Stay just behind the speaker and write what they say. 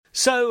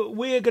So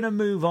we're going to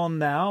move on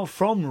now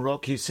from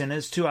Rock You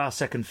Sinners to our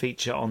second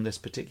feature on this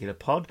particular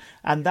pod,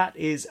 and that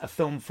is a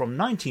film from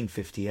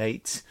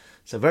 1958,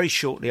 so very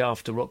shortly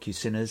after Rock You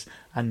Sinners,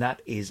 and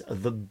that is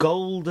The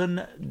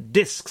Golden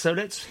Disc. So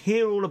let's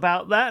hear all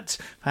about that.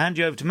 I'll hand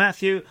you over to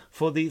Matthew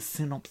for the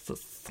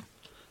synopsis.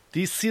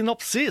 The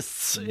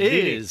synopsis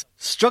is: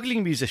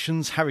 struggling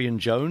musicians Harry and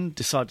Joan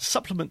decide to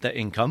supplement their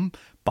income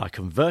by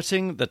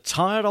converting the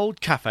tired old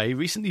cafe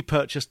recently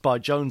purchased by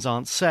Joan's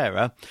Aunt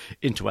Sarah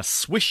into a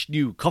swish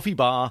new coffee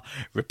bar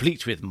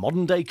replete with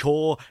modern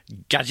decor,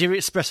 gadget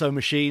espresso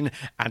machine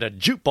and a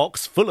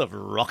jukebox full of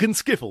rock and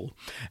skiffle,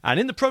 and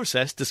in the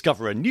process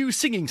discover a new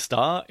singing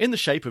star in the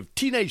shape of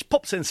teenage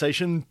pop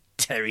sensation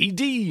Terry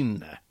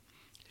Dean.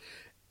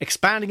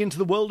 Expanding into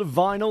the world of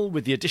vinyl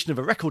with the addition of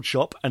a record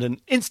shop and an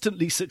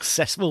instantly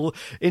successful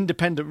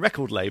independent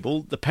record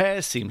label, the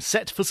pair seem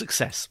set for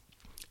success.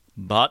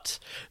 But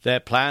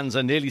their plans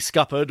are nearly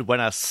scuppered when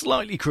a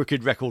slightly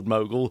crooked record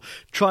mogul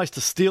tries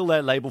to steal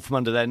their label from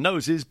under their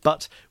noses,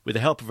 but with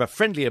the help of a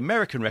friendly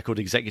American record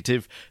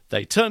executive,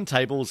 they turn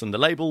tables and the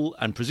label,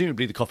 and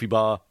presumably the coffee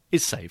bar,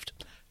 is saved.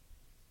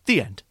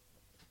 The end.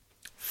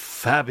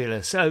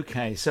 Fabulous.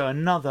 Okay, so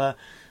another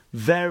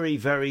very,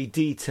 very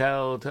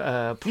detailed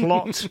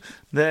plot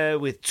there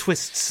with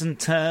twists and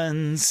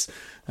turns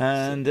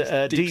and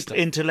deep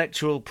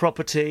intellectual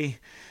property.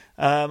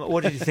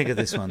 What did you think of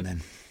this one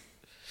then?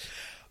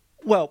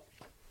 Well,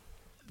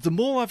 the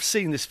more I've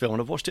seen this film,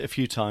 and I've watched it a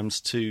few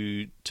times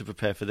to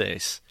prepare for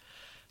this,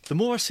 the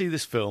more I see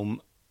this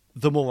film,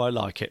 the more I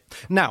like it.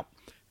 Now,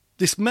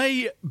 this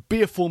may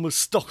be a form of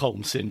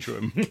Stockholm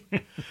Syndrome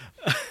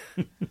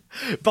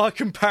by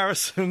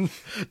comparison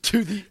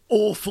to the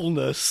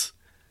awfulness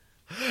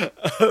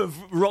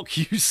of Rock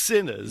You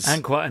Sinners.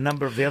 And quite a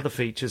number of the other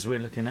features we're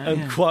looking at.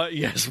 And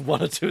yes,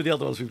 one or two of the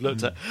other ones we've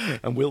looked at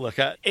and will look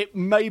at. It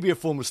may be a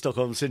form of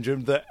Stockholm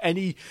Syndrome that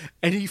any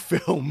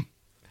film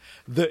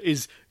that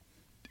is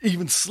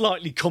even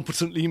slightly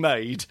competently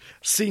made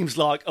seems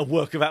like a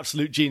work of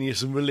absolute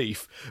genius and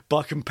relief.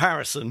 By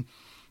comparison,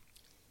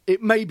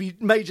 it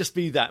may just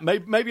be that.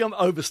 Maybe I'm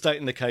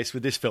overstating the case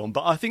with this film,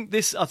 but I think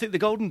The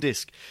Golden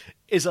Disc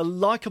is a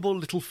likeable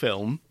little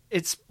film.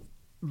 It's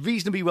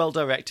reasonably well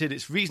directed,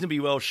 it's reasonably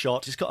well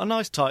shot, it's got a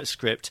nice tight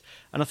script,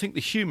 and I think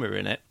the humour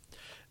in it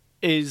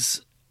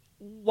is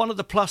one of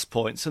the plus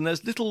points, and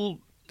there's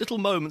little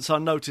moments I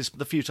noticed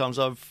the few times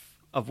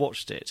I've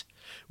watched it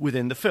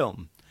within the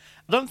film.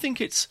 I don't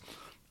think it's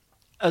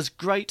as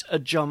great a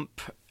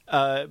jump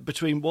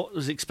between what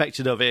was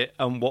expected of it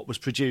and what was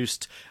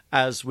produced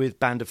as with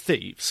Band of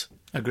Thieves.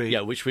 Agreed.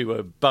 Yeah, which we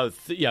were both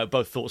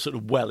thought sort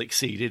of well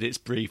exceeded its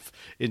brief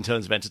in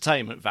terms of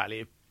entertainment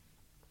value.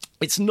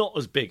 It's not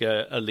as big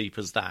a leap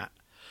as that,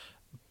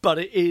 but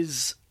it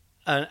is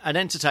an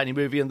entertaining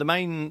movie, and the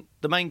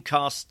main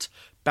cast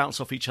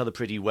bounce off each other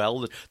pretty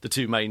well. The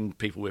two main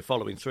people we're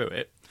following through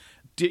it,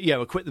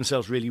 acquit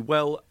themselves really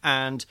well,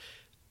 and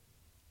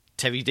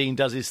Terry Dean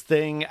does his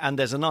thing, and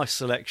there's a nice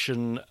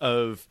selection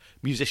of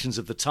musicians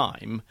of the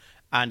time,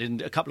 and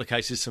in a couple of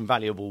cases some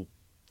valuable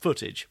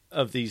footage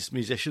of these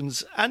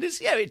musicians, and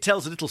it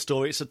tells a little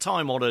story. It's a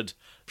time-honoured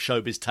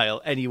showbiz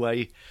tale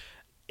anyway.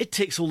 It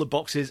ticks all the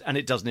boxes and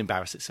it doesn't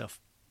embarrass itself.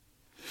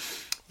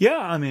 Yeah,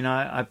 I mean,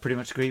 I pretty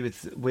much agree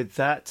with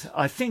that.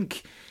 I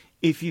think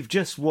if you've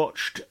just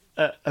watched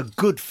a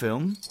good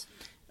film,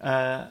 say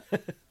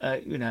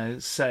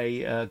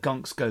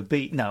Gonks Go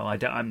Beat. No, I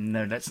don't.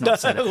 No, let's not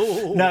say that.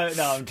 No,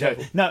 I'm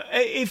joking. No,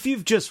 if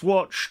you've just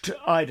watched,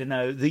 I don't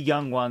know, The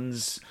Young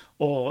Ones,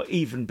 or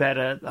even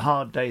better,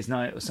 Hard Day's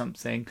Night or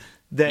something,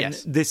 then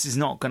This is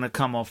not going to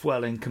come off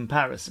well in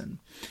comparison.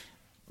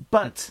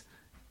 But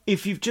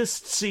if you've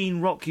just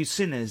seen Rock You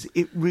Sinners,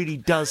 it really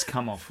does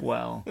come off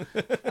well.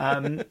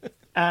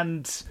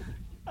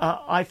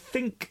 I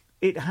think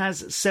it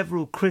has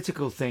several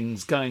critical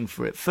things going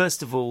for it.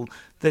 First of all,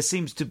 there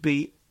seems to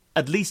be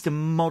at least a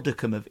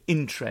modicum of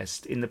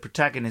interest in the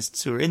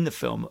protagonists who are in the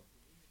film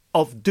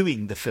of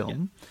doing the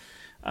film,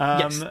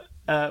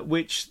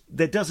 which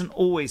there doesn't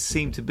always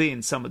seem to be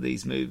in some of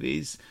these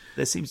movies.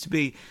 There seems to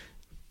be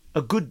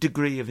a good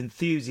degree of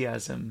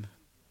enthusiasm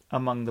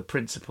among the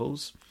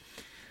principals.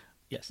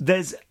 Yes.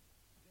 There's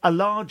a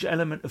large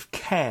element of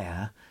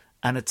care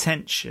and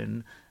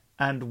attention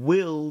and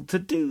will to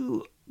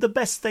do the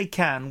best they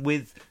can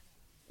with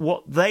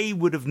what they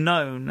would have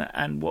known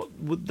and what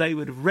they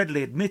would have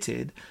readily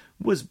admitted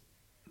was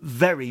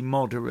very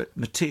moderate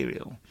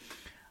material.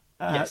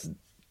 Yes.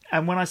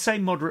 And when I say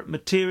moderate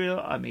material,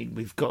 I mean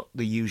we've got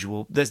the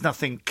usual. There's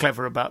nothing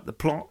clever about the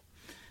plot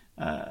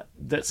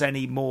that's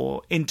any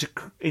more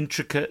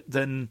intricate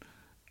than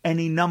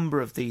any number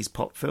of these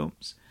pop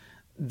films.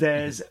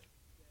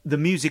 The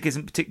music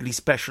isn't particularly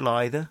special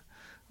either.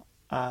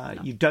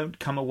 You don't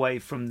come away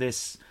from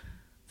this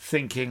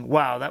thinking,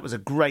 wow, that was a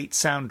great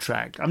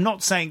soundtrack. I'm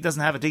not saying it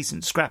doesn't have a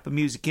decent scrap of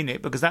music in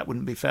it, because that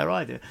wouldn't be fair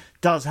either. It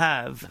does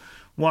have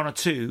one or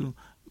two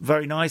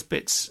very nice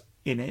bits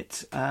in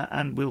it,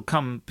 and we'll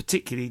come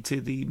particularly to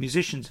the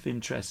musicians of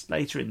interest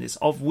later in this,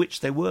 of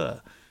which there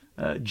were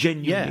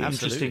genuinely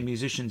interesting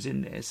musicians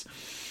in this.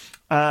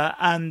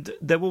 And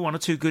there were one or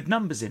two good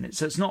numbers in it.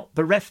 So it's not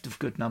bereft of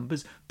good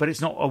numbers, but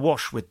it's not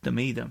awash with them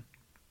either.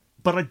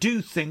 But I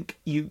do think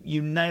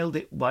you nailed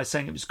it by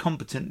saying it was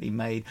competently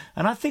made.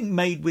 And I think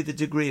made with a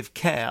degree of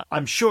care.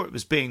 I'm sure it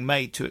was being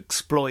made to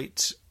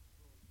exploit,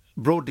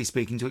 broadly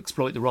speaking, to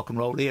exploit the rock and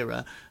roll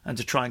era and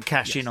to try and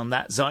cash in on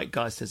that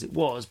zeitgeist as it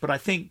was. But I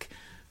think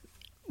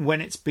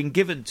when it's been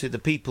given to the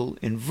people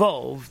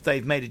involved,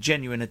 they've made a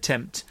genuine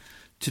attempt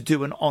to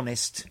do an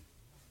honest,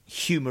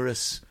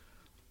 humorous,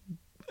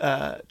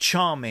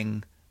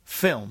 charming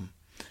film.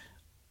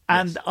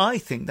 And I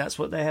think that's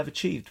what they have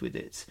achieved with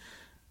it.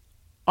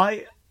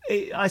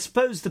 I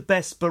suppose the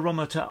best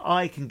barometer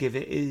I can give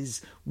it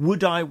is,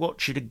 would I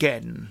watch it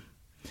again?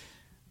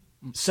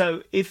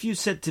 So if you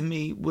said to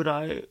me, would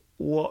I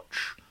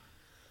watch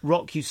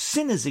Rock You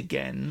Sinners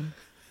again?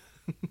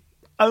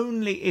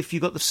 Only if you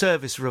got the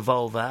service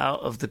revolver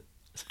out of the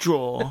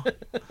drawer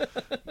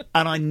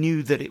and I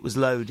knew that it was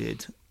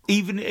loaded.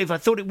 Even if I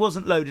thought it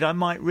wasn't loaded, I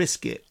might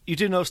risk it. You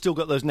do know I've still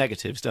got those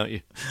negatives, don't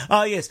you?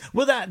 Oh, yes.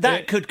 Well,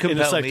 that could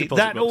compel me.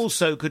 That box.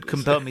 Also could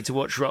compel me to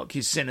watch Rock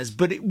You Sinners,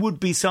 but it would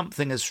be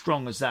something as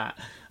strong as that.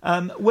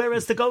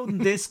 Whereas the Golden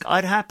Disc,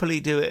 I'd happily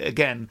do it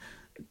again.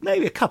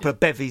 Maybe a couple of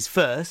bevies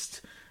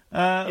first.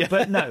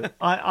 But no,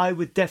 I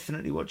would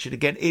definitely watch it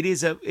again. It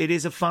is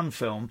a fun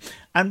film.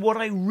 And what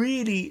I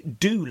really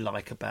do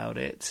like about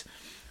it,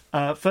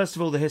 first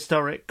of all, the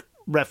historic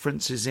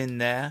references in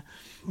there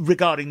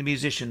regarding the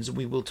musicians, and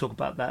we will talk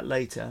about that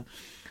later.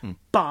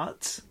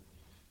 But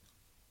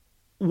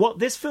what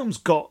this film's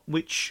got,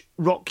 which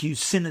Rock You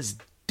Sinners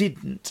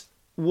didn't,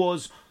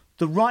 was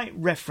the right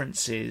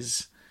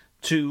references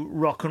to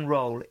rock and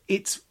roll.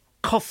 It's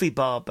coffee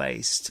bar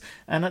based,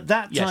 and at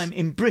that time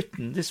in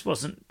Britain, this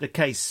wasn't the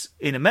case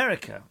in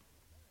America.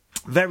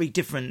 Very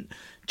different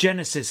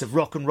genesis of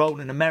rock and roll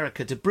in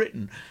America to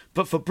Britain,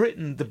 but for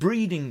Britain, the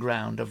breeding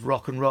ground of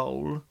rock and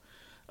roll,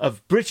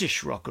 of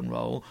British rock and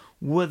roll,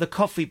 were the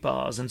coffee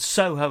bars, and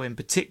Soho in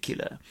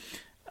particular.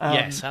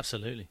 Yes,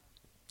 absolutely.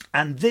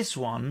 And this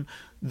one,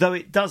 though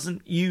it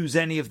doesn't use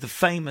any of the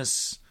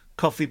famous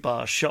coffee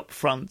bar shop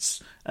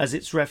fronts as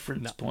its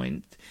reference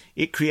point,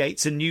 it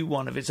creates a new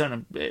one of its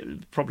own,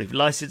 probably for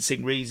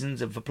licensing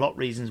reasons and for plot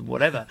reasons,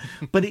 whatever.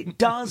 But it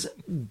does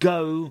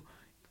go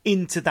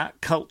into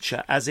that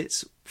culture as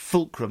its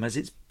fulcrum, as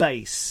its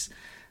base.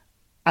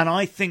 And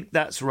I think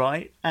that's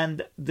right.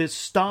 And the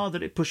star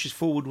that it pushes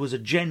forward was a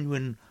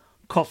genuine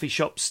coffee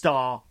shop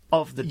star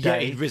of the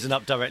day. Yeah, he'd risen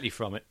up directly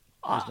from it.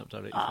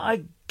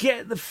 I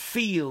get the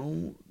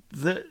feel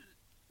that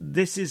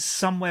this is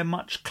somewhere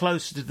much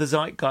closer to the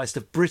zeitgeist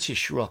of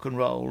British rock and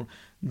roll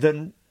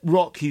than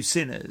Rock You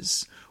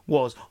Sinners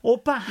was. Or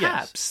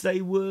perhaps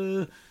they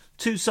were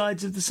two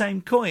sides of the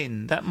same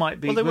coin. That might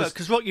be. Well, they were,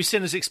 because Rock You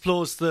Sinners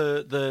explores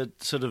the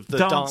sort of the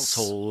dance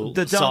hall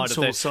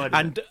side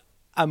of it,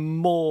 and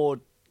more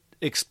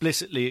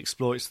explicitly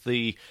exploits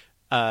the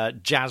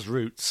jazz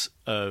roots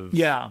of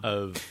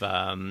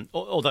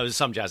although there's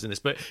some jazz in this,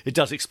 but it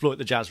does exploit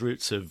the jazz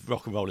roots of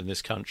rock and roll in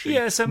this country.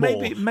 Yeah, so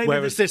more. maybe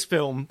whereas this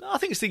film, I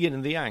think it's the yin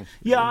and the yang.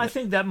 Yeah, I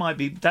think that might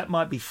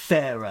be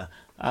fairer.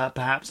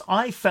 Perhaps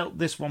I felt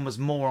this one was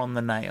more on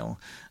the nail.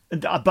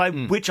 By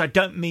which I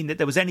don't mean that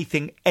there was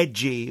anything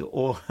edgy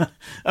or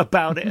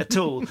about it at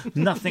all.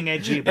 Nothing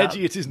edgy about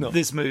it is not.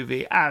 This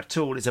movie at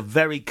all. It's a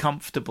very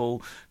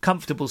comfortable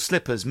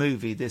slippers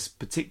movie, this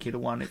particular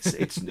one.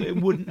 It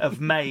wouldn't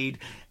have made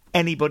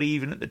anybody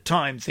even at the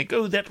time think,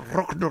 oh, that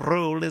rock and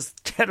roll is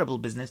terrible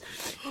business.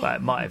 Well,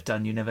 it might have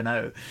done, you never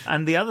know.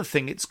 And the other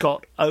thing it's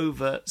got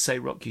over, say,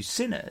 Rock You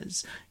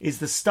Sinners is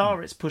the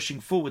star it's pushing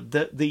forward.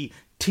 The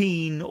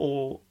teen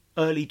or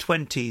early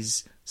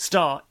 20s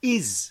star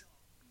is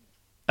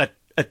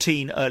a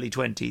teen, early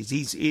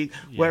 20s.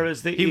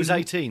 Whereas he was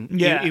 18.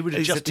 Yeah, he would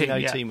have just been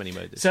 18 when he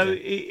made this. So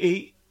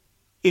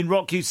in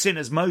Rock You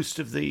Sinners, most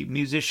of the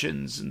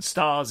musicians and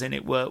stars in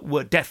it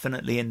were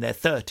definitely in their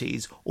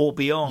 30s or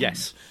beyond.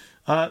 Yes.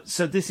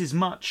 So this is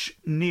much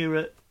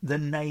nearer the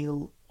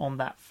nail on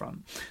that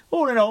front.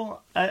 All in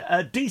all,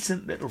 a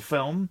decent little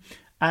film,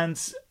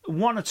 and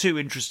one or two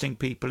interesting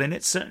people in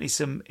it. Certainly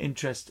some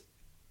interest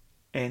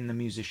in the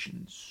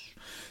musicians.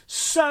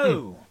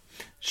 So,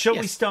 shall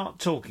we start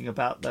talking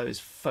about those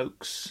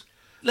folks?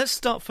 Let's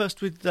start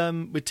first with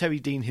Terry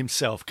Dean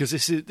himself, because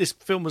this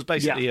film was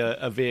basically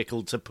a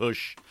vehicle to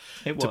push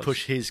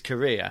his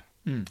career.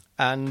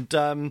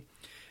 And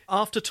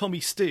after Tommy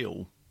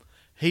Steele,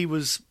 he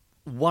was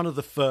one of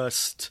the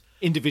first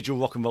individual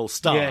rock and roll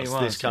stars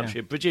this country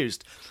had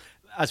produced.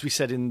 As we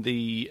said in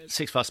the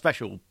 6 File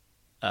Special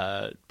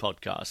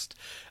podcast,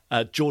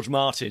 George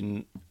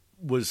Martin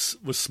was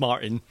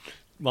smarting.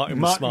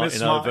 Martin was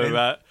smarting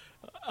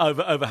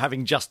over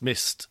having just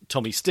missed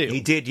Tommy Steele.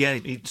 He did, yeah.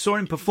 He saw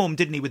him perform,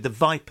 didn't he, with the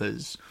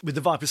Vipers? With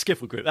the Vipers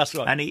Skiffle Group, that's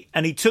right.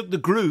 And he took the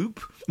group,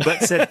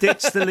 but said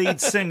ditch the lead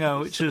singer,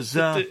 which was,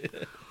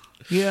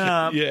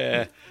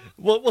 yeah.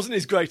 Well, it wasn't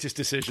his greatest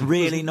decision.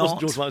 Really not.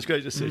 Wasn't George Martin's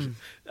greatest decision.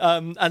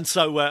 And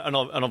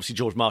obviously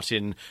George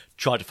Martin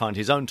tried to find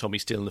his own Tommy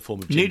Steele in the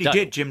form of Jim Dale.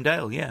 Nearly did, Jim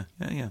Dale, yeah.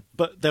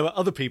 But there were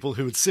other people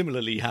who had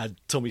similarly had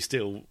Tommy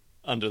Steele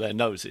under their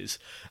noses,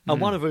 and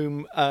one of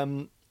whom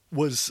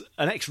was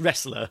an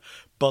ex-wrestler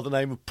by the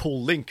name of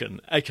Paul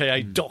Lincoln,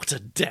 a.k.a. Dr.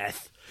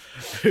 Death,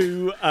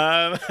 who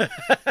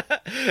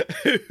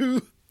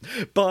who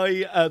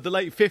by the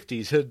late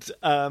 50s had,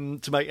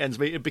 to make ends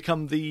meet, had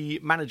become the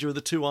manager of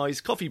the Two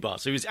Eyes Coffee Bar.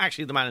 So he was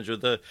actually the manager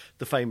of the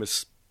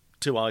famous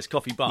Two Eyes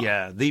Coffee Bar.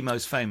 Yeah, the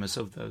most famous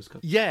of those.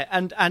 Yeah,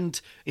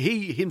 and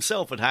he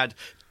himself had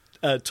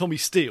Tommy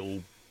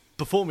Steele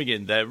performing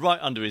in there right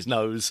under his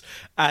nose,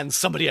 and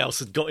somebody else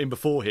had got in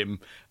before him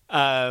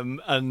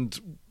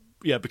and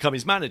become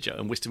his manager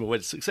and wished him a way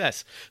to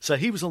success. So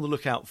he was on the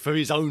lookout for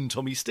his own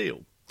Tommy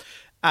Steele,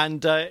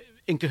 and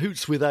in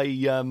cahoots with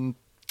a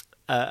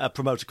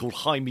promoter called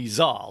Jaime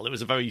Zal. It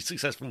was a very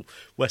successful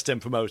West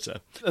End promoter,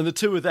 and the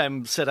two of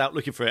them set out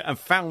looking for it and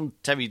found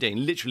Terry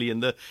Dean literally in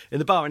the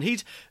bar.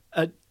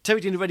 And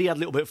Terry Dean already had a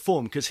little bit of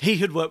form because he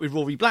had worked with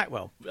Rory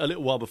Blackwell a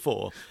little while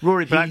before.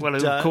 Rory Blackwell,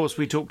 who of course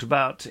we talked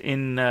about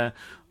in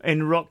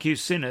Rock You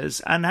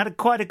Sinners, and had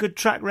quite a good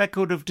track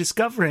record of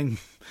discovering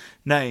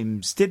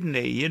names, didn't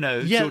he? You know,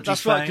 yeah, Georgie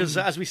that's Fame. right. Because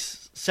as we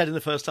said in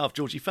the first half,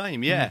 Georgie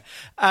Fame,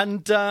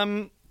 and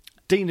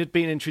Dean had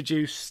been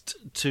introduced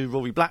to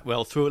Rory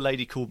Blackwell through a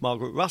lady called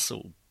Margaret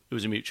Russell, who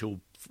was a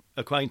mutual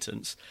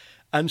acquaintance,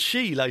 and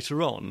she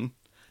later on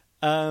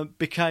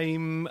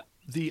became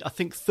the, I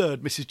think,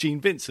 third Mrs.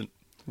 Jean Vincent.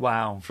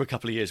 Wow! For a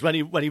couple of years when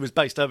he was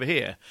based over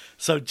here.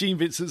 So Jean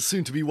Vincent's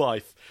soon-to-be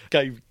wife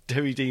gave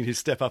Terry Dean his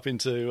step up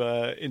into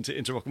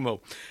rock and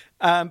roll,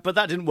 but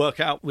that didn't work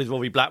out with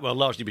Rory Blackwell,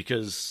 largely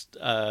because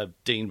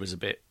Dean was a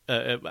bit,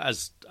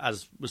 as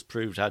was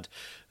proved,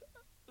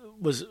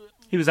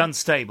 he was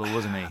unstable,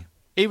 wasn't he?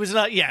 He was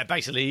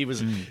basically he was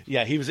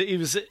he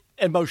was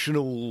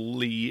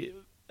emotionally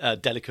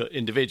delicate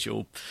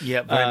individual.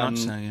 Yeah, very much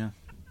so. Yeah.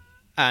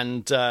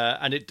 And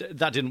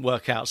that didn't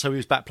work out, so he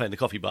was back playing the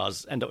coffee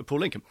bars, ended up with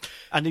Paul Lincoln.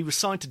 And he was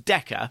signed to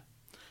Decca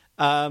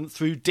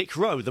through Dick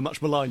Rowe, the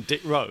much maligned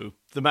Dick Rowe,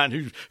 the man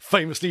who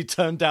famously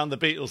turned down the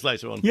Beatles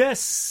later on.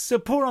 Yes, a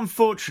poor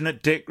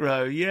unfortunate Dick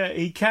Rowe. Yeah,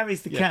 he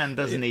carries the can,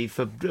 doesn't he,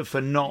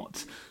 for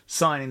not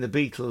signing the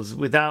Beatles,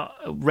 without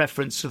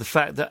reference to the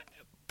fact that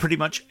pretty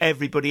much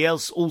everybody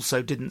else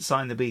also didn't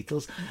sign the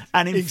Beatles.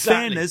 And in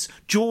fairness,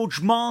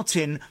 George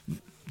Martin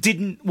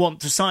didn't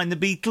want to sign the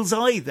Beatles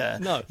either.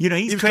 No, you know,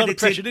 he's he was credited, kind of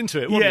pressured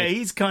into it, wasn't he?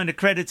 He's kind of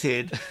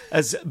credited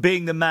as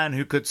being the man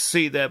who could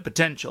see their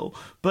potential.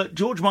 But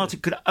George Martin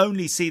could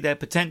only see their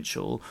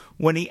potential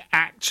when he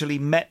actually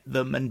met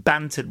them and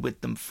bantered with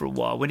them for a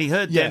while. When he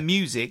heard their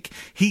music,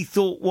 he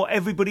thought what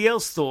everybody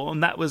else thought,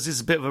 and that was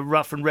this bit of a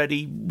rough and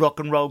ready rock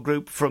and roll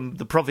group from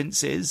the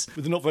provinces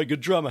with a not very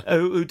good drummer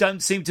who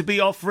don't seem to be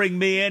offering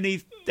me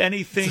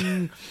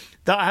anything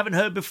that I haven't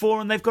heard before,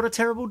 and they've got a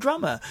terrible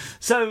drummer.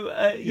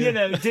 So, you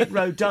know, Dick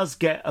Rowe does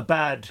get a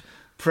bad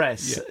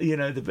press. Yeah. You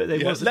know,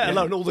 let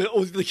alone all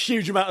the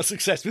huge amount of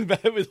success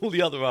with all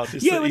the other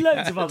artists. Yeah, with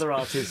loads of other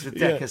artists with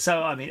Decca.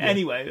 So, I mean,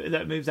 anyway,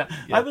 that moves on.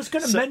 Yeah. I was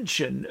going to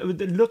mention,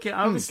 looking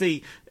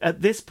obviously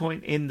at this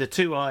point in the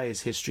Two Eyes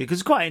history,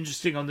 because it's quite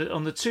interesting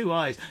on the Two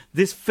Eyes.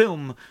 This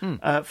film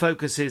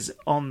focuses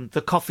on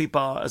the coffee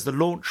bar as the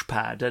launch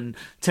pad, and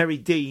Terry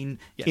Dean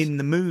in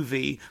the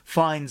movie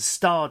finds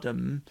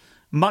stardom.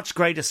 Much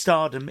greater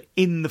stardom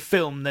in the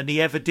film than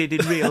he ever did in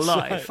real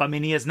life. Right. I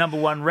mean, he has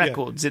 #1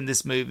 records in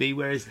this movie,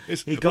 whereas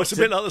he got a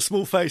bit like the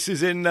Small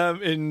Faces in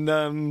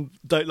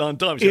Dateline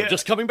Dimes. Yeah.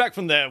 Just coming back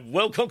from their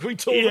world-conquering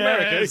tour of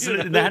America. So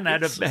they hadn't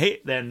had a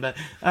hit then. But,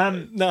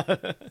 no.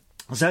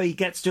 So he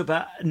gets to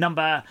about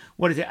number,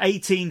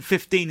 18,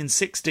 15 and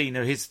 16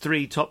 are his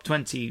 3 top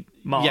 20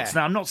 marks. Yeah.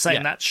 Now, I'm not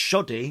saying that's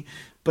shoddy,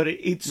 but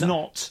it's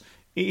not...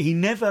 He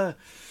never...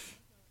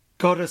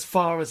 got as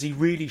far as he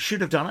really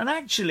should have done. And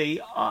actually,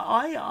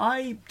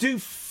 I do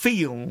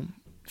feel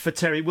for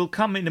Terry, we'll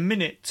come in a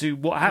minute to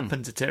what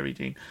happened to Terry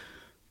Dean,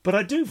 but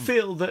I do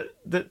feel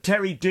that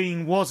Terry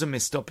Dean was a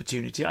missed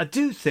opportunity. I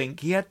do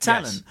think he had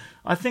talent. Yes.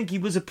 I think he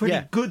was a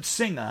pretty good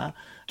singer.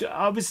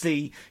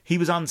 Obviously, he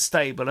was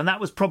unstable, and that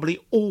was probably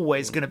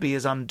always going to be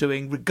his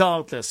undoing,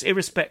 regardless,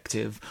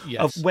 irrespective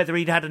of whether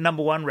he'd had a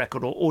 #1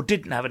 record or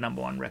didn't have a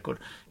 #1 record.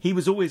 He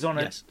was always on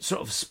a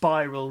sort of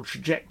spiral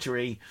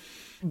trajectory.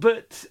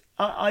 But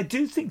I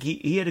do think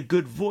he had a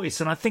good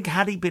voice, and I think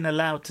had he been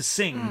allowed to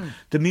sing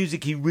the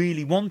music he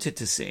really wanted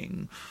to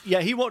sing... Yeah,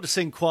 he wanted to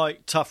sing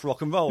quite tough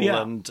rock and roll,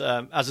 and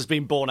as has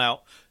been borne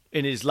out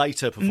in his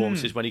later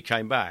performances when he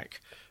came back,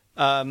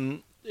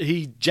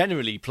 he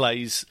generally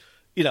plays,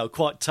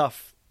 quite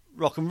tough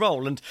rock and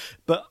roll.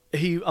 But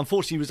he,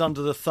 unfortunately, was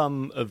under the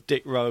thumb of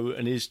Dick Rowe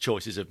and his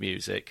choices of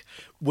music,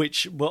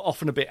 which were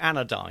often a bit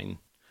anodyne.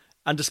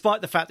 And despite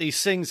the fact that he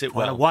sings it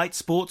well... a white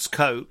sports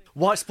coat.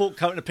 White sport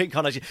coat and a pink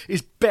carnation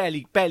is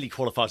barely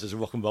qualifies as a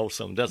rock and roll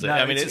song, does it? No,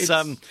 I mean,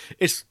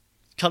 it's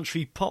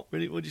country pop,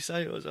 really, would you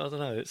say? I don't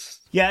know.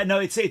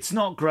 It's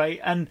not great.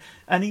 And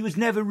he was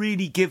never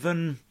really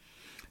given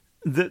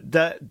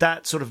that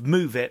sort of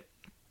move it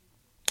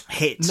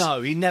hit.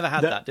 No, he never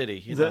had that, did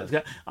he?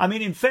 I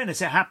mean, in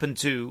fairness, it happened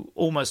to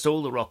almost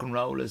all the rock and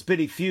rollers.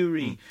 Billy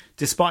Fury,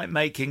 despite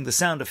making The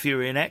Sound of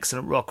Fury an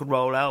excellent rock and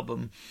roll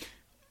album...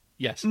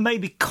 Yes.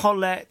 Maybe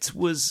Colette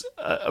was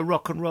a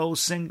rock and roll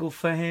single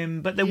for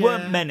him, but there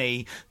weren't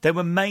many. There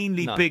were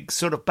mainly big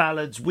sort of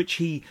ballads, which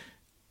he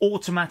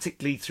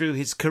automatically, through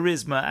his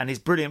charisma and his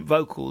brilliant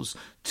vocals,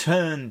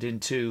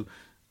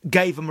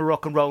 gave him a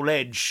rock and roll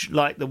edge,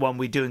 like the one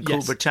we do in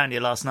Cool Britannia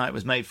Last Night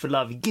Was Made for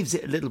Love. He gives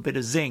it a little bit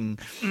of zing,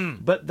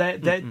 but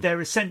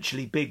they're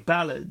essentially big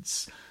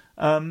ballads.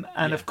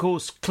 Of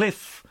course,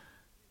 Cliff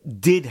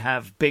did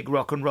have big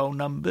rock and roll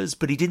numbers,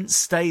 but he didn't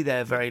stay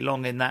there very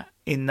long in that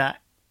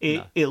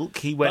ilk.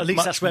 He went. At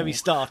least that's where he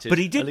started. But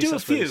he did do a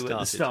few at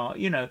the start.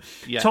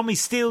 Tommy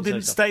Steele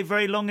didn't stay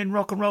very long in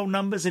rock and roll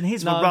numbers, and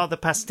his were rather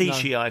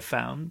pastiche. I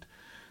found.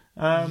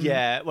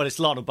 Well, it's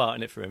Lionel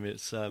Barton it for him.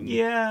 It's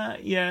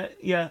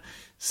yeah.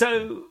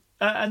 So.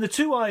 And the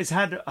Two Eyes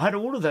had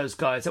all of those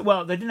guys.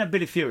 Well, they didn't have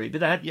Billy Fury,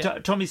 but they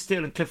had Tommy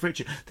Steele and Cliff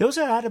Richard. They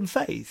also had Adam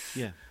Faith.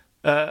 Yeah.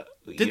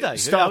 Did they?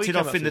 Started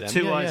off in the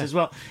Two Eyes as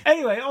well.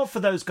 Anyway, off for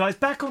those guys.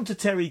 Back onto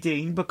Terry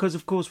Dean, because,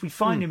 of course, we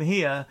find him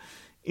here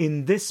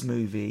in this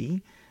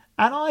movie.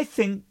 And I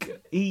think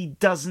he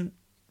doesn't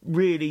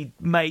really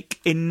make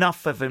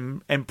enough of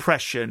an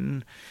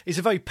impression. He's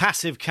a very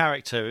passive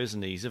character,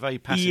 isn't he? He's a very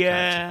passive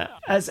character.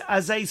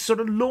 As a sort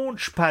of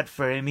launch pad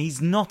for him,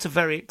 he's not a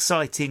very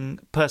exciting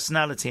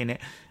personality in it.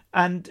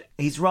 And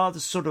he's rather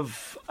sort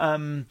of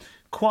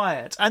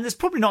quiet. And it's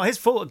probably not his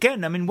fault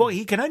again. I mean,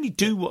 he can only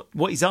do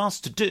what he's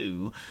asked to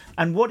do.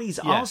 And what he's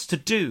asked to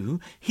do,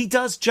 he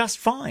does just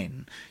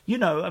fine.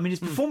 His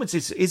performance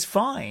is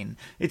fine.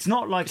 It's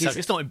not like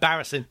it's not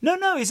embarrassing.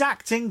 No, his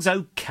acting's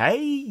okay.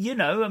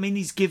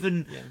 He's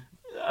given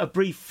a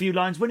brief few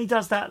lines. When he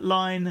does that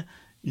line,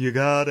 you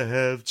gotta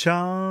have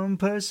charm,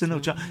 personal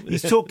charm.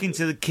 He's talking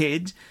to the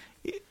kid,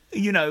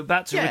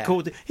 about to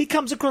record. He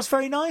comes across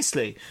very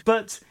nicely,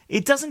 but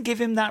it doesn't give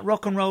him that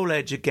rock and roll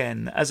edge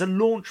again as a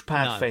launch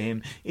pad for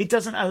him. It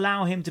doesn't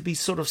allow him to be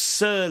sort of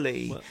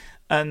surly.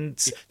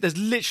 And there's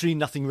literally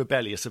nothing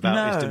rebellious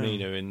about his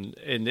demeanour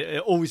in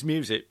all his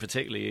music,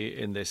 particularly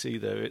in this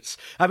either.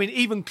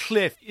 Even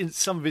Cliff, in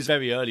some of his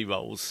very early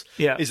roles,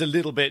 is a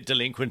little bit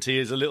delinquent. He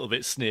is a little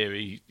bit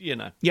sneery,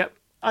 Yep.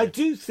 I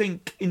do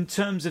think, in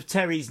terms of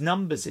Terry's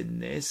numbers in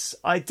this,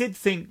 I did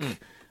think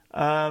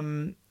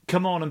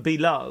Come On and Be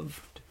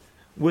Loved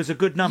was a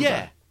good number.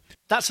 Yeah,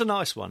 that's a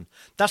nice one.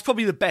 That's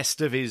probably the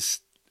best of his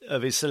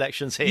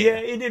selections here. Yeah,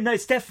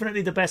 it's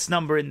definitely the best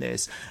number in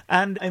this.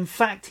 And in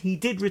fact, he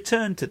did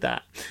return to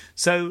that.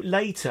 So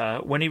later,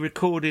 when he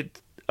recorded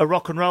a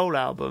rock and roll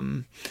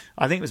album,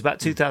 I think it was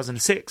about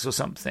 2006 or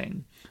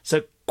something,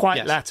 so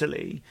quite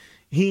latterly,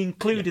 he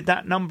included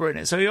that number in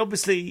it. So he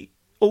obviously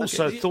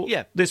also thought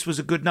this was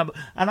a good number.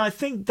 And I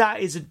think that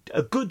is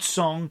a good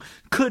song,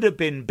 could have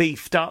been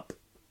beefed up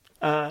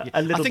a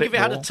little bit. I think if it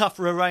had a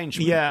tougher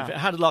arrangement, if it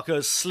had like a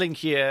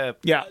slinkier,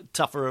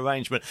 tougher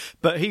arrangement.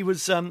 But he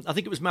was, I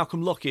think it was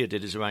Malcolm Lockyer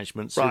did his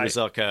arrangements. He was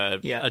like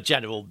a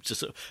general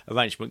just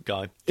arrangement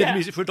guy. Did the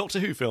music for a Doctor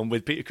Who film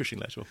with Peter Cushing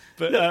later on.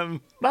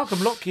 But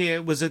Malcolm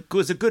Lockyer was a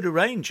good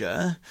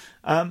arranger,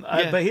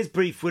 but his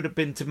brief would have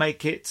been to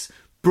make it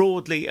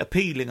broadly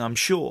appealing, I'm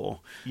sure.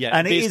 Yeah,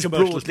 and it is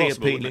broadly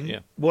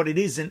appealing. What it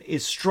isn't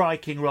is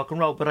striking rock and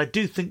roll. But I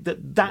do think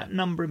that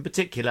number in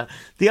particular,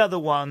 the other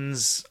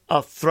ones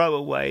are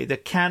throwaway. The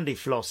Candy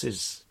Floss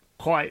is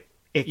quite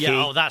icky.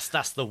 Yeah,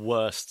 that's the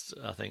worst,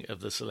 I think, of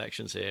the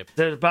selections here.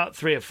 There's about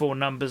 3 or 4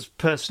 numbers: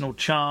 Personal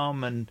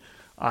Charm and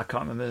I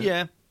can't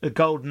remember. The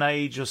Golden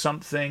Age or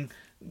something.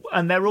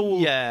 And they're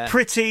all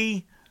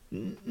pretty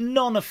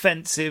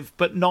non-offensive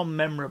but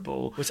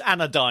non-memorable. Was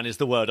anodyne is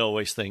the word I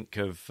always think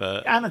of.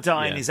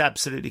 Anodyne is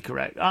absolutely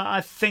correct.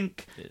 I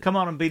think Come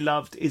On and Be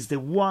Loved is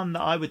the one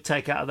that I would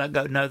take out of that and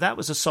go, no, that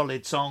was a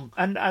solid song.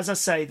 And as I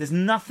say, there's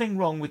nothing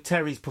wrong with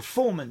Terry's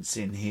performance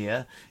in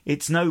here.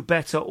 It's no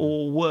better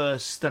or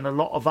worse than a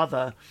lot of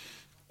other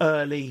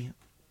early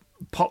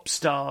pop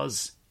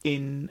stars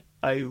in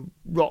a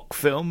rock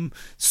film.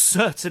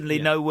 Certainly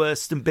no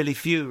worse than Billy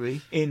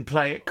Fury in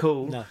Play It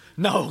Cool.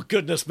 No,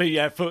 goodness me,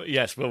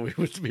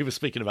 we were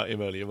speaking about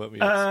him earlier, weren't we?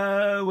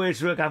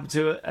 Which we'll come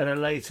to at a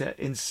later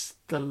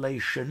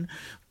installation.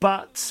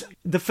 But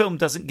the film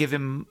doesn't give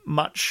him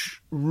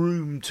much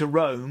room to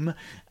roam,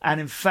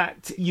 and in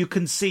fact you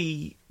can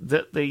see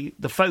that the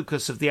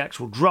focus of the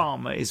actual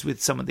drama is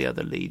with some of the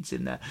other leads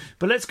in there.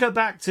 But let's go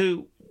back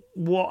to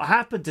what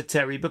happened to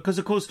Terry, because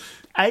of course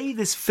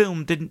this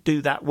film didn't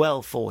do that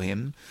well for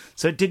him,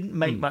 so it didn't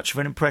make much of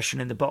an impression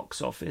in the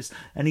box office,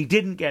 and he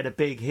didn't get a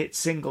big hit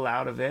single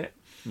out of it.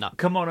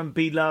 Come On and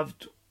Be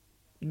Loved,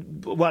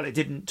 well, it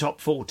didn't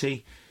top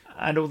 40,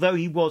 and although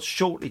he was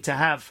shortly to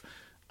have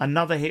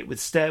another hit with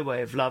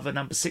Stairway of Love, a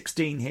number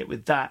 16 hit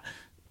with that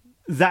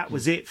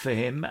was it for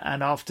him,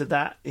 and after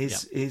that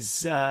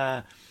his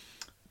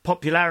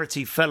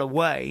popularity fell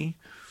away.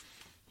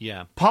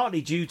 Yeah,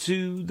 partly due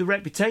to the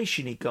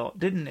reputation he got,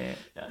 didn't it?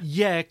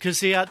 Yeah, because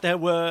there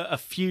were a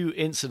few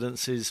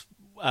incidences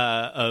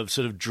of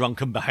sort of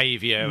drunken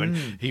behaviour, and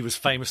he was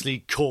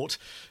famously caught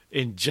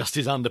in just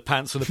his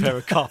underpants and a pair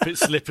of carpet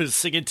slippers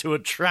singing to a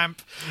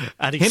tramp,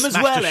 and he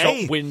smashed a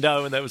shop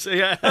window, and there was oh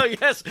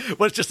yes,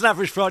 well, it's just an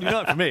average Friday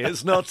night for me.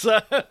 It's not,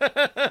 but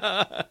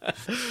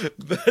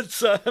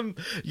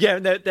yeah,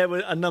 there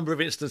were a number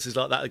of instances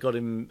like that got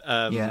him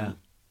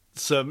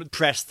some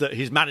press that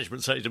his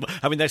management said.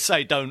 I mean, they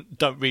say don't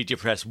read your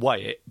press,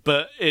 weigh it,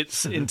 but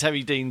it's in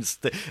Terry Dean's.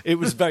 It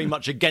was very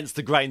much against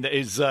the grain that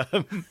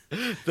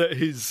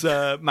his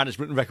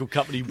management and record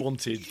company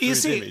wanted. For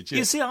his image.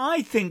 You see,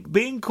 I think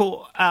being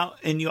caught out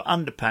in your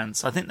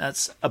underpants, I think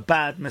that's a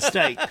bad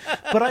mistake.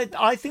 But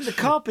I think the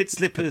carpet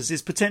slippers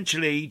is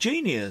potentially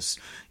genius.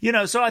 You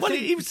know, so I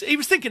think he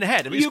was thinking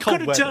ahead. I mean, you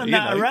could have turned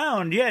that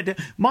around. Yeah,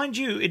 mind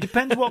you, it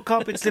depends what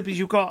carpet slippers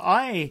you've got.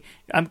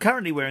 I'm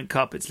currently wearing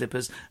carpet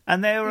slippers,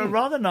 and they're a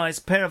rather nice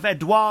pair of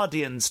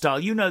Edwardian style.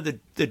 You know the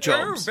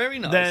jobs. Oh, very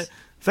nice. They're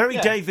very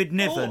David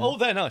Niven. Oh,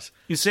 they're nice.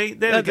 You see,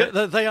 they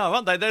are,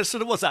 aren't they? They're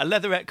sort of, what's that, a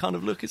leatherette kind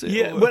of look, is it?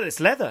 Yeah, well, it's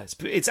leather.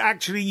 It's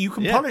actually, you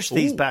can polish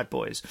these bad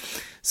boys.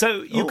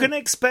 So you can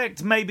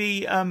expect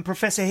maybe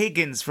Professor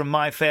Higgins from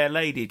My Fair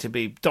Lady to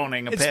be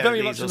donning a pair of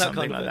these or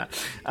something like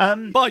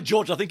that. By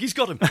George, I think he's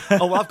got them.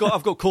 Oh, I've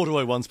got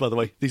corduroy ones, by the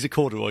way. These are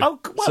corduroy,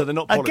 so they're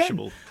not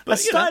polishable. Again, but, a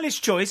stylish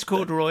choice,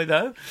 corduroy,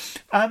 though.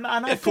 And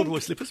I think corduroy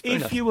slippers,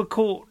 if you were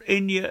caught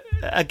in your...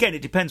 Again,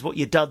 it depends what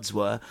your duds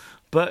were.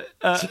 But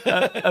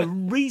a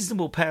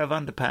reasonable pair of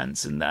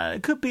underpants, and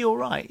it could be all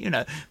right, you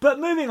know. But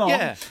moving on,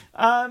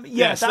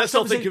 yes, let's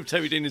not think of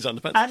Terry Dean as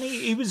underpants. And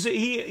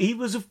he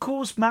was of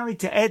course married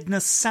to Edna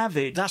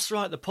Savage. That's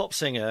right, the pop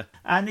singer.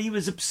 And he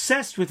was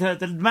obsessed with her.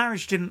 The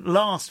marriage didn't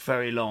last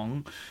very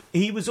long.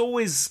 He was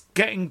always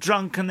getting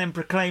drunk and then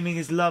proclaiming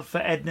his love for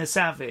Edna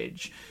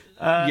Savage.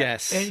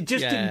 Yes, it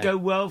just didn't go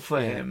well for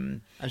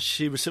him. And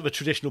she was sort of a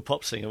traditional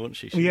pop singer, wasn't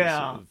she?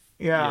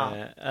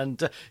 Yeah, and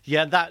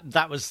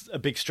that was a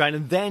big strain.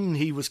 And then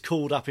he was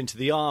called up into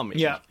the army.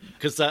 Yeah,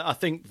 because I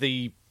think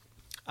the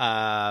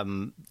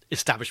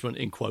establishment,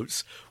 in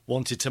quotes,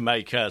 wanted to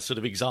make a sort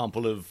of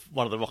example of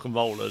one of the rock and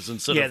rollers, and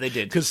sort of, they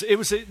did, because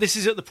this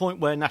is at the point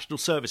where national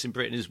service in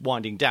Britain is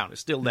winding down.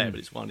 It's still there,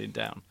 but it's winding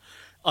down.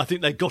 I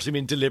think they got him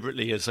in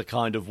deliberately as a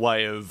kind of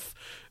way of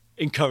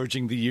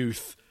encouraging the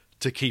youth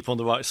to keep on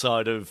the right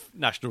side of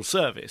national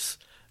service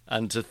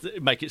and to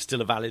make it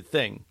still a valid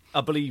thing. I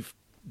believe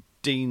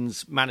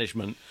Dean's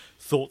management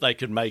thought they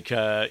could make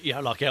like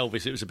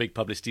Elvis. It was a big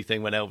publicity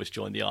thing when Elvis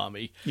joined the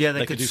army. Yeah,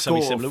 they could do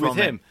something similar with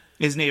him.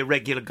 Isn't he a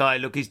regular guy?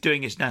 Look, he's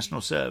doing his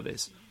national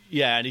service.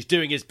 Yeah, and he's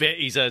doing his bit.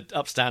 He's an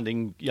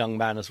upstanding young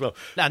man as well.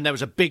 And there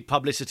was a big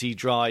publicity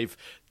drive.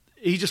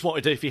 He just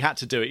wanted to, if he had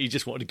to do it, he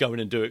just wanted to go in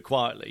and do it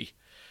quietly.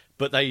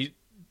 But they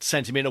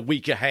sent him in a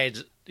week ahead,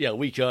 a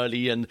week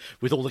early, and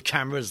with all the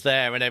cameras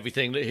there and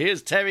everything.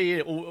 Here's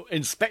Terry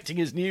inspecting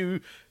his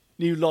new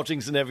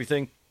lodgings and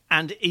everything.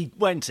 And he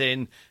went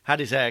in, had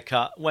his hair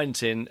cut,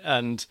 went in,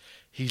 and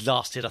he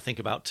lasted, I think,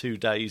 about 2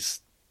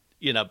 days,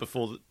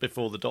 before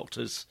the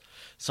doctors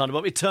signed him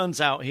up. It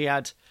turns out he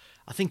had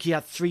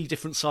 3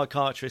 different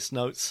psychiatrist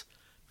notes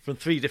from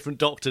 3 different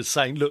doctors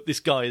saying, look, this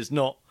guy is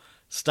not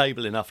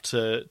stable enough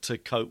to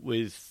cope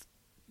with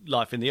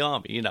life in the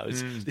army.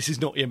 This is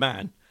not your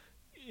man.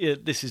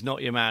 This is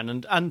not your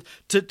man. And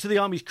to the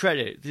army's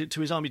credit,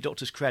 to his army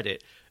doctor's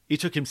credit, he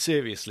took him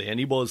seriously, and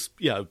he was,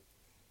 look,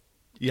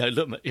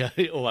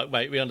 all right,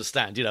 mate, we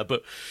understand,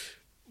 but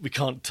we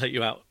can't take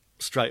you out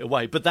straight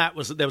away. But there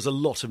was a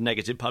lot of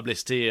negative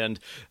publicity and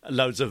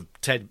loads of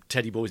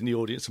teddy boys in the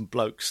audience and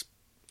blokes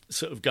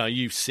sort of going,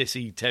 you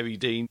sissy Terry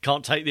Dean,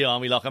 can't take the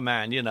army like a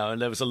man,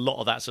 and there was a lot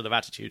of that sort of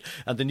attitude.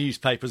 And the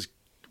newspapers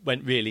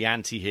went really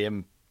anti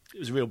him. It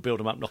was a real build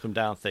 'em up, knock 'em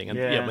down thing.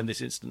 And when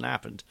this incident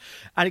happened,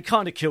 and it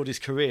kind of killed his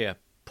career.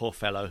 Poor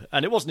fellow.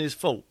 And it wasn't his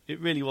fault. It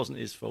really wasn't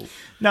his fault.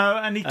 No,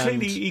 and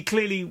he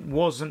clearly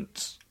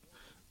wasn't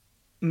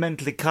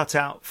mentally cut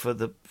out for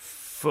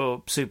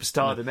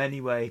superstardom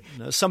anyway.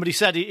 No, somebody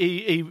said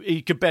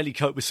he could barely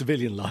cope with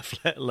civilian life,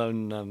 let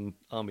alone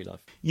army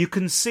life. You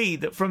can see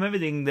that from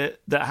everything that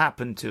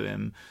happened to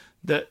him,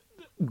 that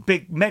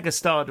big mega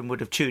stardom would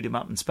have chewed him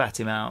up and spat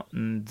him out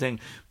and thing.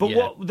 But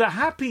what the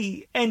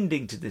happy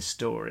ending to this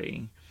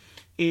story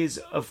is,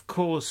 of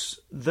course,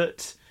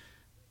 that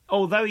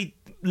although he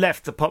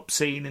left the pop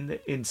scene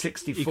in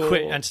 '64, he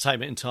quit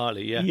entertainment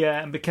entirely.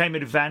 Yeah, and became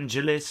an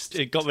evangelist.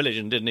 He got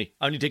religion, didn't he?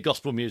 Only did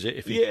gospel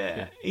music.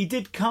 He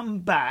did come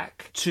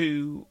back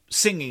to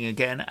singing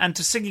again and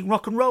to singing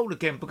rock and roll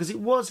again because it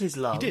was his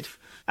love. He did.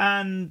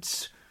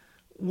 And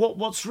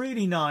what's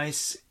really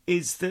nice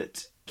is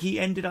that he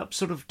ended up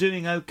sort of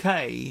doing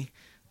okay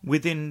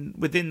within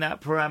that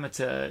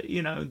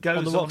parameter. Goes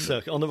on the rock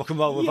circuit, on the rock and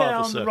roll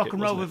revival circuit. Yeah, on the rock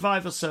and roll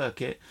revival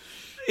circuit.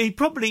 He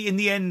probably in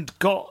the end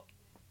got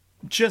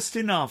just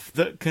enough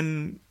that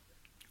can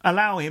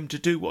allow him to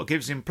do what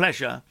gives him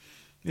pleasure.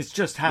 It's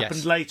just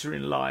happened later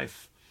in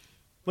life.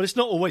 Well, it's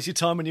not always your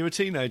time when you're a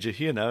teenager,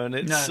 and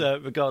it's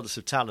regardless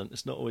of talent,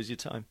 it's not always your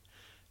time.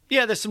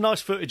 Yeah, there's some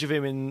nice footage of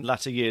him in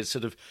latter years,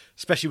 sort of,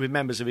 especially with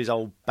members of his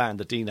old band,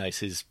 the Dean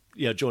Aces,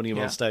 joining him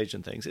on stage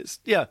and things.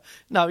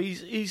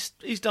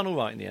 He's done all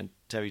right in the end,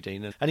 Terry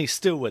Dean, and he's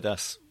still with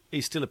us.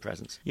 He's still a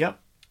presence. Yep,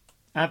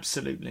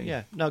 absolutely.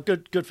 Yeah, no,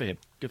 good for him.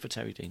 Good for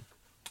Terry Dean.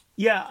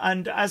 Yeah,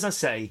 and as I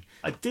say,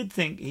 I did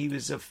think he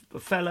was a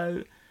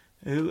fellow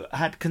who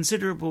had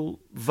considerable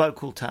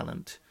vocal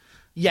talent.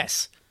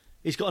 Yes,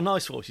 he's got a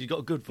nice voice. He's got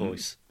a good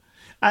voice.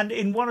 And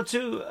in one or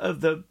two of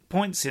the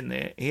points in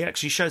there, he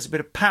actually shows a bit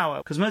of power,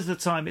 because most of the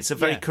time it's a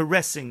very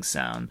caressing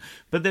sound.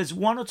 But there's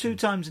one or two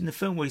times in the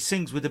film where he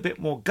sings with a bit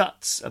more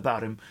guts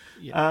about him.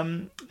 Yeah.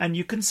 And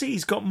you can see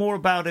he's got more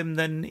about him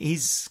than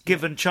he's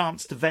given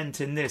chance to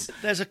vent in this.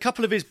 There's a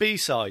couple of his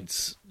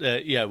B-sides,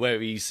 where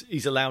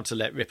he's allowed to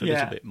let rip a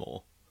little bit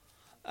more.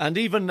 And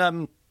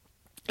even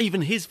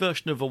his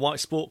version of A White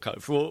Sport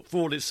Coat, for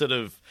all its sort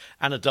of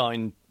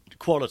anodyne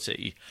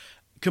quality,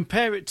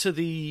 compare it to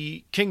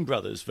the King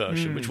Brothers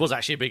version, which was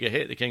actually a bigger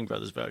hit, the King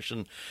Brothers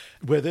version,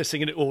 where they're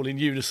singing it all in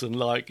unison,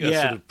 like a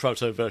sort of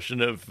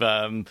proto-version of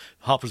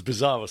Harper's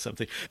Bazaar or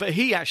something. But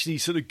he actually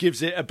sort of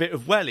gives it a bit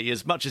of welly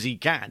as much as he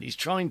can. He's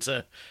trying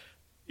to,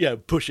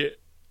 push it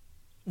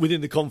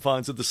within the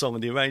confines of the song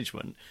and the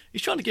arrangement.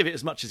 He's trying to give it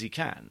as much as he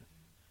can.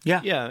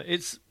 Yeah. Yeah,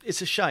 it's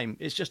a shame.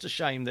 It's just a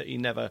shame that he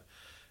never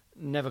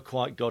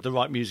quite got the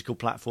right musical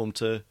platform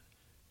to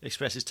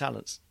express his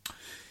talents.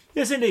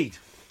 Yes, indeed.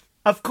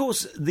 Of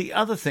course, the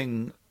other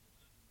thing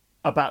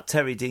about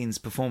Terry Dean's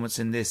performance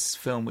in this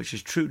film, which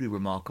is truly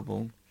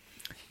remarkable,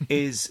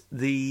 is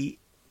the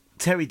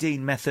Terry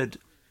Dean method,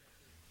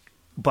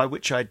 by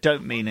which I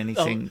don't mean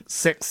anything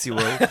sexual.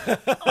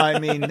 I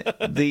mean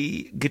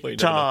the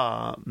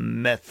guitar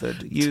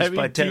method used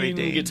by Terry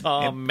Dean.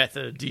 Guitar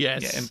method,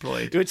 yes. Yeah,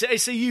 employed.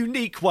 It's a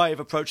unique way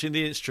of approaching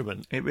the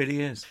instrument. It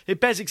really is.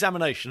 It bears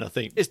examination, I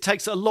think. It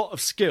takes a lot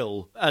of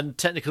skill and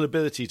technical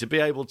ability to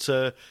be able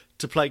to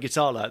play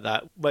guitar like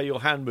that, where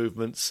your hand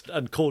movements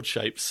and chord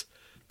shapes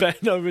bear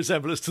no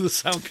resemblance to the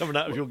sound coming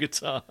out of your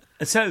guitar.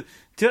 So,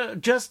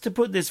 just to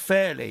put this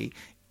fairly,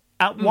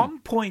 at one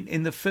point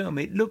in the film,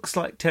 it looks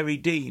like Terry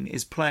Dean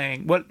is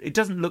playing... Well, it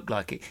doesn't look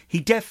like it. He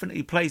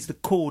definitely plays the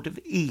chord of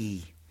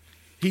E.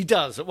 He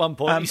does at one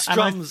point. He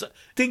strums... And I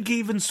think he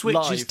even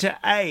switches live to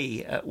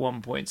A at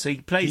one point. So he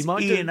plays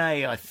E and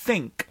A, I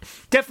think.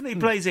 Definitely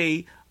plays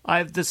E. I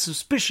have the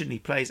suspicion he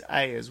plays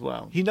A as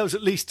well. He knows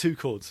at least two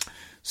chords.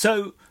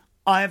 So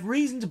I have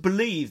reason to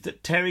believe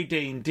that Terry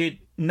Dean did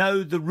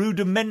know the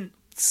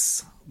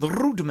rudiments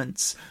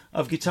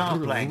of guitar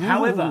playing.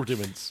 However,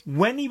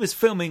 when he was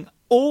filming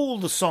all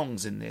the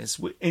songs in this,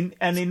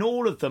 in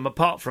all of them,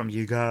 apart from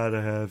 "You Gotta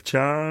Have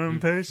Charm,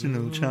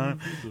 Personal Charm,"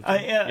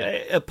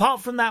 apart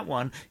from that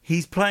one,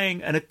 he's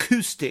playing an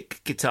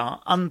acoustic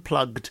guitar,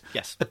 unplugged,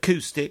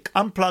 acoustic,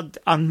 unplugged,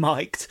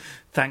 unmiked,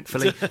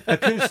 thankfully,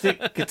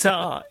 acoustic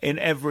guitar in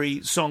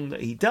every song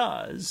that he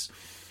does.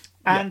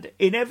 And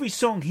in every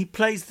song, he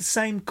plays the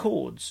same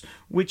chords,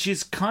 which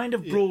is kind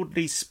of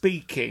broadly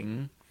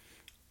speaking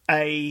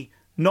a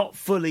not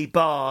fully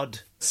barred,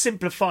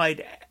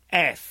 simplified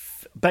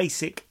F,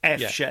 basic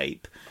F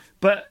shape.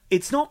 But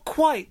it's not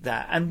quite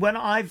that. And when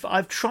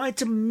I've tried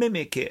to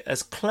mimic it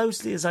as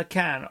closely as I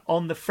can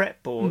on the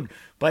fretboard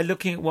by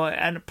looking at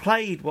and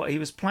played what he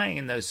was playing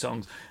in those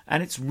songs,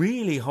 and it's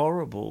really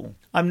horrible.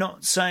 I'm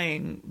not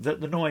saying that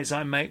the noise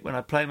I make when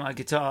I play my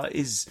guitar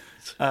is,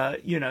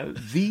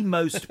 the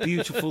most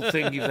beautiful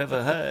thing you've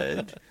ever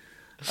heard.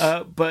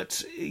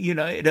 But,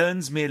 it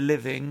earns me a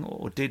living,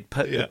 or did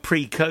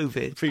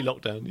pre-COVID.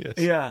 Pre-lockdown, yes.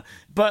 Yeah.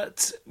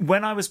 But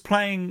when I was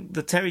playing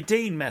the Terry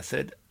Dean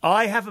method,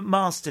 I haven't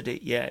mastered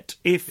it yet.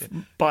 If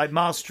by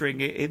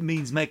mastering it, it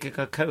means making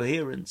a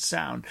coherent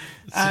sound.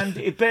 And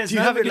it bears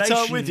no relation. Do you have a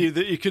guitar with you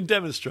that you can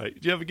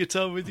demonstrate? Do you have a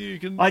guitar with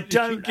you? I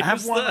don't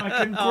have one I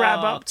can grab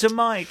up to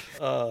Mike.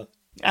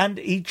 And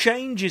he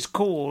changes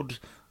chord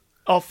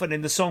often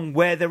in the song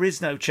where there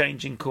is no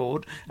change in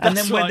chord, and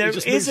then when there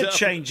is a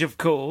change of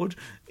chord,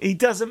 he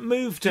doesn't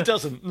move to... He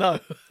doesn't, no.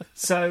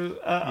 So,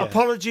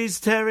 apologies,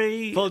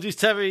 Terry. Apologies,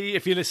 Terry,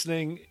 if you're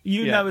listening.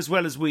 You know as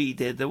well as we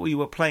did that we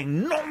were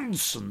playing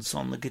nonsense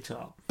on the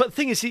guitar. But the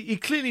thing is, he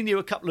clearly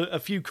knew a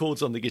few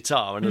chords on the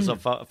guitar, and as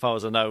far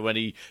as I know, when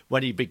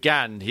he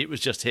began, it was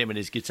just him and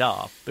his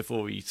guitar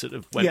before he sort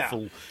of went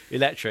full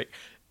electric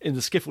in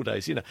the skiffle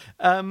days,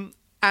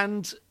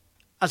 and...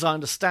 As I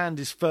understand,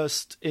 his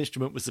first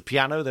instrument was the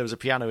piano. There was a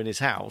piano in his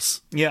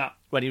house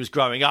when he was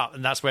growing up,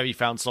 and that's where he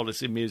found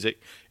solace in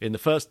music in the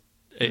first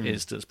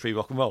instance,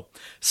 pre-rock and roll.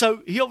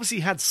 So he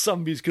obviously had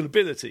some musical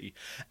ability.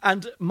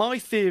 And my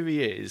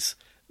theory is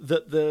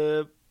that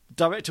the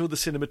director or the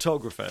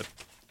cinematographer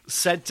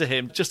said to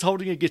him, just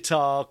holding a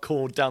guitar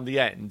chord down the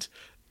end,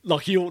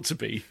 like he ought to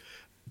be,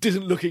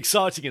 didn't look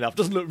exciting enough,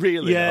 doesn't look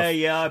real enough.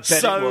 Yeah, I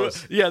bet it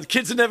was. Yeah, the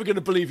kids are never going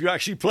to believe you're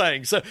actually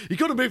playing. So you've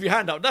got to move your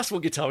hand out. That's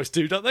what guitarists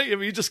do, don't they? I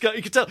mean, you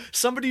can tell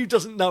somebody who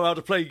doesn't know how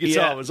to play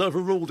guitar has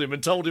overruled him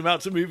and told him how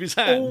to move his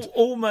hand.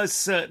 Almost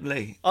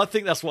certainly. I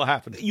think that's what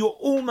happened. You're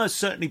almost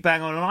certainly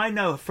bang on. And I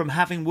know from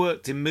having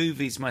worked in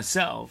movies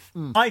myself,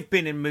 I've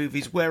been in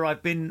movies where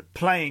I've been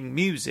playing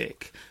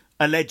music.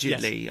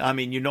 allegedly. I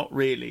mean, you're not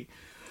really.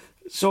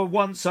 So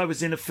once I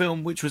was in a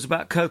film which was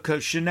about Coco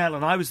Chanel,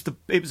 and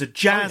it was a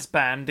jazz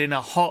band in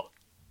a hot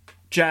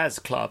jazz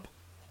club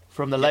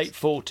from the late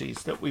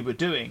 40s that we were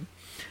doing,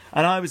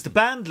 and I was the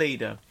band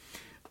leader.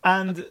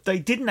 And they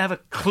didn't have a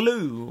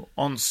clue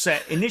on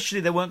set.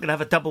 Initially, they weren't going to have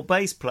a double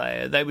bass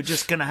player. They were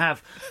just going to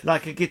have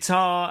like a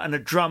guitar and a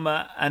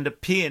drummer and a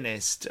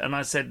pianist. And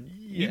I said,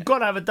 "You've got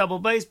to have a double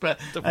bass player."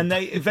 And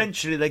they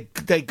eventually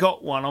they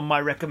got one on my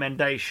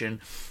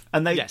recommendation.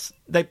 And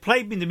they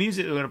played me the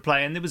music they were going to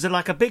play, and it was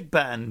like a big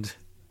band.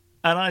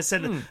 And I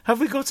said, "Have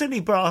we got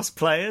any brass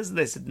players?" And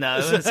they said, "No."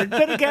 And I said,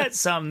 "Better get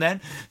some then."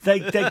 They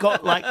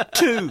got like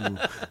 2,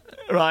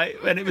 right?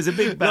 And it was a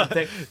big band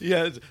thing.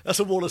 Yeah,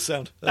 that's a wall of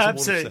sound.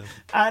 Absolutely.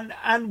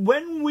 And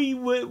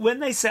when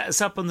they set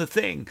us up on the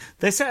thing,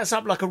 they set us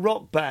up like a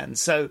rock band.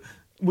 So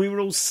we were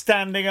all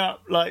standing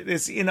up like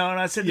this, And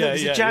I said, "Look,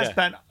 it's a jazz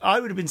band." I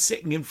would have been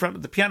sitting in front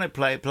of the piano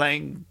player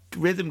playing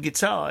rhythm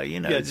guitar,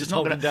 just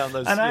holding down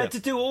those. And I had to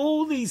do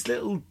all these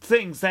little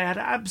things. They had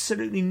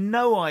absolutely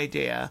no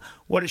idea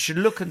what it should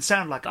look and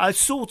sound like. I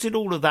sorted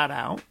all of that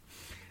out,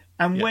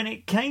 and when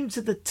it came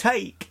to the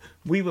take,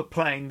 we were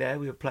playing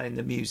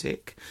the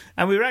music,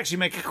 and we were actually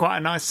making quite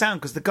a nice sound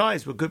because the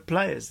guys were good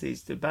players.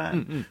 The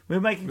band, we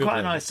were making quite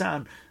a nice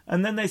sound.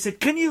 And then they said,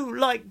 "Can you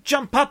like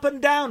jump up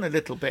and down a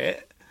little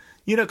bit?"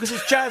 Because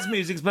it's jazz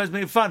music, it's supposed to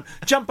be fun.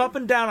 Jump up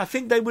and down. I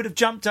think they would have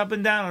jumped up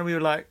and down, and we were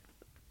like,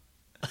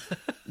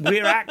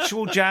 we're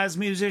actual jazz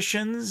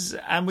musicians,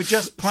 and we're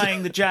just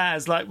playing the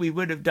jazz like we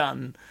would have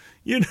done.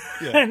 And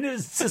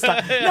it's just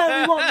like,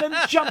 no, we want them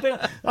jumping.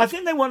 I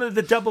think they wanted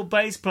the double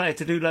bass player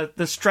to do like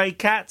the Stray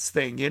Cats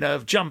thing,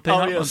 of jumping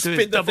up and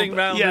spin the thing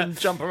round and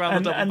jump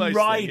around the double bass and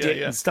ride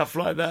it and stuff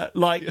like that.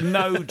 Like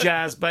no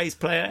jazz bass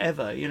player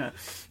ever,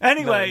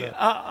 Anyway, no.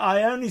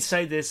 I only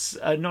say this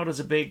not as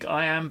a big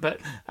I am, but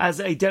as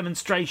a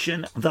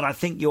demonstration that I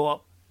think you're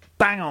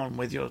bang on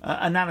with your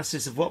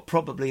analysis of what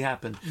probably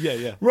happened.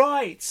 Yeah.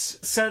 Right,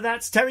 so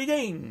that's Terry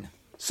Dean.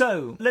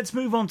 So, let's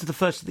move on to the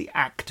first of the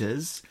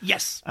actors.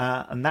 Yes.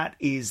 And that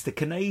is the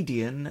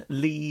Canadian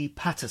Lee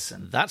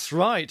Patterson. That's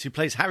right, who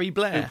plays Harry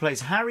Blair.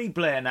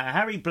 Now,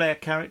 Harry Blair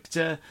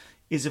character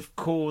is, of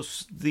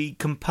course, the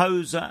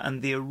composer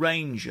and the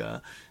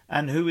arranger,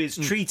 and who is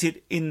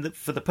treated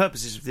for the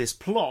purposes of this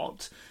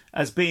plot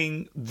as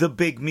being the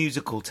big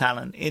musical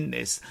talent in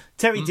this.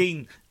 Terry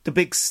Dean, the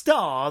big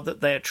star that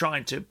they're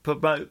trying to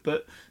promote,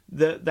 but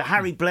the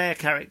Harry Blair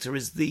character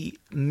is the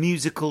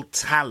musical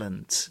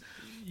talent.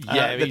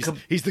 Yeah,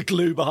 he's the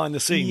glue behind the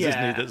scenes,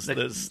 isn't he? That's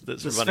the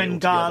running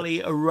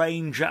Svengali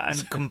arranger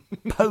and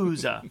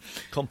composer.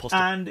 Composter.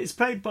 And it's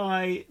played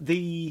by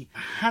the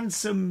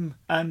handsome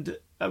and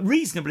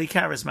reasonably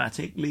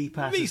charismatic Lee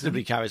Patterson.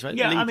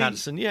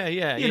 Patterson,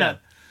 yeah.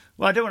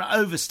 Well, I don't want to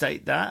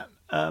overstate that,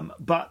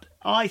 but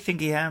I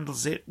think he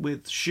handles it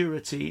with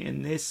surety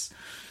in this.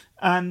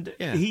 And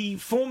he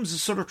forms a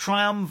sort of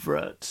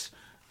triumvirate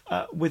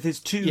with his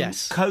 2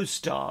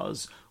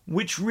 co-stars,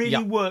 which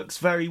really works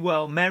very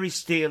well. Mary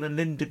Steele and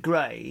Linda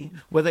Gray,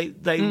 where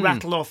they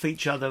rattle off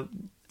each other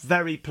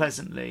very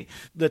pleasantly.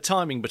 The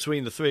timing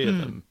between the 3 of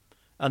them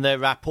and their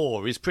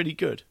rapport is pretty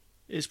good.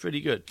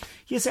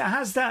 Yes, it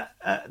has that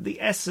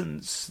the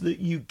essence that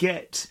you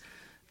get,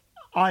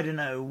 I don't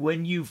know,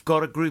 when you've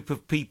got a group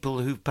of people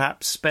who've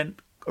perhaps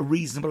spent a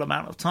reasonable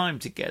amount of time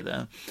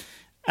together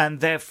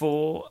and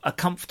therefore are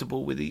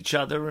comfortable with each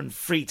other and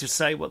free to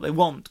say what they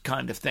want,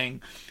 kind of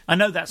thing. I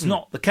know that's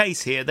not the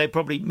case here. They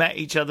probably met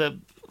each other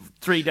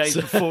 3 days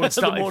before and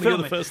started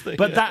filming.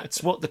 But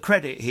that's what the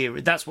credit here,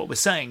 that's what we're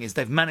saying, is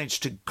they've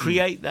managed to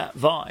create that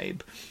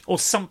vibe, or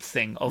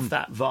something of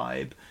that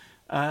vibe,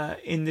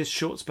 in this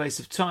short space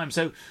of time.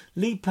 So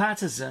Lee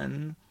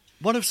Patterson...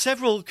 One of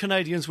several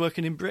Canadians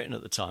working in Britain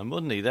at the time,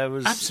 wasn't he?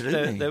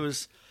 Absolutely.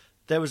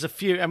 There was a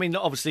few... I mean,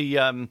 obviously...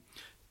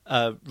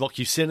 Rock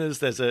You Sinners,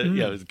 there's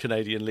a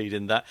Canadian lead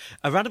in that.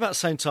 Around about the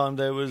same time,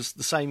 there was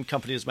the same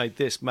company as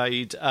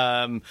made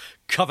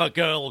Cover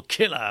Girl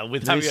Killer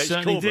with Harry H.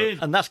 Corbett,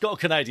 and that's got a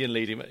Canadian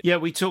lead in it. Yeah,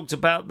 we talked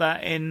about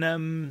that in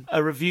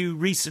a review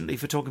recently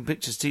for Talking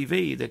Pictures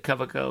TV, the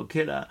Cover Girl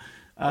Killer.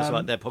 That's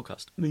right, their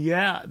podcast.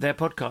 Yeah, their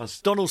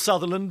podcast. Donald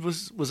Sutherland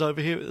was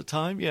over here at the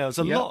time. Yeah, there was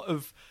a lot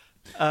of...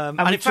 and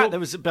in fact, there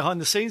was behind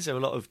the scenes. There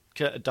were a lot of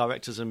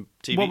directors and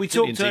TV. Well, we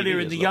talked earlier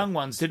in the young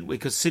ones, didn't we?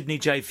 Because Sidney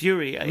J.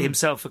 Furie,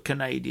 himself a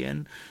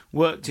Canadian,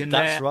 worked in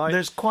there. That's right.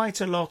 There's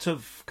quite a lot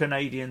of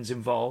Canadians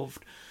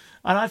involved,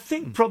 and I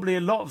think probably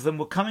a lot of them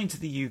were coming to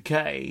the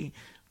UK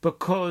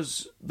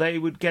because they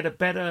would get a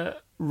better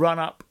run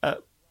up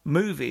at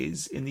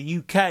movies in the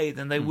UK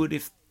than they would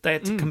if they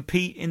had to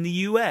compete in the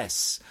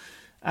US.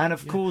 And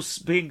of course,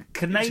 being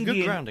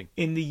Canadian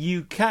in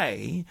the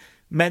UK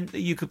meant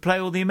that you could play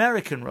all the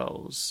American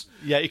roles.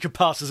 Yeah, you could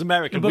pass as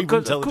American. We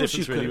couldn't tell the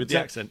difference really with the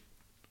accent.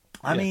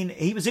 I mean,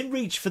 he was in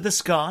Reach for the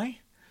Sky,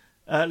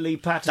 Lee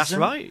Patterson. That's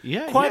right,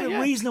 yeah. Quite a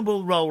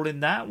reasonable role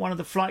in that. One of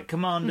the flight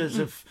commanders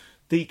of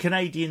the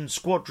Canadian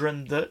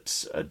squadron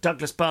that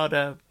Douglas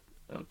Bader,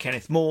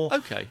 Kenneth More,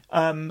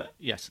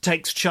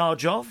 takes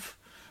charge of.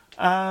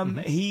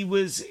 He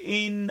was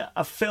in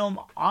a film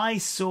I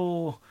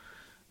saw,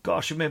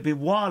 gosh, it may be a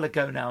while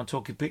ago now, on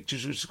Talking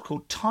Pictures, which is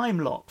called Time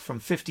Lock from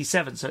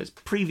 1957, so it's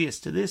previous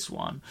to this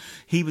one.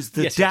 He was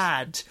the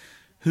dad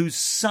whose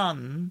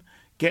son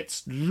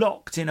gets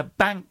locked in a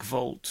bank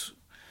vault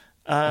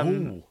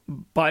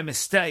by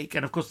mistake,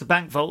 and of course the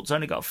bank vault's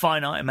only got a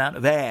finite amount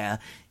of air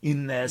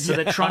in there, so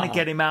they're trying to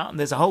get him out, and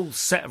there's a whole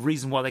set of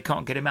reasons why they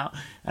can't get him out.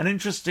 And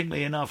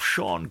interestingly enough,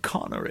 Sean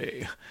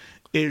Connery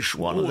is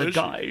one of the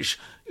guys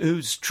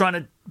who's trying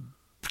to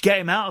get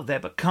him out of there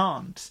but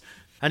can't.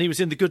 And he was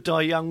in The Good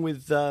Die Young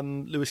with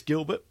Lewis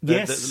Gilbert.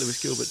 Yes. That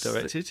Lewis Gilbert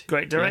directed.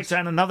 Great director,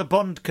 and another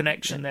Bond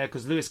connection there,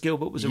 because Lewis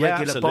Gilbert was a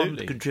regular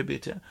Bond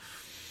contributor.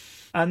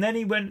 And then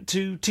he went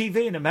to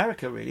TV in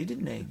America, really,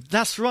 didn't he?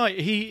 That's right.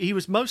 He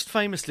was most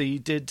famously, he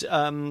did,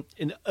 in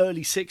the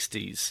early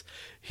 60s,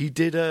 he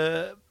did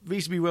a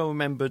reasonably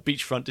well-remembered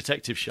beachfront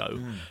detective show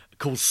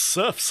called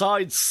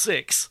Surfside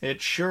 6.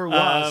 It sure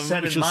was,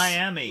 set in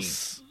Miami.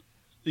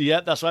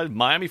 Yeah, that's right,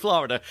 Miami,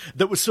 Florida.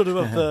 That was sort of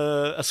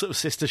a sort of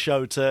sister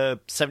show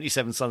to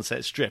 77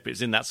 Sunset Strip. It's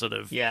in that sort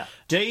of... Yeah.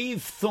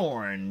 Dave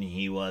Thorne,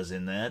 he was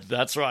in that.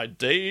 That's right,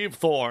 Dave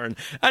Thorne.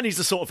 And he's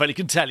the sort of fellow, you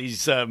can tell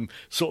he's sort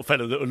of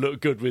fellow that will look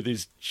good with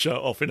his shirt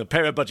off in A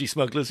Pair of Budgie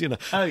Smugglers, you know.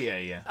 Oh,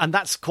 yeah. And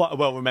that's quite a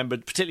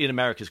well-remembered, particularly in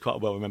America, it's quite a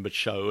well-remembered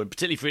show, and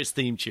particularly for its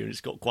theme tune. It's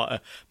got quite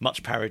a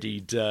much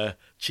parodied,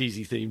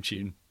 cheesy theme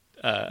tune,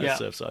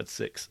 Surfside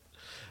 6.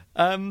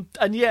 And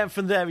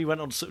from there he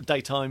went on to sort of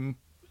daytime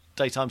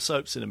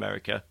soaps in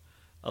America,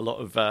 a lot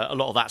of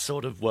that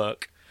sort of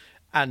work,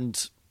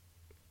 and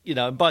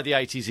and by the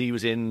 80s he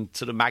was in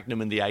sort of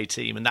Magnum and the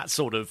A-Team and that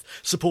sort of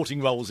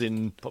supporting roles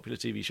in popular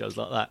TV shows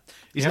like that.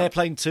 He's in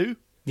Airplane 2.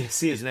 Yes,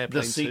 he is.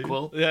 Airplane the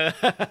sequel. 2. Yeah,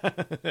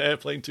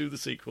 Airplane 2, the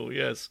sequel.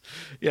 Yes,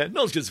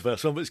 not as good as the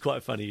first one, but it's quite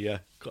a funny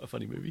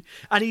movie.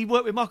 And he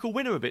worked with Michael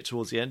Winner a bit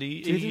towards the end.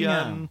 He's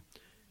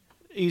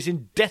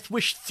in Death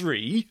Wish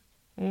 3.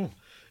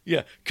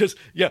 Yeah, because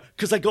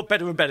they got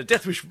better and better.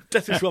 Death Wish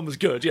 1 was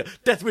good. Yeah,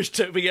 Death Wish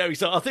 2. But he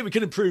said, I think we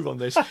can improve on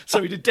this.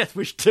 So he did Death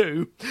Wish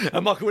 2,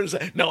 and Michael Winner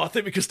said, no, I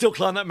think we can still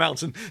climb that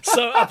mountain.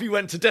 So up he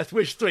went to Death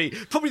Wish 3,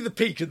 probably the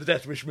peak of the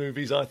Death Wish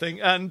movies, I think.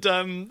 And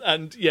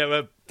he's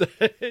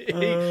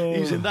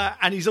in that,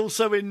 and he's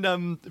also in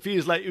a few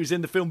years later he was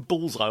in the film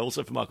Bullseye,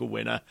 also for Michael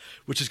Winner,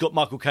 which has got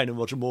Michael Caine and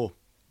Roger Moore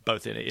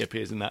both in it. He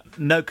appears in that.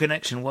 No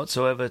connection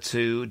whatsoever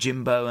to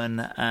Jim Bowen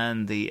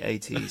and the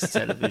 80s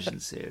television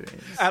series.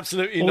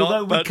 Absolutely not.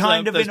 Although we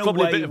kind of, in a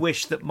way,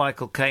 wish that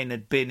Michael Caine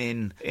had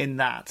been in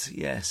that,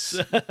 yes.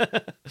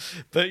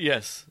 But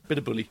yes, bit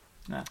of bully.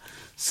 Yeah.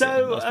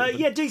 So,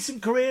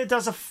 decent career,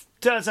 does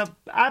a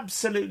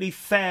absolutely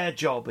fair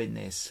job in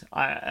this.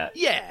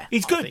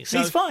 He's good. So.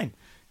 He's fine.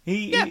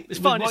 It's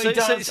fine.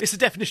 It's the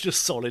definition of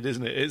solid,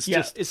 isn't it?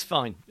 It's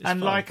fine.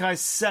 Like I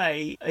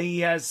say,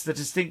 he has the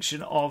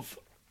distinction of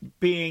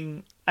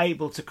being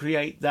able to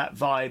create that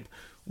vibe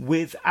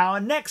with our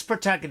next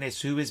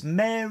protagonist, who is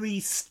Mary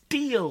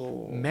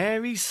Steele.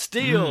 Mary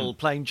Steele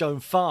playing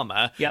Joan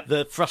Farmer,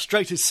 the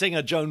frustrated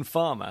singer Joan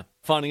Farmer,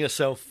 finding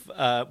herself,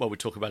 we'll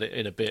talk about it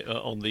in a bit,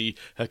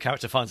 her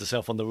character finds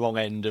herself on the wrong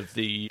end of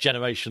the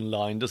generation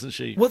line, doesn't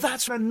she? Well,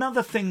 that's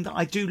another thing that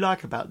I do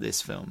like about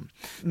this film.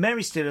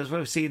 Mary Steele, as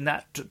we've seen,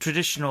 that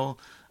traditional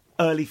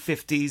early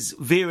 50s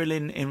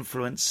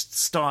Violin-influenced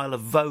style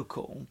of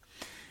vocal.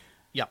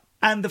 Yeah.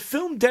 And the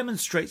film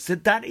demonstrates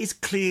that is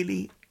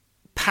clearly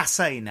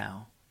passé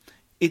now.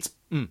 It's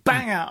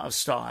bang out of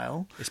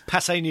style. It's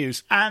passé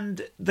news.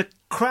 And the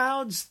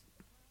crowds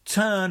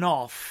turn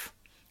off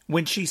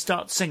when she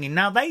starts singing.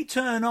 Now, they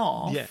turn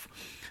off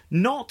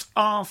not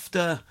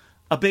after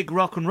a big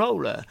rock and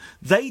roller.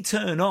 They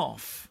turn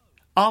off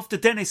after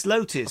Dennis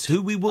Lotis,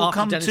 who we will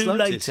come to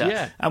later.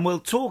 Yeah. And we'll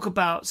talk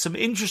about some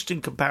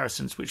interesting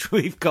comparisons which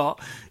we've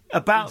got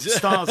about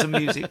stars of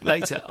music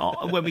later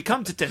when we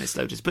come to Dennis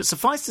Lotis. But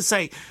suffice to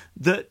say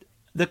that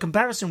the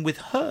comparison with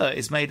her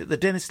is made at the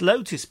Dennis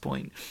Lotis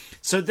point.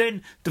 So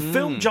then the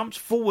film jumps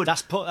forward.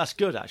 That's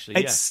good,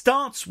 actually. It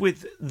starts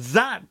with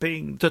that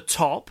being the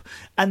top,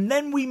 and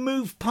then we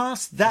move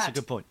past that. That's a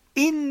good point.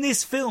 In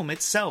this film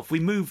itself, we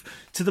move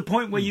to the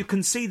point where you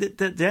can see that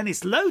the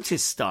Dennis Lotis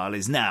style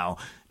is now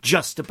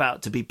just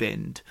about to be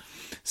binned.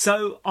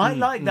 So I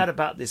like that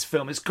about this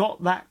film. It's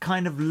got that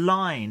kind of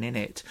line in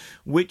it,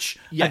 which,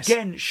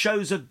 again,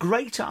 shows a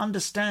greater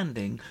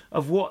understanding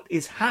of what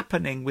is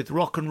happening with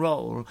rock and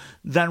roll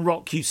than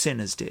Rock You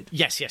Sinners did.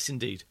 Yes,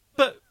 indeed.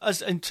 But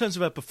in terms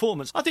of her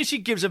performance, I think she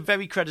gives a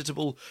very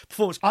creditable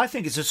performance. I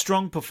think it's a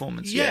strong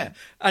performance, yeah.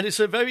 And it's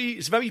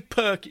very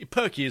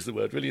perky is the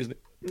word, really, isn't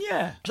it?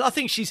 Yeah. I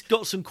think she's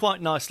got some quite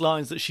nice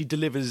lines that she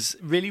delivers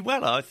really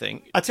well, I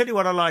think. I tell you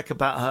what I like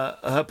about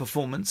her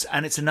performance,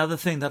 and it's another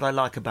thing that I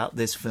like about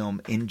this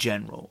film in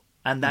general,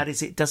 and that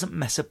is it doesn't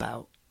mess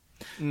about.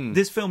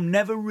 This film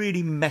never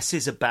really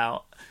messes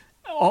about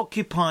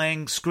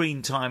occupying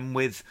screen time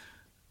with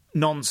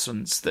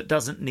nonsense that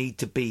doesn't need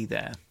to be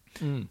there.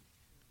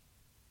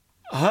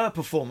 Her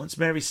performance,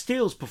 Mary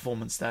Steele's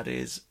performance, that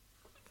is,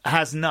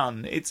 has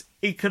none. It's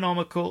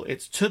economical,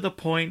 it's to the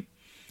point,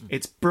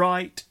 it's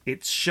bright,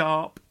 it's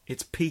sharp,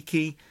 It's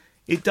peaky.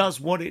 It does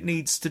what it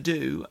needs to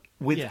do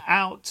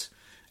without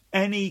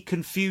any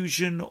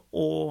confusion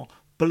or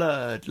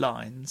blurred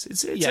lines.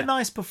 It's a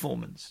nice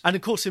performance. And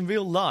of course, in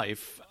real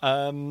life,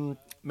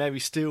 Mary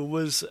Steele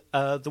was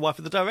the wife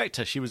of the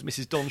director. She was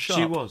Mrs. Don Sharp.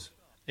 She was.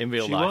 In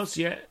real life.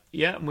 She was,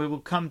 yeah. And we will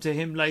come to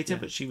him later,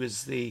 but she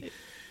was the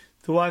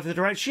wife of the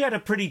director. She had a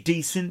pretty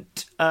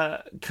decent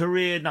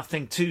career,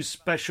 nothing too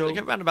special. They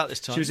get round about this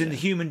time. She was in The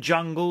Human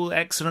Jungle,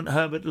 excellent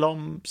Herbert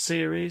Lom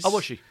series. Oh,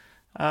 was she?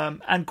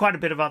 And quite a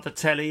bit of other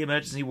telly,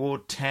 Emergency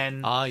Ward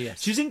 10. Ah,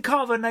 yes. She was in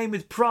Carve Her Name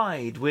with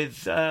Pride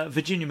with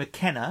Virginia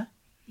McKenna.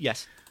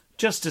 Yes.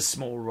 Just a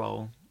small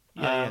role.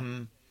 Yeah.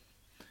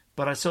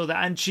 But I saw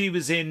that. And she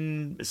was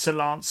in Sir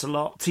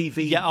Lancelot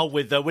TV. Yeah,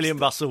 with William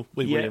Russell.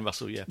 William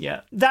Russell, yeah.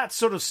 Yeah, that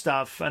sort of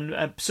stuff,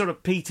 and sort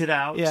of petered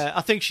out. Yeah,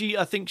 I think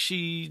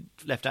she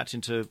left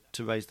acting to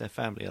raise their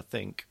family, I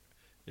think,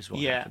 is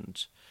what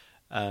happened.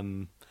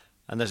 And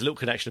there's a little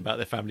connection about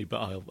their family,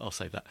 but I'll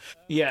save that.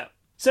 Yeah.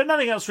 So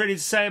nothing else really to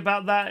say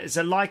about that. It's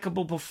a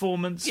likeable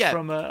performance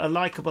from a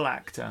likeable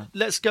actor.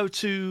 Let's go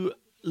to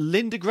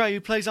Linda Gray,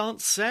 who plays Aunt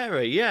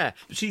Sarah, yeah.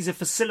 She's a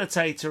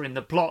facilitator in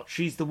the plot.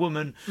 She's the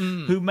woman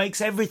who makes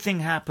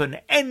everything happen.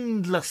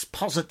 Endless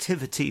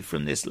positivity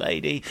from this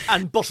lady.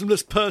 And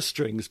bottomless purse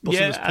strings.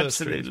 Bottomless purse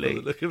absolutely. Strings,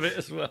 by the look of it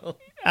as well.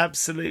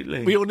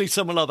 Absolutely. We all need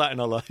someone like that in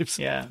our lives.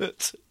 Yeah.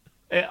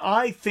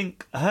 I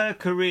think her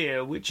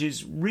career, which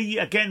is,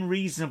 again,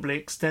 reasonably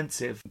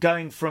extensive,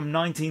 going from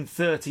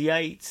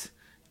 1938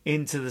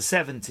 into the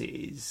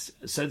 70s,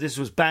 so this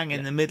was bang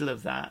in the middle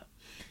of that,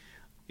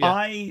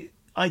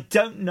 I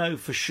don't know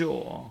for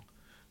sure,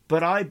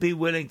 but I'd be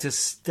willing to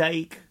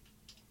stake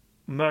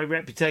my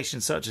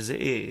reputation, such as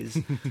it is,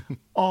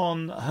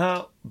 on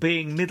her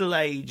being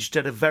middle-aged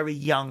at a very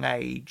young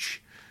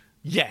age.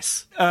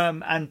 Yes.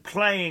 And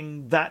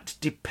playing that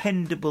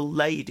dependable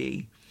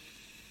lady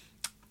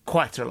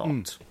quite a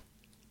lot.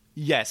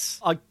 Yes.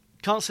 I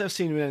can't say I've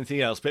seen her in anything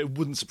else, but it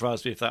wouldn't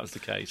surprise me if that was the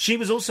case. She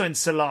was also in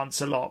Sir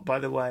Lancelot, by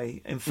the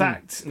way. In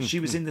fact,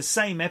 she was in the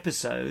same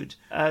episode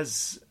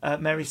as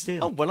Mary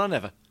Steele. Oh, well, I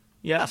never.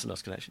 Yeah. That's a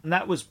nice connection. And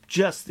that was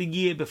just the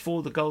year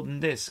before the Golden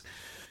Disc.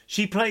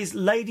 She plays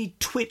Lady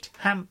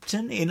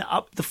Twithampton in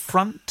Up the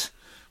Front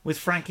with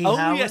Frankie Howard.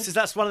 Oh, yes,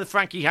 that's one of the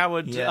Frankie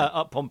Howard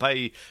Up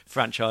Pompeii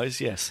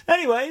franchise, yes.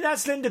 Anyway,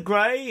 that's Linda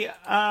Gray.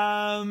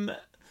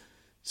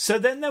 So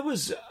then there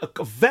was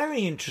a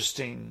very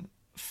interesting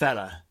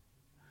fella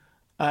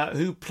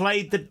who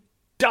played the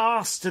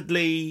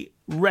dastardly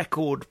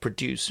record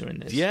producer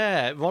in this.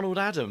 Yeah, Ronald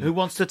Adam. Who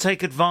wants to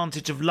take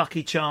advantage of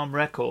Lucky Charm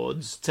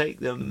Records, take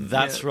them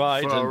That's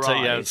right, for a and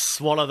ride.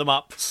 swallow them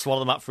up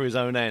for his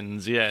own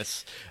ends,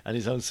 yes, and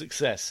his own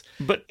success.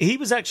 But he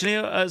was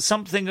actually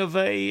something of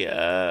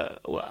a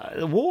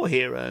war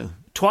hero,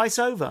 twice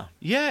over.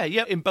 Yeah,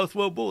 in both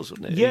World Wars,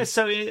 wasn't it? Yeah,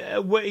 so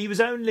he was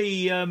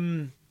only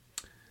a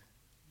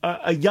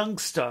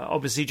youngster,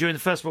 obviously, during the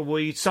First World War.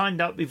 He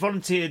signed up, he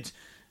volunteered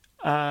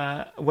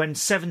when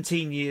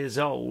 17 years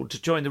old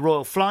to join the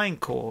Royal Flying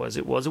Corps, as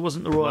it was. It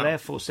wasn't the Royal Air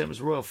Force, it was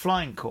the Royal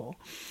Flying Corps.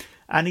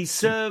 And he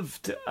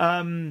served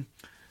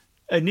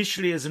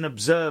initially as an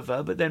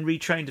observer, but then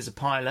retrained as a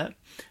pilot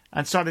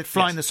and started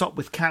flying the SOP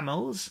with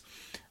Camels.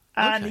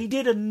 And he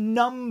did a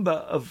number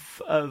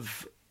of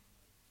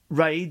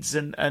raids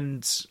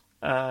and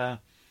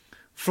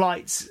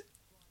flights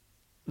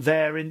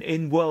there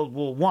in World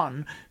War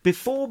One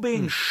before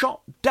being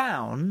shot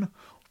down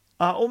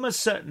almost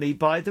certainly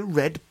by the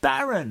Red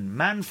Baron,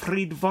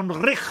 Manfred von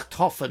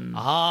Richthofen.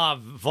 Ah,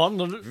 von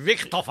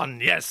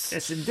Richthofen, yes.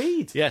 Yes,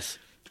 indeed. Yes.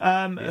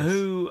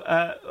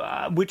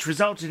 Which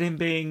resulted in him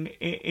being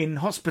in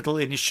hospital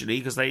initially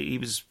because he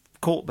was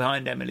caught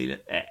behind Emily.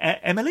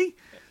 Emily?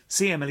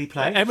 See Emily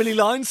play. Emily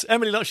Lyons.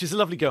 She's a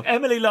lovely girl.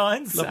 Emily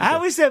Lyons. Lovely How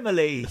girl. is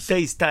Emily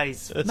these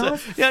days?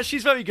 Nice? Yeah,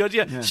 she's very good.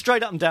 Yeah,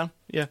 straight up and down.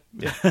 Yeah.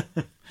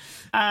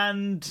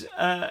 And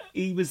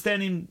he was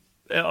then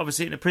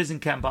obviously in a prison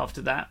camp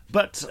after that.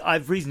 But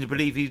I've reason to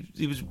believe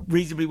he was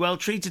reasonably well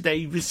treated there.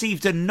 He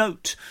received a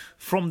note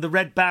from the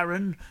Red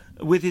Baron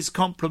with his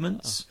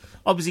compliments,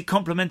 obviously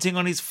complimenting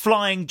on his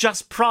flying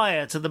just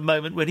prior to the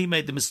moment when he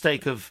made the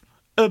mistake of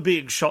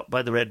being shot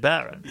by the Red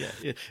Baron.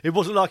 Yeah. It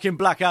wasn't like in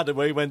Blackadder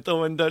where he went,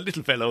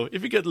 little fellow,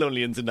 if you get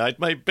lonely in tonight,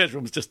 my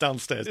bedroom's just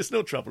downstairs. It's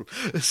no trouble.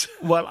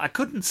 Well, I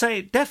couldn't say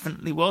it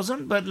definitely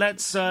wasn't, but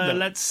let's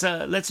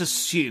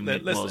assume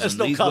it wasn't. Let's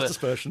not These cast were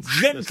aspersions.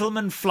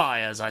 Gentlemen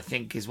flyers, I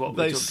think, is what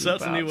we're They talking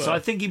certainly about. were. So I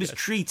think he was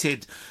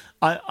treated.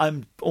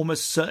 I'm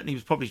almost certain he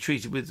was probably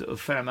treated with a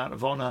fair amount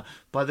of honour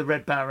by the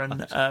Red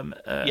Baron,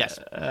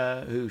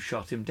 who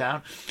shot him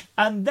down,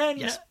 and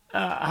then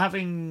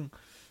having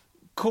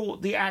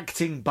caught the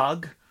acting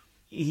bug,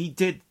 he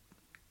did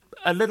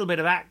a little bit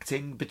of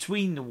acting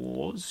between the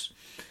wars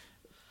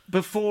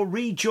before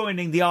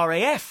rejoining the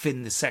RAF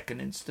in the second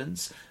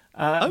instance,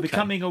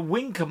 becoming a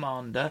wing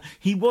commander.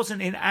 He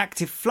wasn't in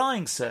active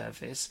flying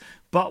service,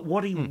 but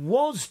what he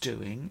was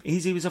doing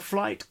is he was a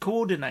flight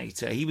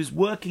coordinator. He was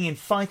working in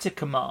fighter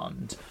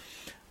command,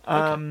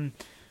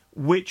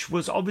 which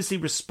was obviously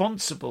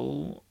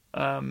responsible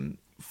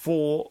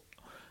for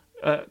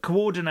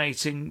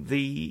coordinating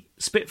the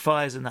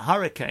Spitfires and the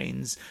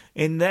Hurricanes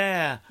in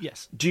their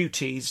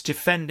duties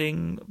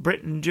defending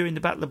Britain during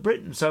the Battle of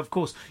Britain. So, of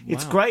course,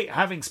 it's great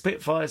having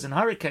Spitfires and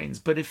Hurricanes,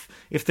 but if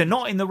they're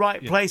not in the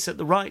right place at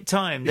the right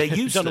time, they're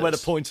useless. You don't know where to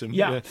point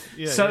them.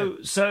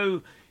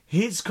 So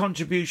his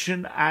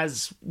contribution,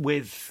 as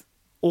with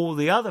all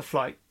the other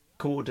flight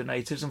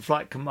coordinators and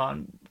flight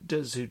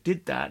commanders who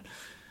did that,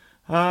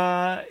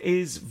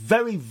 is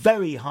very,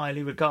 very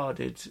highly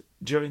regarded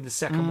during the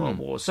Second World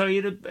War. So he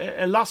had an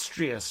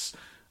illustrious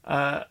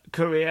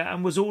career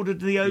and was ordered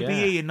to the OBE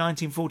in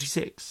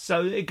 1946.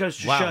 So it goes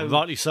to show...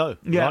 rightly so.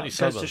 Yeah, rightly it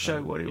goes to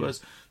show what he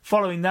was.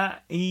 Following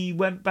that, he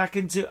went back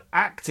into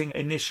acting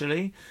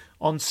initially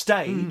on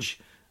stage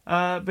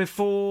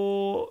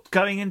before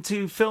going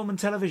into film and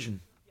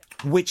television,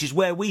 which is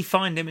where we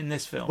find him in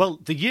this film. Well,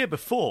 the year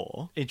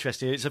before,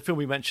 interesting, it's a film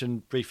we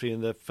mentioned briefly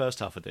in the first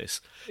half of this,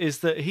 is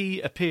that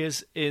he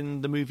appears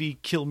in the movie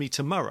Kill Me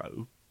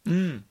Tomorrow,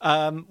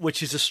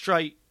 which is a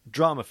straight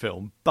drama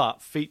film,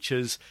 but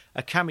features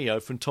a cameo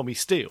from Tommy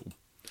Steele,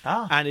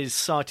 and is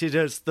cited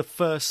as the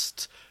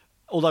first,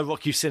 although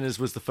Rock You Sinners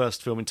was the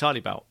first film entirely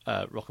about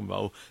rock and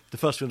roll, the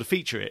first film to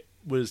feature it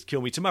was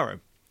Kill Me Tomorrow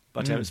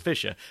by Terence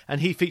Fisher,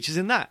 and he features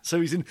in that. So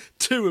he's in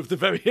two of the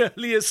very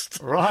earliest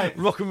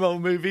rock and roll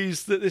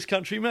movies that this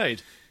country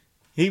made.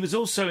 He was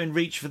also in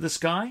Reach for the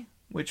Sky,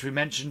 which we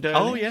mentioned earlier.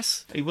 Oh,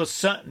 yes. He was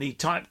certainly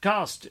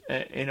typecast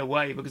in a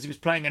way because he was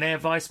playing an Air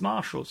Vice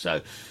Marshal,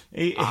 so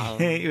he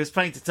was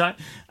playing to type.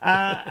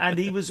 And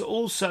he was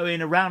also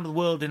in Around the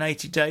World in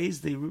 80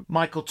 Days, the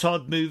Michael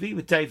Todd movie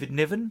with David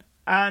Niven.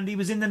 And he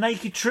was in The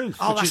Naked Truth,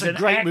 which is a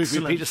great movie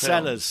with Peter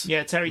film. Sellers.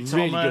 Yeah, Terry Thomas.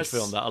 Really good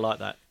film, that. I like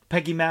that.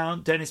 Peggy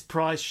Mount, Dennis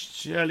Price,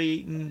 Shirley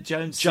Eaton,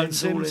 Joan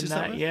Sims, all in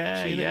that.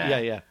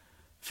 Yeah.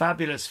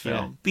 Fabulous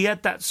film. Yeah. He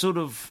had that sort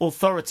of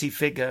authority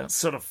figure,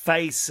 sort of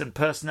face and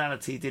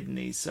personality, didn't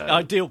he? So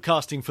ideal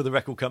casting for the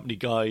record company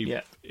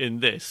guy in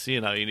this. You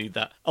know, you need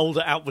that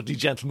older, outwardly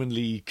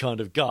gentlemanly kind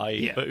of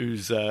guy, but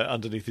who's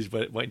underneath his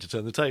waiting to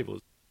turn the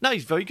tables. No,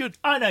 he's very good.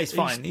 I know, he's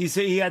fine.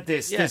 He had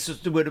this. Yeah.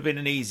 This would have been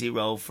an easy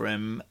role for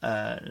him,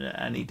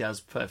 and he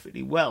does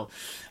perfectly well.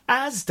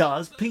 As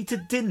does Peter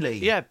Dinley.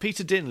 Yeah,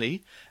 Peter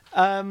Dinley,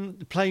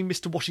 playing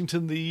Mr.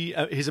 Washington,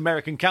 his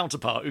American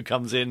counterpart, who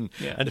comes in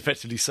and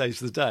effectively saves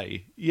the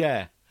day.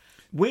 Yeah.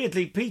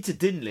 Weirdly, Peter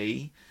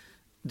Dinley,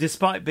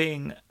 despite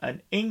being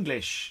an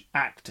English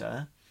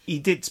actor, he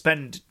did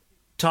spend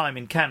time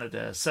in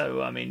Canada.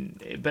 So, I mean,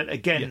 but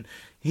again,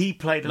 he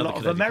played a lot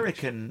of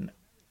American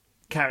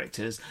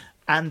characters.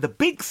 And the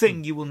big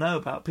thing you will know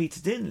about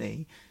Peter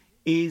Dinley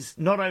is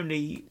not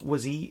only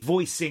was he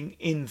voicing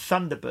in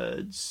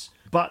Thunderbirds,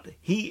 but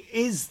he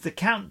is the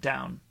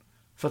countdown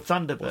for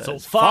Thunderbirds. So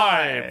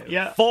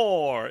 5,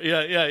 4,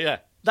 yeah.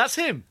 That's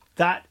him.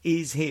 That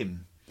is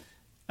him.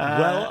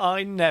 Well,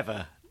 I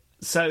never.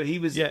 So he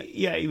was,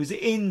 he was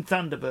in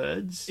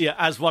Thunderbirds. Yeah,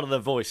 as one of the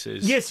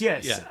voices. Yes. Yeah,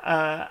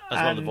 as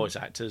one of the voice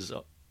actors.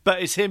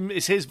 But it's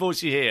his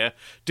voice you hear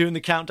doing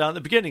the countdown at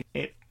the beginning.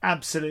 It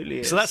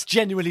absolutely is. So that's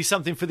genuinely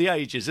something for the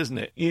ages, isn't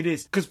it? It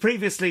is. Because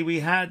previously we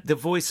had the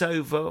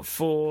voiceover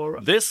for...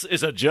 This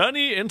is a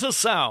Journey into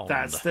Sound.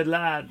 That's the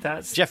lad.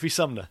 That's Jeffrey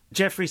Sumner.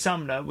 Jeffrey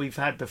Sumner we've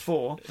had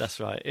before. That's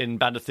right, in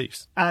Band of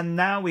Thieves. And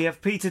now we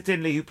have Peter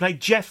Dinley, who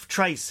played Jeff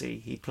Tracy.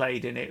 He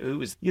played in it, who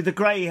was the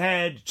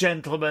grey-haired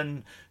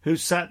gentleman who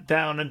sat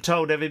down and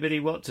told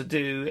everybody what to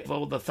do for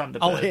all the Thunderbirds.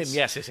 Oh, him,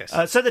 yes.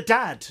 So the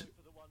dad...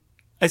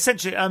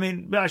 Essentially, I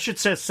mean, I should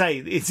say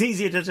it's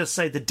easier to just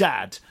say the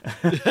dad.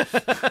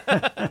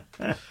 I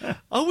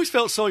always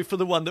felt sorry for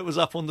the one that was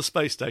up on the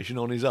space station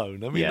on his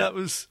own. I mean, that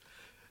was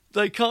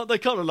they can't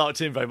have liked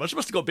him very much. He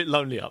must have got a bit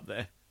lonely up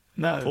there.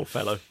 No, poor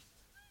fellow.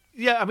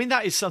 Yeah, I mean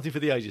that is something for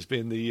the ages,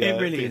 being the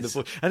it really is.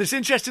 The voice. And it's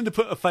interesting to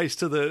put a face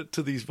to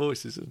these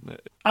voices, isn't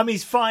it? I mean,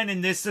 he's fine in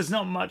this. There's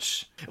not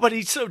much. Well,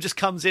 he sort of just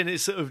comes in.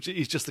 He's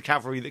just the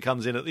cavalry that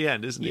comes in at the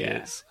end, isn't he?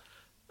 Yeah.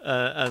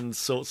 And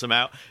sorts them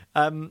out.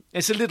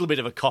 It's a little bit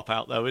of a cop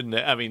out, though, isn't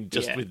it? I mean,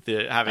 just with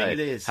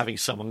having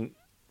someone,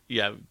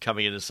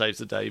 coming in and saves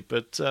the day,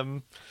 but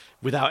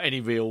without any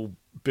real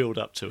build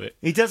up to it.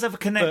 He does have a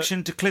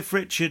connection to Cliff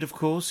Richard, of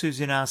course, who's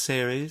in our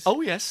series.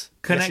 Oh yes,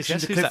 connection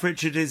to Cliff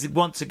Richard is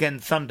once again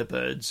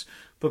Thunderbirds,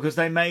 because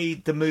they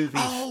made the movie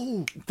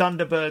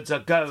Thunderbirds Are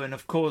Go, and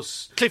of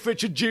course Cliff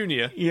Richard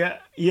Jr. Yeah,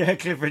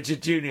 Cliff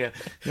Richard Jr.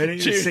 And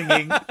he was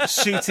singing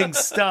Shooting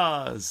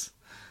Stars.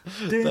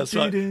 That's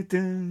right.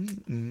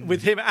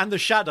 With him and the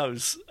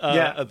Shadows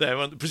are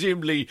there.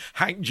 Presumably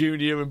Hank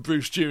Jr. and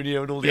Bruce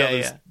Jr. and all the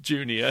others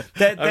Jr.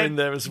 are in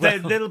there as well.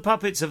 Little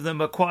puppets of them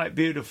are quite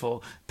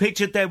beautiful.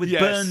 Pictured there with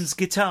Burns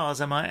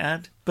guitars, I might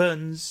add.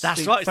 Burns.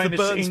 That's right, it's the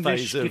Burns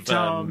English phase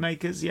guitar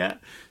makers,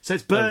 So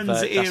it's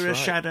Burns era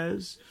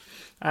Shadows.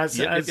 As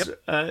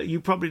you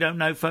probably don't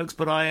know, folks,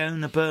 but I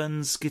own a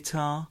Burns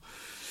guitar.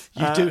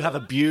 You do have a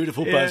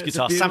beautiful Burns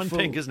guitar, salmon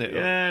pink, isn't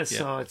it?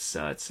 So it's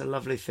a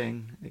lovely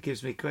thing. It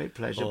gives me great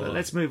pleasure. But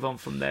let's move on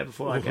from there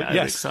before I get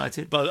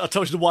excited. But I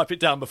told you to wipe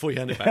it down before you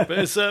hand it back.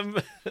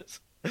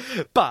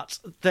 But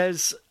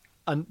there's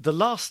the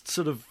last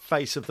sort of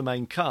face of the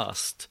main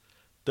cast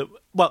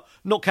Well,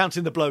 not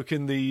counting the bloke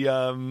in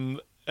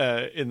the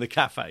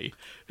cafe,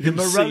 The who's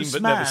morose seen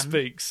but man. never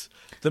speaks.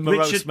 The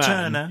morose Richard man.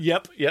 Turner.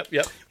 Yep.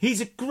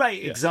 He's a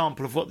great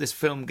example of what this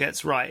film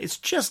gets right. It's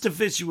just a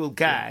visual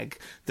gag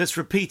that's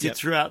repeated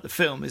throughout the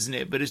film, isn't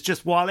it? But it's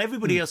just while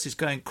everybody else is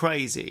going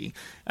crazy,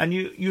 and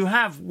you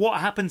have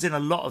what happens in a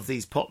lot of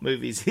these pop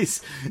movies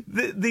is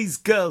these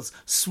girls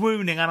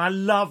swooning, and I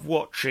love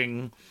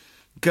watching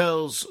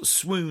girls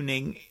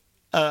swooning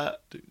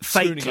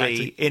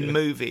fakely in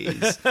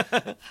movies.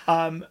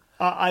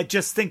 I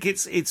just think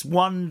it's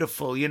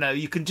wonderful. You know,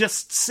 you can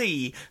just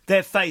see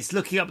their face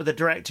looking up at the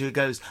director who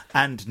goes,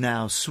 "And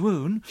now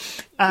swoon,"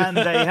 and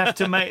they have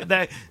to make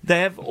they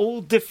have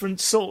all different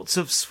sorts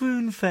of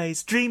swoon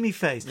face, dreamy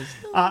face.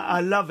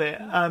 I love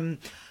it. And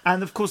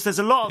of course, there's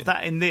a lot of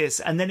that in this,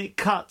 and then it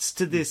cuts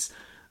to this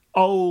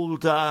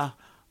older,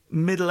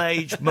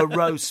 middle-aged,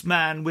 morose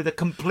man with a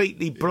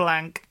completely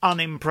blank,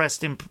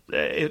 unimpressed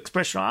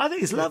expression. I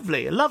think it's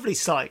lovely, a lovely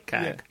sight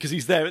gag. Because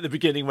he's there at the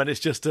beginning when it's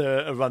just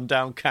a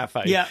rundown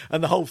cafe,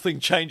 and the whole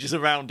thing changes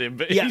around him,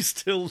 but he's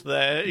still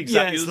there.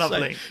 Exactly, it's the same.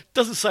 lovely.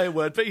 Doesn't say a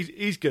word, but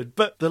he's good.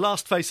 But the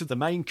last face of the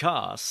main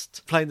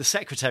cast, playing the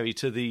secretary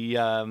to the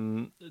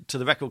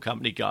record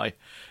company guy,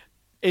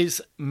 is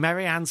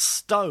Marianne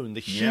Stone, the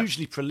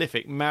hugely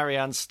prolific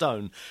Marianne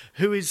Stone,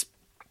 who is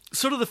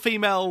sort of the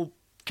female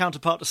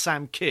counterpart to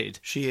Sam Kidd.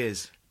 She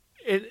is.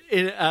 Of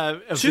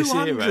this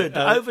 200,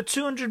 era. over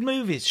 200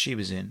 movies she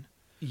was in.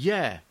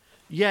 Yeah.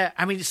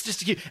 I mean, it's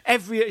just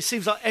it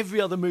seems like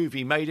every other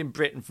movie made in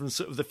Britain from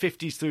sort of the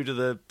 50s through to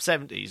the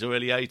 70s or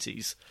early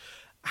 80s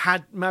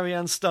had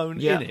Marianne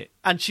Stone in it,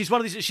 and she's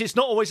one of these. She's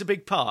not always a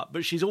big part,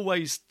 but she's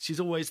always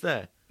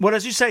there. Well,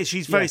 as you say,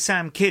 she's very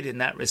Sam Kidd in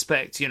that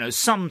respect. You know,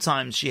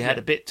 sometimes she had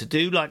a bit to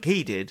do, like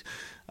he did.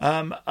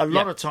 A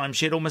lot of times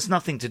she had almost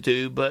nothing to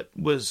do, but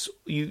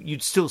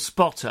you'd still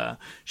spot her.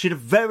 She had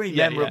a very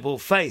memorable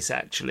face,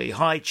 actually,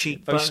 high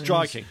cheekbones, very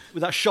striking,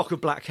 with that shock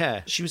of black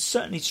hair. She was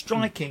certainly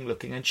striking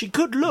looking, and she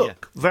could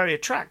look very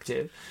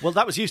attractive. Well,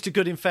 that was used to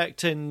good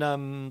effect in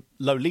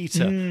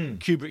Lolita,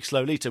 Kubrick's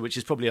Lolita, which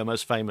is probably her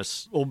most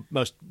famous or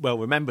most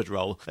well-remembered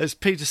role, as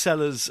Peter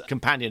Sellers'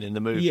 companion in the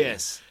movie.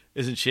 Yes.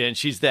 Isn't she? And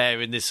she's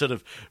there in this sort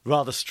of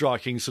rather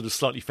striking, sort of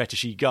slightly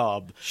fetishy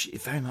garb.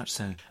 Very much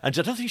so. And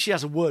I don't think she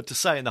has a word to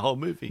say in the whole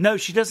movie. No,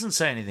 she doesn't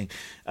say anything.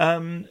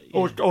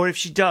 Or if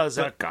she does,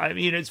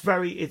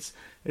 it's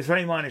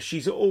very minor.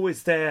 She's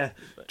always there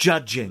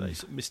judging. Very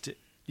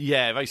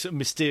sort of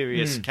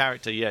mysterious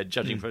character,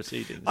 judging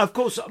proceedings. Of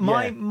course,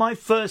 my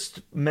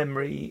first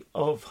memory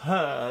of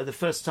her, the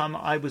first time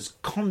I was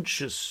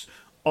conscious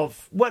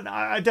of... Well,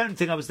 I don't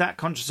think I was that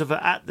conscious of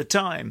her at the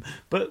time,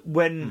 but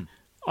when...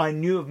 I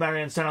knew of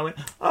Marianne Stone, I went,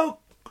 oh,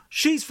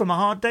 she's from A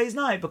Hard Day's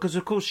Night, because,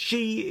 of course,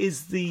 she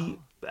is the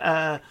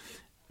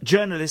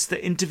journalist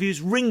that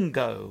interviews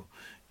Ringo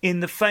in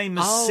the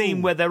famous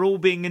scene where they're all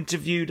being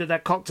interviewed at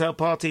that cocktail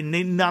party.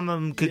 None of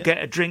them could get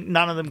a drink,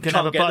 none of them can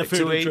have a bite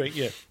to eat. Drink,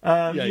 you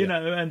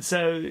know, and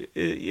so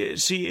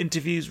she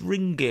interviews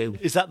Ringo.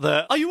 Is that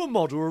are you a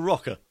mod or a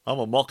rocker? I'm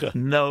a mocker.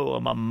 No,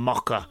 I'm a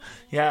mocker.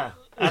 Yeah,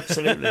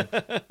 absolutely.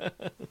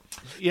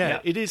 Yeah,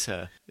 it is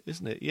her.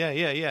 Isn't it?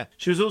 Yeah.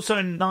 She was also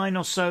in 9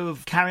 or so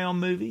of Carry On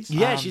movies.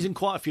 Yeah, she's in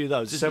quite a few of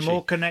those, isn't she?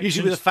 More connections.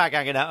 Usually with a fag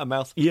hanging out her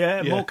mouth.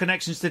 Yeah, more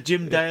connections to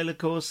Jim Dale, of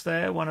course,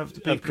 there, one of the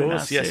people of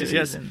course, in our series.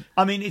 Yes.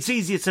 I mean, it's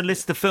easier to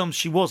list the films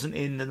she wasn't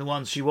in than the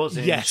ones she was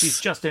in. Yes.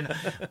 She's just in...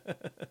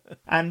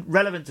 And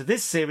relevant to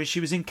this series, she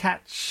was in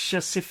Catch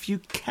Us If You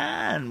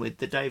Can with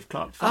the Dave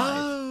Clark Five.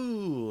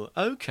 Oh,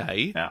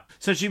 okay. Yeah.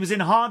 So she was in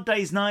Hard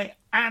Day's Night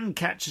and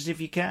Catch Us If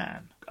You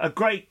Can. A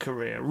great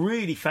career,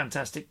 really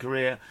fantastic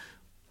career.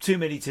 Too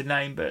many to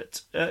name,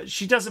 but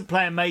she doesn't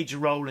play a major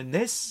role in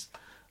this.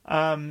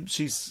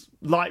 She's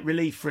light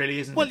relief, really,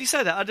 isn't Well, you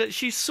say that.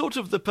 She's sort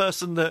of the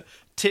person that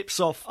tips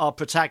off our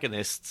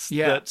protagonists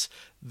that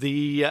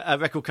the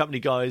record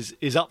company guy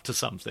is up to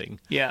something.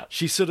 Yeah.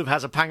 She sort of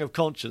has a pang of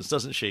conscience,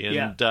 doesn't she?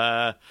 And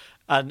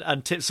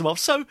and tips them off.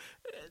 So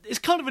it's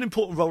kind of an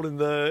important role in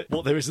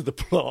what there is of the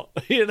plot,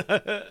 you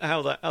know,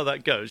 how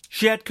that goes.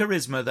 She had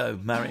charisma, though,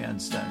 Marianne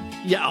Stone.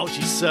 Yeah,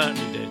 she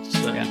certainly did.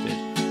 Certainly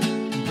did.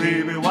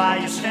 Baby, why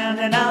you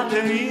standing out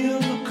there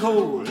in the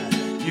cold?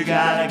 You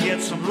gotta get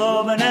some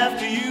loving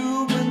after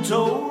you've been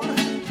told.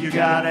 You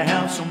gotta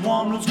have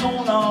someone who's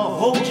gonna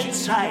hold you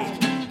tight.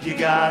 You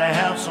gotta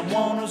have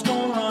someone who's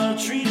gonna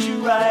treat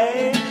you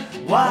right.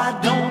 Why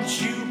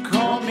don't you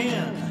come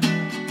in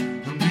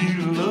and be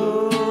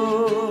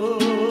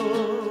loved?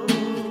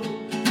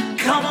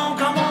 Come on,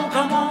 come on,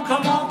 come on,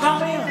 come on,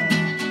 come in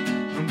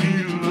and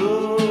be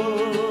loved.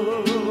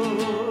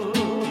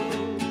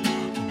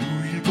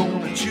 Who you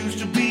gonna choose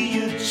to be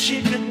your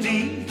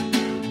chickadee?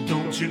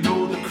 Don't you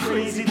know the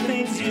crazy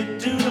things you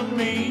do to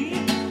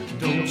me?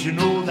 Don't you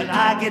know that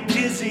I get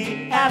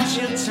dizzy at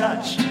your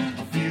touch?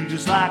 I feel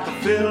just like a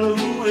fellow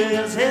who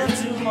has had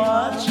too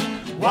much.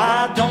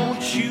 Why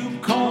don't you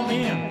come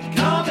in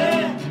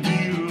and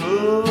be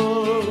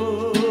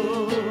loved?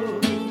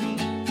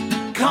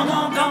 Come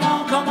on, come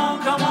on, come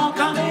on, come on,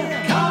 come in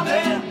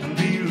and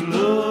be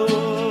loved.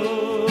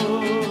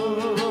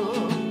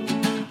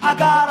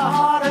 got a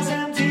heart as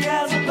empty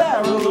as a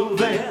barrel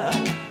of air.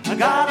 I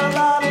got a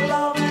lot of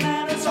loving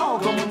and it's all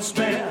going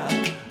spare.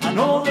 I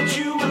know that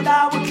you and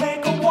I would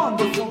make a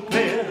wonderful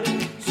pair.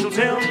 So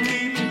tell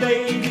me,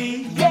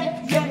 baby,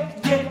 yeah, yeah,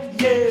 yeah,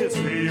 yeah.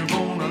 Say you're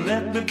gonna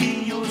let me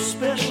be your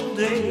special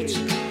date.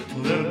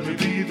 Let me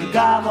be the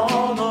guy that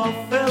all the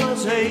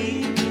fellas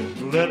hate.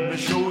 Let me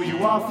show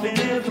you off in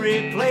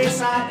every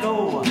place I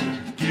go.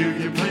 Give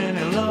you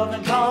plenty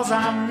loving cause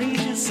I need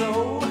you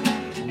so.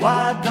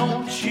 Why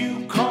don't you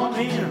come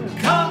in,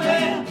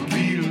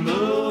 be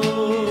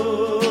loved.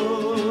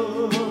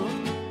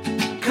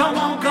 Come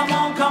on, come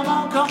on, come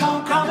on, come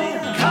on, come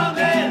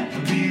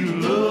in, be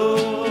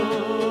loved.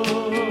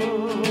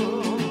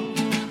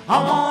 I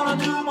wanna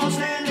do most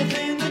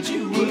anything that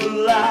you would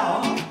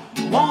allow.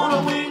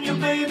 Wanna win you,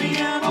 baby,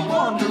 and I'm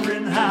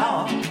wondering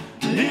how.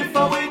 And if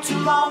I wait too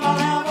long, I'll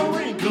have a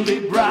wrinkly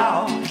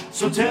brow.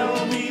 So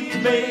tell me,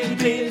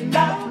 baby,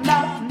 now,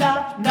 now,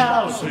 now,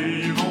 now.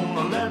 Say you're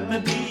gonna let me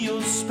be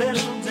your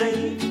special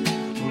date.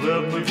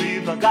 Let me be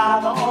the guy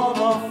that all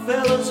the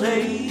fellas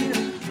hate.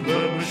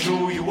 Let me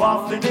show you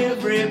off in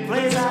every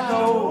place I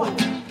go.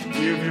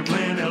 Give you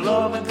plenty of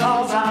loving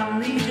cause I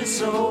need you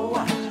so.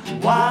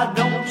 Why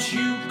don't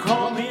you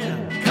come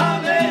in,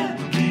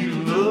 be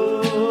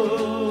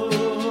loved.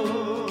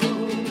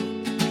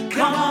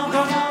 Come on,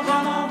 come on,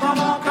 come on, come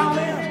on,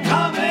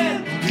 come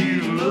in,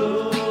 be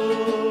loved.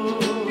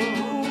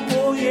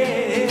 Oh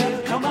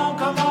yeah, come on,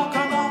 come on,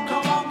 come on,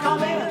 come on,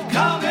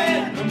 come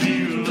in, be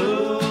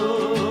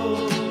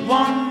loved.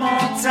 One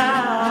more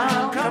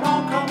time, come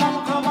on, come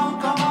on, come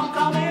on, come on,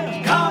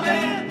 come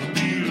in,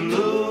 be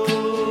loved.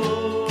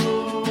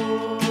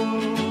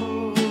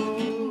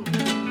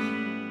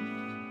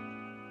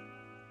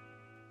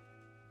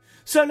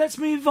 So let's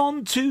move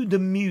on to the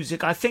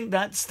music. I think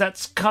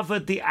that's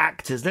covered the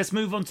actors. Let's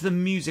move on to the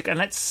music and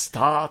let's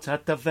start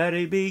at the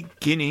very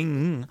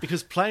beginning.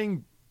 Because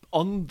playing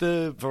on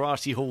the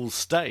Variety Hall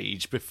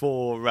stage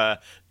before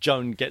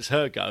Joan gets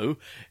her go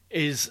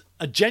is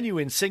a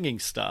genuine singing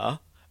star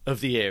of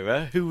the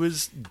era who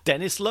was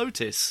Dennis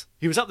Lotis.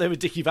 He was up there with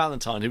Dickie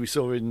Valentine, who we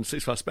saw in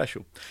 6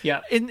 Special.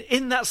 Yeah.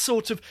 In that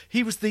sort of...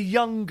 He was the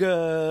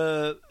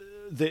younger...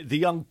 The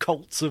young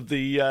colts of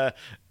the...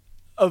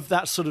 of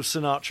that sort of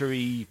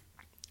Sinatra-y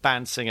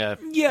band singer.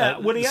 Yeah,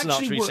 well, he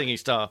actually Sinatra-y singing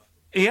star.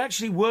 He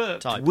actually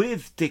worked type.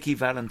 with Dickie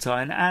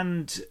Valentine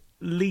and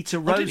Lita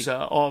did he? Rosa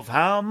of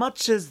How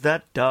Much Is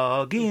That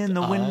Dog in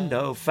the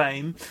Window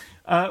fame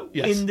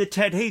Yes. in the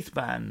Ted Heath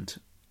band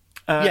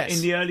Yes.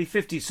 in the early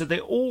 50s. So they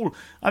all...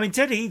 I mean,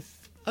 Ted Heath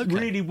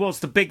really was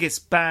the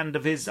biggest band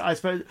of his... I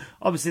suppose,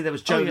 obviously, there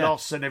was Joe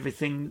Loss and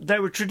everything. They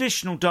were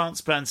traditional dance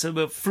bands, so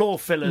they were floor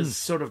fillers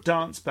sort of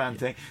dance band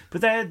thing.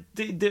 But they had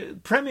the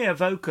premier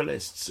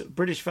vocalists,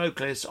 British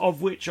vocalists,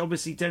 of which,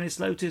 obviously, Dennis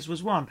Lotis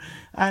was one.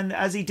 And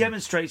as he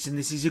demonstrates in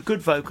this, he's a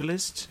good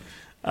vocalist.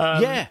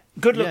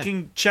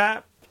 Good-looking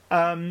chap.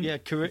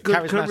 Good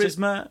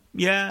charisma.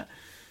 Yeah.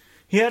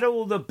 He had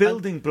all the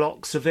building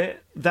blocks of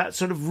it, that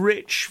sort of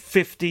rich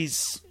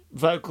 50s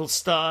vocal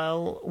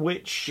style,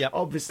 which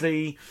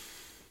obviously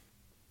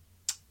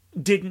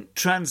didn't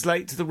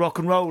translate to the rock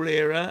and roll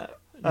era.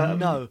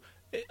 No,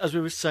 as we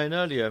were saying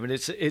earlier, I mean,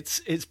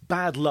 it's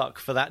bad luck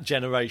for that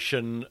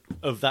generation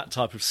of that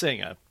type of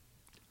singer,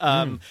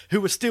 who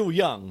were still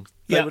young.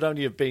 They would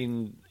only have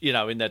been,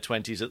 in their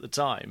 20s at the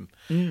time.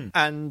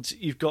 And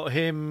you've got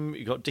him,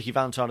 you've got Dickie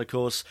Valentine, of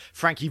course,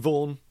 Frankie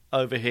Vaughan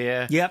over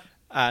here. Yep.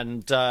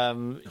 And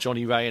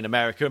Johnny Ray in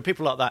America and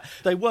people like that.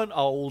 They weren't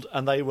old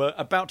and they were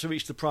about to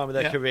reach the prime of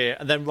their career,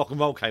 and then rock and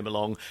roll came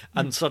along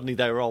and suddenly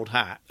they were old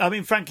hat. I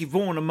mean, Frankie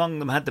Vaughan among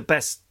them had the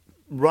best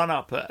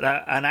run-up at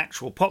an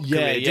actual pop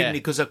career, didn't he?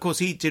 Because, of course,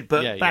 he did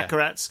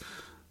Baccarat's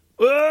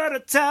What a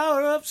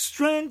tower of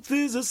strength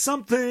is a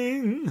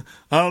something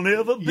I'll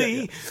never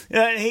be.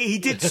 He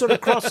did sort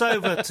of cross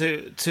over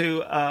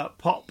to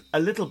pop a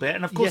little bit,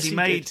 and of course he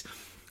made...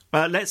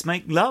 Let's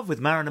Make Love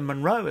with Marilyn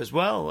Monroe as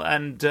well,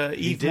 and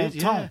Yves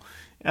Montand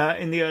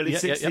in the early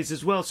 60s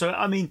as well. So,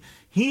 I mean,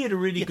 he had a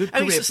really good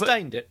career. And he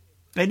sustained it.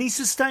 And he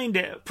sustained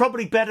it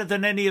probably better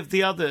than any of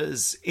the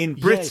others in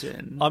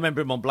Britain. I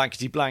remember him on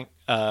Blankety Blank.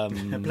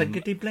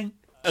 Blankety Blank.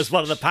 As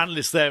one of the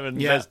panellists there,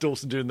 and Les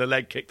Dawson doing the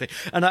leg kick thing.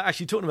 And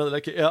actually, talking about the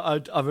leg kick,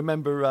 I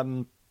remember...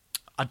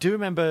 I do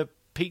remember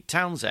Pete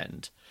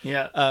Townsend.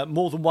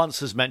 More than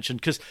once has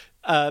mentioned, because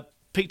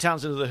Pete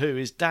Townsend of The Who,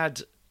 his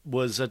dad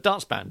was a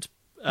dance band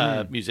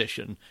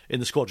musician in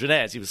the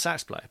Squadronaires. He was a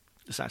sax player.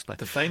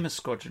 The famous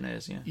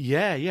Squadronaires,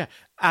 Yeah.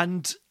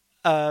 And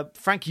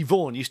Frankie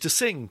Vaughan used to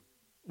sing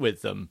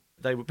with them.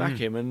 They would back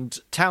him, and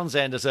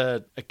Townsend, as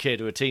a kid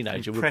or a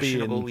teenager, would be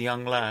impressionable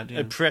young lad.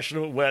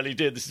 Impressionable. Well, he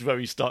did. This is where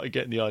he started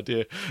getting the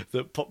idea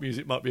that pop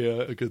music might be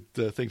a good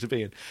thing to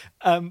be in.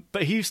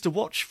 But he used to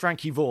watch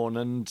Frankie Vaughan,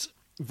 and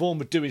Vaughan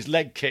would do his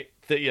leg kick.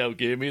 That,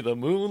 give me the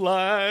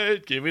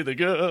moonlight, give me the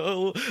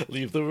girl,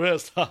 leave the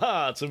rest,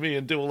 to me,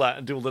 and do all that,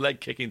 and do all the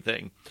leg kicking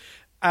thing.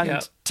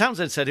 And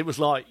Townsend said it was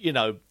like,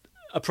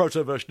 a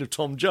proto version of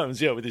Tom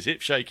Jones, with his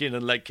hip shaking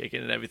and leg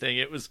kicking and everything.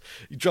 It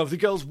drove the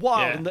girls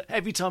wild. Yeah. And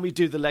every time he'd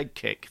do the leg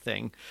kick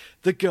thing,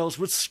 the girls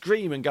would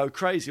scream and go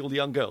crazy, all the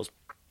young girls.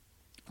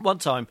 One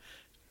time,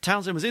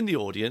 Townsend was in the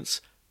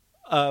audience,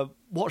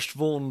 watched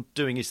Vaughan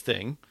doing his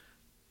thing.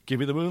 Give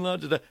me the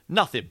moonlight.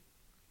 Nothing.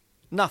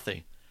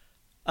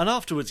 And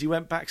afterwards, he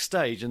went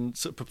backstage and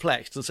sort of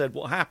perplexed and said,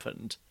 what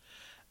happened?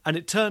 And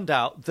it turned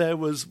out there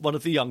was one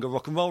of the younger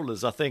rock and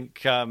rollers, I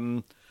think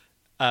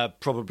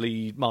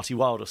probably Marty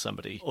Wilde or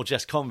somebody, or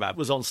Jess Conrad,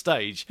 was on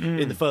stage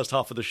in the first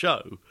half of the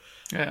show.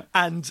 Yeah.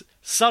 And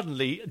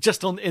suddenly,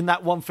 just in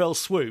that one fell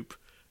swoop,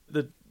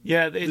 the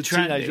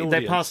teenage audience,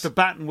 they passed, the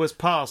baton was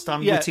passed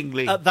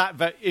unwittingly.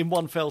 In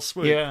one fell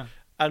swoop. Yeah.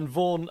 And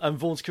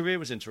Vaughan's career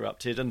was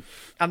interrupted, and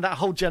that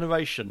whole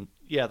generation.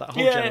 Yeah, that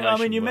whole generation. I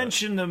mean, you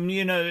mentioned them.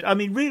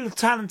 Real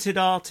talented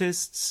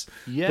artists,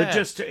 but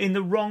just in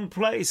the wrong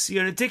place.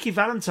 Dickie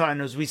Valentine,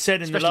 as we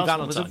said in the last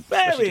one, was a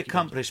very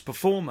accomplished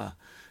performer.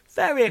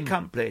 Very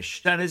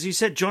accomplished. And as you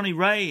said, Johnny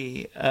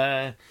Ray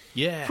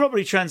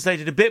probably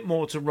translated a bit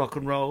more to rock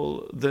and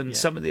roll than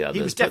some of the others.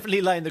 He was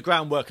definitely laying the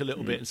groundwork a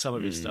little bit in some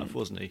of his stuff,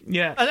 wasn't he?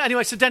 Yeah. And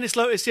anyway, so Dennis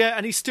Lotis,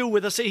 and he's still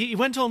with us. He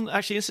went on,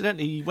 actually,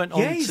 incidentally, he went on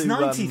to... Yeah, he's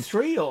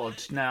 93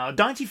 odd now.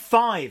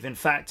 95, in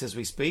fact, as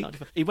we speak.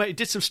 He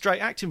did some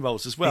straight acting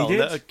roles as well. He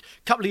did. A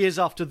couple of years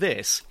after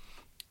this,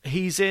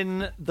 he's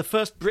in the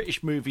first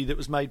British movie that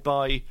was made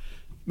by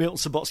Milton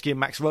Subotsky and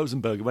Max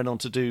Rosenberg, who went on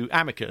to do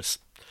Amicus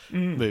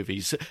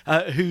movies,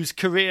 whose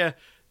career,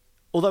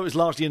 although it was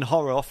largely in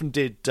horror, often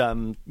did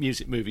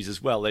music movies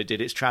as well. They did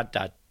It's Trad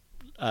Dad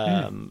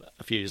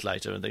a few years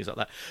later and things like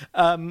that,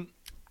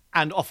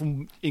 and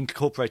often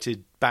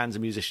incorporated bands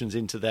and musicians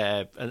into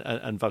their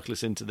and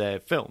vocalists into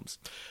their films.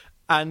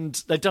 And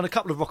they'd done a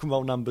couple of rock and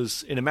roll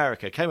numbers in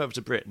America, came over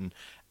to Britain,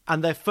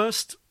 and their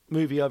first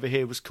movie over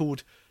here was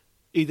called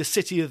either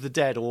City of the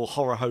Dead or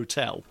Horror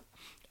Hotel.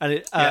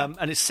 And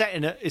it's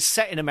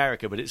set in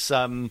America, but it's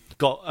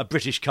got a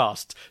British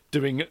cast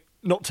doing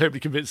not terribly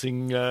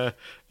convincing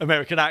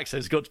American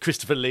accents. It's got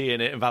Christopher Lee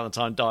in it and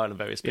Valentine Dyal and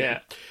various people.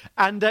 Yeah.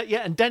 And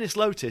Dennis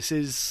Lotis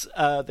is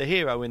the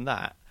hero in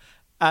that,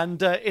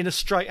 and in a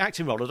straight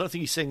acting role. I don't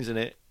think he sings in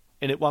it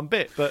one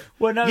bit, but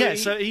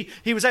so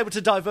he was able to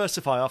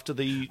diversify after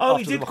the.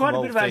 He did quite a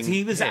bit of acting.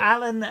 He was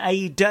Alan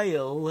A.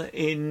 Dale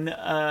in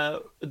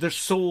The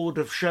Sword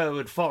of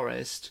Sherwood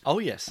Forest. Oh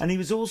yes, and he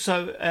was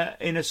also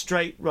in a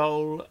straight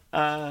role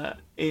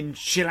in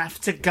She'll Have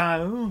to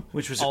Go,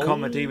 which was a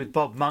comedy with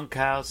Bob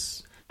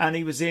Monkhouse, and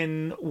he was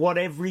in What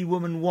Every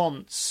Woman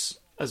Wants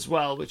as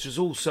well, which was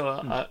also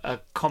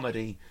a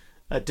comedy,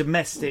 a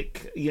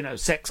domestic,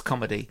 sex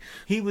comedy.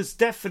 He was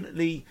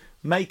definitely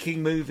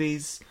making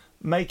movies,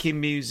 making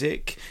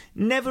music,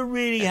 never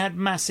really had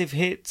massive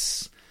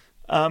hits,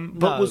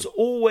 but was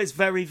always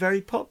very,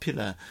 very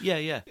popular.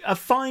 Yeah. A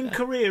fine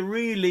career,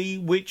 really,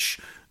 which,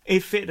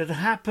 if it had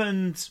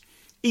happened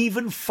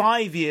even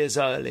 5 years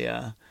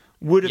earlier,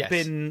 would have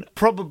been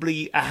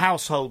probably a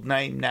household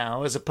name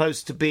now, as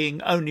opposed to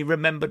being only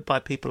remembered by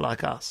people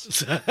like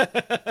us.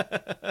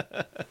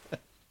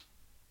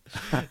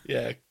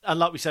 Yeah, and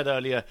like we said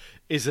earlier,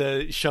 is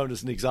shown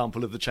as an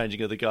example of the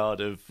changing of the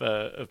guard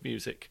of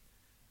music.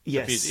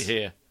 Yes. Music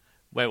here,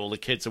 where all the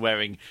kids are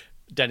wearing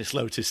Dennis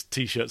Lotis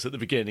T-shirts at the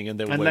beginning, and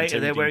later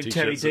they're wearing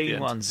Terry Dean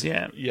ones.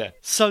 Yeah.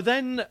 So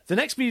then the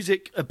next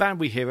band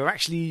we hear are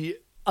actually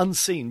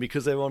unseen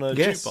because they're on a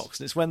jukebox,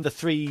 and it's when the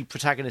three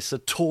protagonists are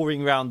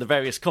touring around the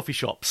various coffee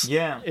shops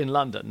in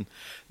London.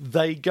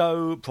 They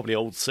go, probably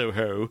old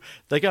Soho,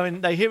 they go in,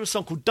 they hear a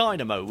song called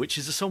Dynamo, which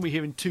is a song we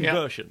hear in two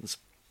versions.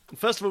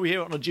 First of all, we hear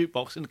it on a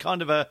jukebox in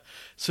kind of a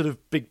sort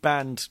of big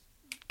band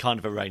kind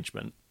of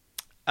arrangement.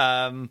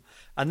 And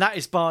that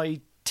is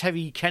by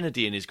Terry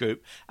Kennedy and his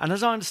group. And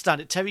as I understand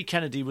it, Terry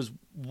Kennedy was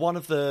one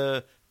of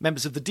the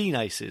members of the Dean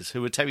Aces,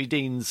 who were Terry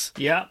Dean's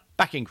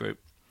backing group.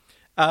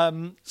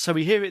 So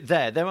we hear it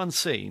there. They're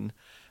unseen.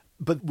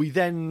 But we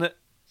then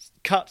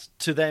cut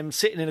to them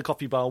sitting in a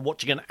coffee bar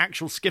watching an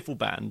actual skiffle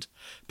band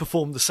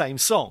perform the same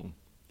song.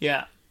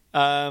 Yeah.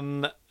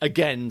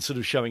 Again, sort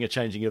of showing a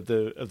changing of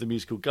the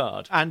musical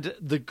guard. And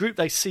the group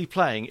they see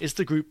playing is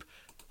the group,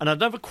 and I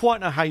never quite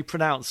know how you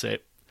pronounce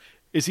it,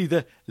 is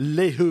either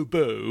Les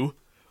Hobos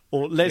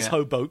or Les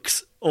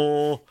Hobokes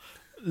or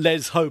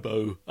Les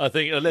Hobo, I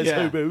think. Les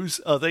Hobos,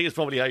 I think it's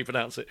probably how you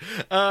pronounce it.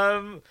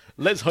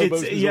 Les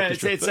Hobos.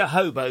 It's a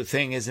hobo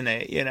thing, isn't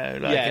it?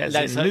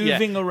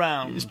 Moving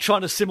around. It's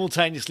trying to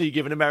simultaneously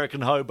give an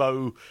American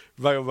hobo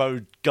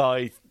railroad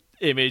guy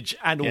image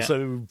and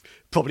also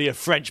probably a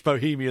French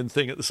bohemian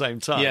thing at the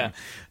same time. Yeah.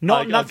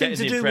 Nothing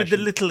to do with The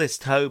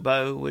Littlest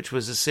Hobo, which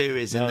was a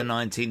series in the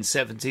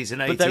 1970s and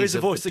 80s. But there is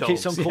a voice that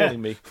keeps on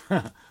calling me.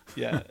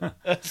 Yeah.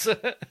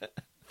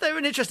 They're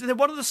an interesting... They're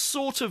one of the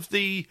sort of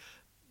the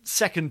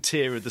second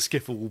tier of the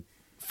skiffle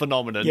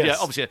phenomenon. Yes. Yeah,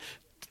 obviously,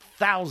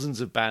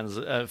 thousands of bands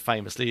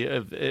famously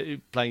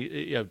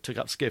took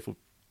up skiffle.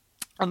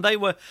 And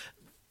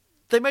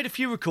they made a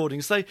few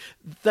recordings. They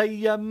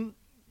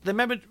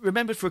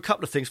remembered for a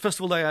couple of things. First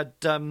of all, they had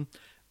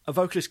a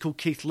vocalist called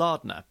Keith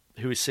Lardner,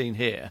 who is seen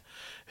here,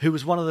 who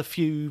was one of the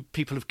few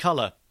people of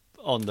colour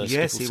on the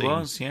Yes, skiffle he scene,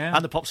 was, yeah.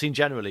 and the pop scene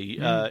generally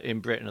in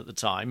Britain at the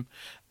time.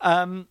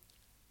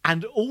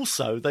 And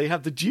also, they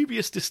have the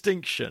dubious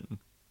distinction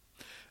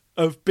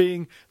of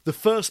being the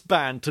first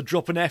band to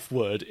drop an F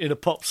word in a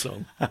pop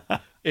song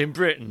in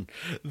Britain.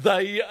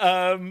 They did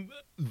a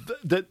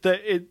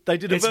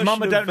It's version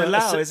Mama of... Don't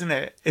Allow, isn't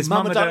it? It's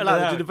Mama Don't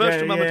Allow. They did a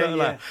version of Mama Don't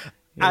Allow.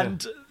 Yeah.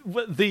 And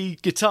the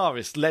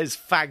guitarist, Les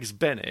Fags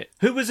Bennett...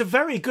 Who was a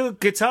very good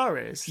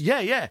guitarist.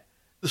 Yeah.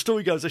 The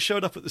story goes, they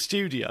showed up at the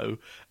studio,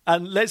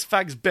 and Les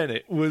Fags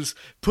Bennett was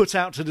put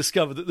out to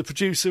discover that the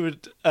producer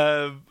had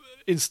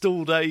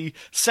installed a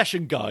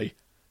session guy.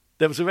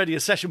 There was already a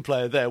session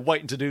player there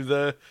waiting to do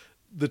the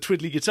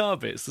twiddly guitar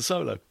bits, the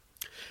solo.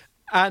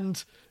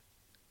 And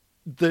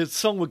the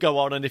song would go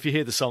on, and if you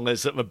hear the song,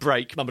 there's sort of a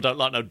break. Mama don't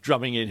like no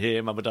drumming in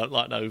here. Mama don't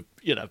like no,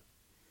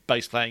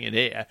 bass playing in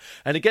here.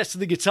 And it gets to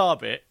the guitar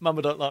bit.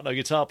 Mama don't like no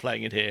guitar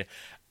playing in here.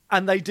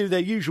 And they do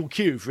their usual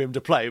cue for him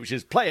to play, which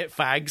is play it,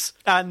 fags.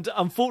 And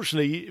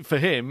unfortunately for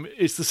him,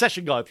 it's the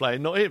session guy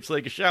playing, not him. So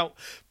they can shout,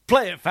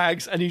 play it,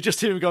 fags. And you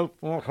just hear him go,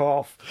 fuck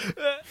off,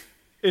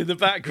 in the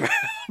background.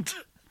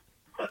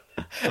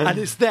 And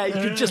it's there. You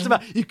can just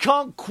about, you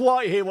can't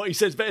quite hear what he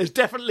says, but there's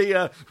definitely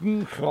a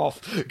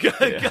cough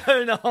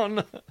going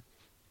on.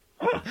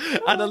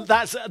 And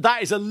that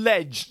is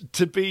alleged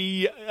to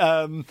be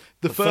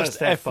the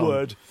first F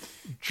word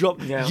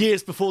dropped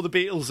years before the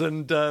Beatles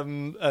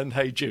and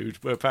Hey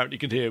Jude, where apparently you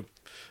can hear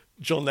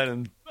John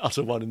Lennon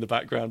utter one in the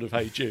background of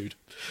Hey Jude.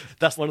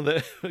 That's one of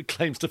the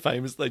claims to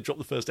fame, is they dropped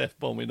the first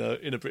F-bomb in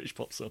a British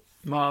pop song.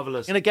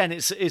 Marvellous. And again,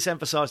 it's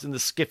emphasised in the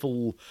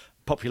skiffle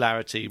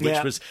popularity,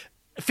 which was...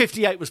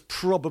 58 was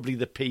probably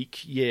the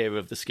peak year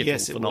of the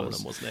skiffle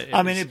phenomenon, wasn't it?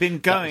 I mean, it'd been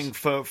going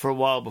for a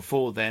while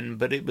before then,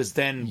 but it was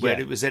then where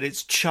it was at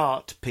its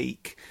chart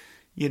peak,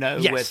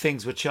 where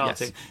things were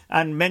charting. Yes.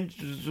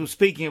 And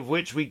speaking of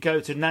which, we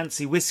go to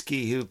Nancy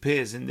Whiskey, who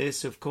appears in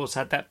this, of course,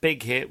 had that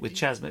big hit with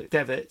Chas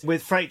McDevitt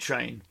with Freight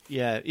Train.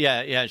 Yeah.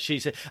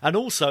 And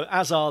also,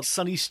 as are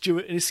Sonny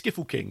Stewart and his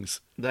Skiffle Kings.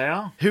 They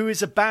are. Who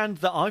is a band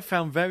that I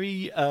found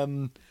very,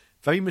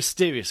 very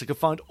mysterious. I could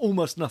find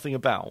almost nothing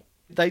about.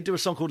 They do a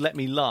song called Let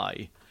Me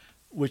Lie,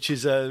 which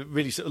is a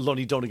really sort of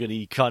Lonnie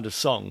Donegan-y kind of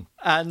song.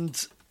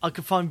 And I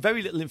could find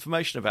very little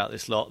information about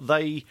this lot.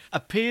 They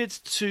appeared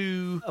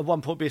to, at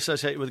one point, be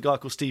associated with a guy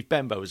called Steve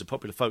Bembo, who was a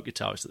popular folk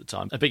guitarist at the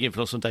time, a big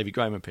influence on Davy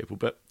Graham and people.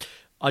 But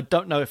I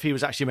don't know if he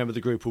was actually a member of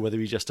the group or whether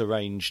he just did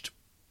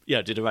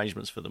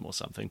arrangements for them or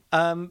something.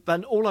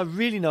 And all I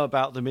really know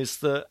about them is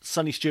that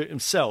Sonny Stewart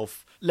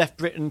himself left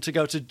Britain to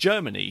go to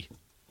Germany,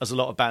 as a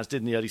lot of bands did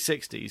in the early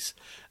 60s,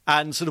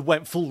 and sort of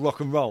went full rock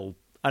and roll.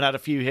 And had a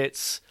few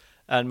hits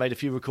and made a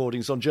few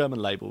recordings on German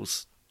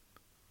labels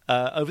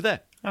over there.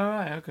 All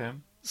right, okay.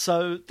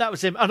 So that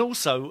was him. And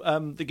also,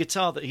 the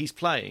guitar that he's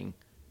playing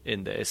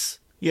in this...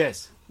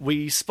 Yes.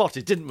 We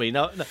spotted, didn't we?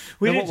 No,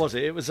 what was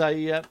it? It was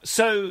a...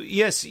 So,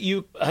 yes,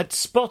 you had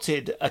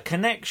spotted a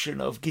connection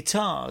of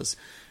guitars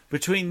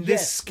between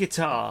this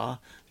guitar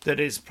that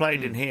is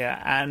played in here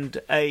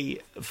and a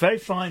very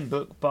fine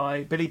book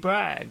by Billy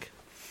Bragg.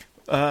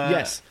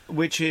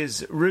 Which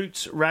is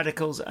Roots,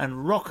 Radicals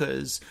and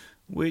Rockers...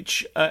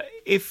 which,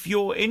 if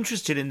you're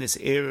interested in this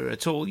era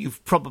at all,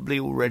 you've probably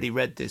already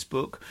read this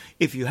book.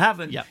 If you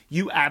haven't,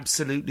 you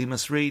absolutely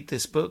must read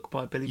this book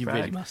by Billy Bragg.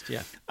 You really must,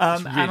 yeah.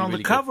 And on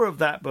the cover of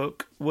that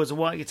book was a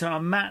white guitar.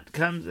 Matt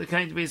came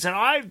to me and said,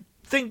 I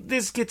think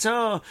this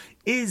guitar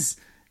is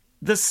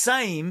the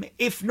same,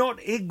 if not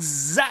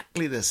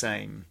exactly the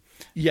same.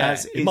 Yeah,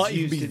 it might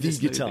even be the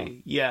guitar.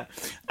 Movie. Yeah.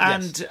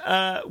 And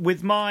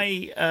with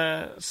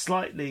my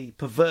slightly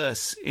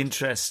perverse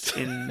interest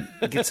in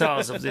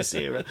guitars of this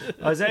era,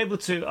 I was able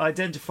to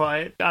identify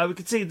it. We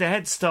could see the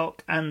headstock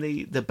and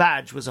the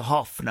badge was a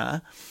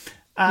Hofner.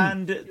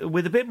 And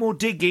with a bit more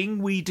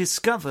digging, we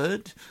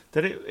discovered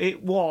that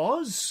it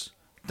was...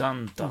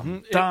 Dun,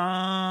 dun,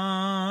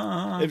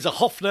 dun. It was a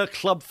Hofner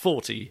Club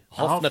 40.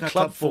 Hofner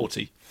Club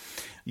 40.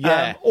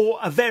 Yeah, or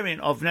a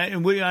variant of it.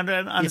 And we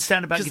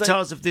understand about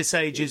guitars of this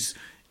age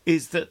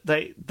is that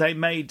they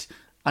made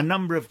a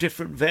number of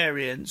different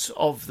variants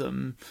of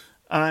them.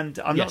 And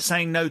I'm not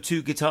saying no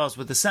two guitars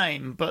were the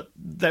same, but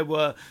they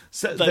would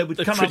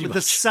come up with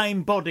the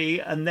same body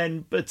and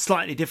then but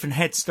slightly different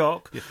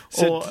headstock. Yeah.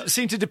 So it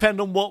seemed to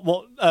depend on what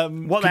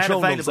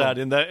control knobs they had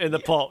in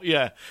the pot.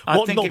 Yeah,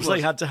 what knobs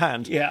they had to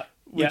hand. Yeah,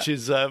 which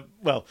is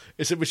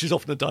which is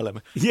often a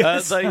dilemma.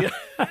 Yes.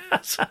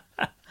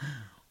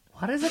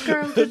 What is a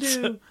girl to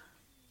do?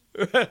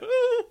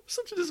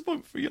 Such a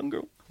disappointment for a young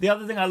girl. The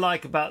other thing I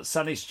like about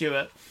Sonny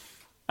Stewart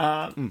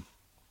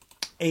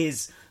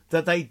is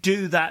that they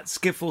do that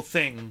skiffle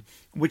thing,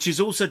 which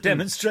is also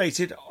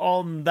demonstrated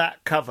on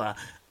that cover,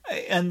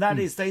 and that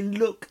is they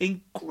look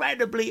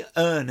incredibly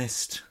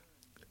earnest.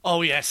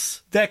 Oh,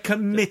 yes. They're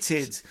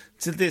committed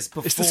to this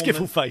performance. It's the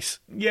skiffle face.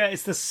 Yeah,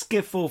 it's the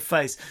skiffle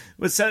face.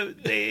 So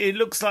it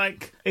looks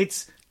like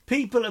it's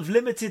people of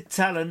limited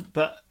talent,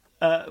 but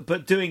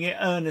doing it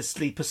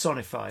earnestly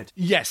personified.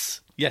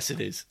 Yes,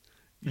 it is.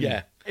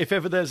 Yeah, If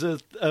ever there's a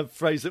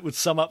phrase that would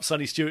sum up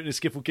Sonny Stewart and his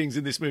Skiffle Kings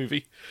in this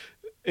movie,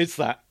 it's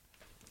that,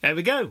 There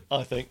we go.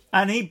 I think.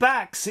 And he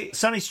backs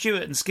Sonny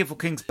Stewart and Skiffle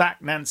Kings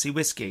back Nancy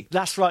Whiskey.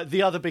 That's right,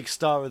 the other big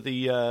star of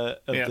the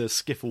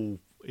Skiffle.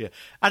 Yeah,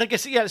 and I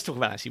guess let's talk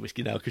about Nancy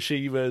Whiskey now, because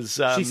she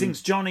was. She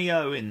sings Johnny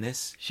O in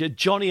this. She had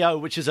Johnny O,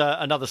 which is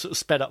another sort of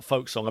sped up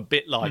folk song, a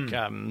bit like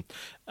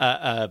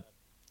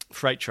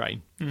Freight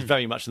Train,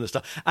 very much in the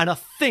style. And I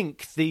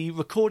think the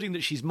recording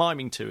that she's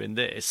miming to in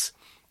this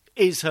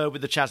is her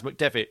with the Chas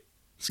McDevitt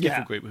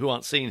Skiffle group, who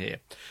aren't seen here.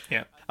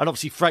 Yeah, and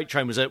obviously Freight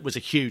Train was a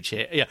huge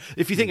hit. Yeah,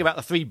 if you think about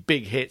the three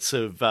big hits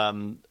of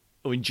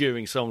or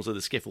enduring songs of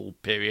the Skiffle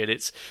period,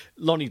 it's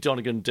Lonnie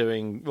Donegan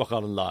doing Rock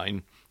Island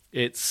Line.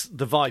 It's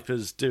the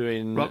Vipers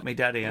doing Rock Me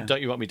Daddy-O. Don't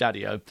You Rock Me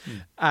Daddy-O.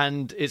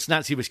 And it's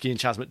Nancy Whiskey and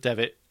Chas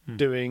McDevitt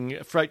doing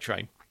Freight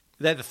Train.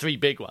 They're the three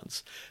big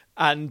ones.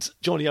 And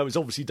Johnny O is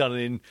obviously done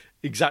in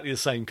exactly the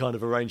same kind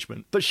of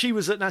arrangement. But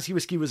Nancy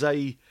Whiskey was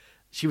a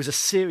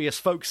serious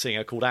folk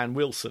singer called Anne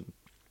Wilson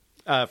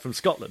from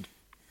Scotland.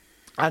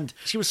 And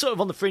she was sort of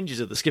on the fringes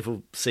of the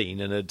skiffle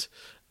scene and had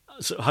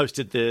sort of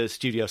hosted the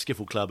Studio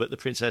Skiffle Club at the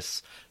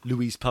Princess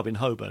Louise pub in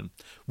Holborn,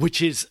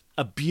 which is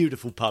a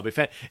beautiful pub.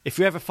 If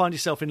you ever find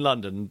yourself in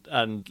London,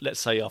 and let's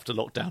say after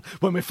lockdown,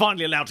 when we're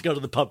finally allowed to go to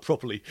the pub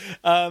properly,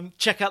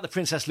 check out the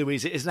Princess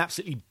Louise. It is an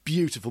absolutely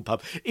beautiful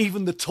pub.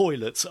 Even the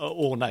toilets are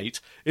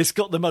ornate. It's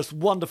got the most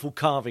wonderful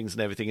carvings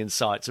and everything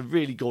inside. It's a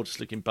really gorgeous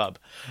looking pub.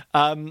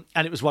 And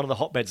it was one of the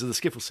hotbeds of the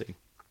skiffle scene.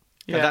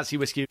 Yeah. And Nancy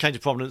Whiskey came to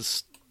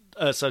prominence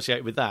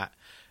associated with that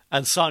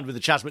and signed with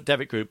the Chas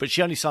McDevitt group, but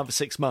she only signed for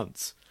 6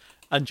 months.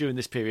 And during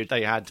this period,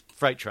 they had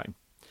Freight Train.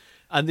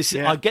 And this is,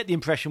 I get the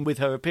impression with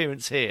her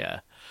appearance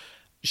here,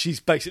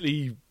 she's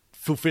basically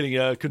fulfilling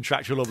her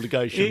contractual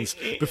obligations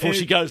before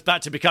she goes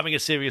back to becoming a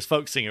serious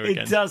folk singer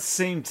again. It does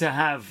seem to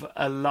have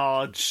a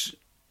large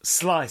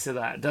slice of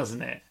that,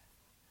 doesn't it?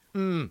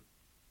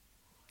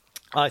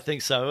 I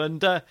think so.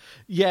 And,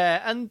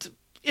 and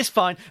it's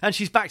fine. And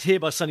she's backed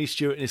here by Sonny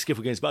Stewart and his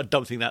Skiffle Kings, but I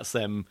don't think that's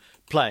them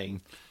playing.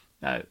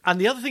 No.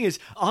 And the other thing is,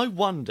 I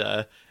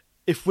wonder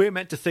if we're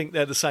meant to think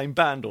they're the same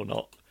band or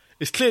not.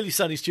 It's clearly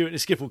Sonny Stewart and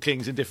his Skiffle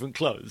Kings in different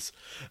clothes.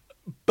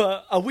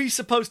 But are we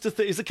supposed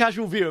to is a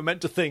casual viewer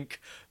meant to think,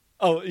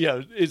 oh,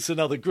 it's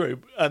another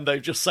group and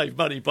they've just saved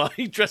money by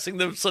dressing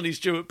the Sonny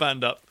Stewart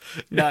band up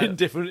in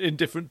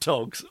different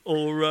togs?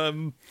 Or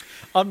I'm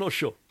not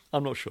sure.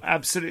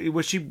 Absolutely.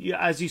 Well, she,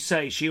 as you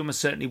say, she almost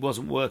certainly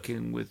wasn't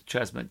working with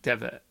Chas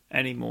McDevitt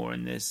anymore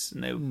in this.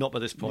 And they, not by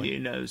this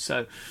point.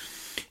 So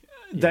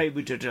they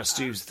would have just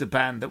used the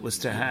band that was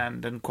to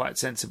hand, and quite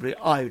sensibly,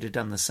 I would have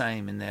done the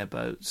same in their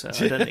boat. So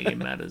I don't think it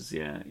matters.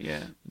 Yeah.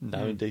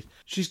 No, indeed.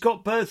 She's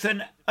got both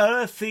an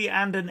earthy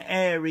and an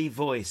airy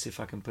voice, if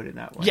I can put it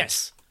that way.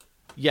 Yes.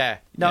 Yeah.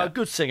 No, a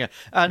good singer,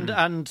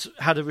 and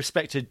had a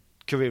respected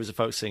career as a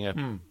folk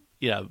singer.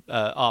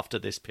 After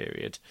this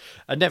period,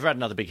 and never had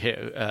another big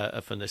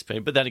hit from this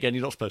period. But then again,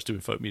 you're not supposed to in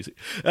folk music.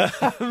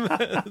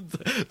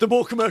 The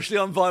more commercially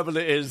unviable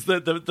it is, the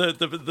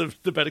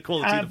better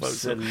quality of the folk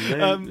song.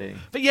 Absolutely.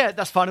 But yeah,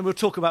 that's fine, and we'll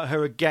talk about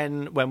her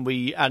again when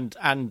we and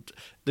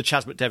the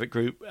Chas McDevitt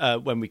group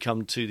when we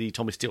come to the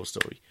Tommy Steele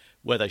story,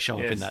 where they show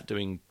up in that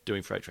doing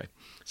Freight Train.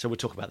 So we'll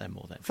talk about them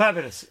more then.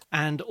 Fabulous.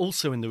 And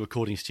also in the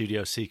recording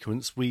studio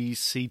sequence, we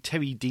see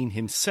Terry Dean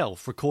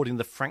himself recording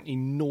the frankly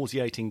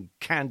nauseating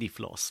Candy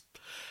Floss.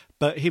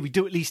 But here we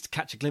do at least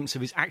catch a glimpse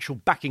of his actual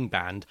backing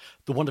band,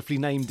 the wonderfully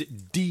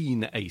named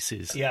Dean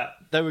Aces. Yeah.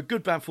 They were a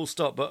good band, full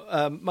stop,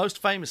 but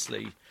most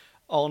famously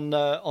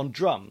on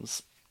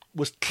drums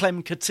was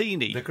Clem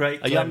Catini. The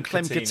great young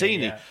Clem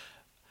Catini.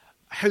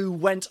 Who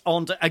went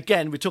on to,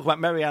 again, we talk about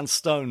Mary Ann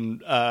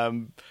Stone.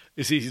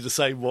 It's easier to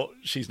say what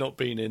she's not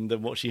been in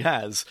than what she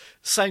has.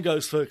 Same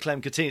goes for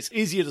Clem Catini. It's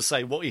easier to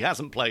say what he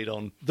hasn't played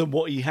on than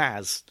what he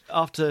has.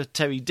 After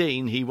Terry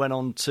Dean, he went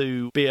on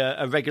to be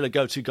a regular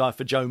go-to guy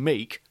for Joe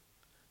Meek.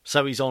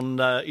 So he's on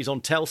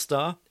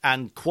Telstar,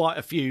 and quite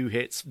a few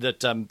hits that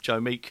Joe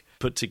Meek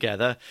put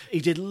together. He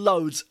did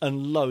loads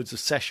and loads of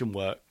session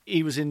work.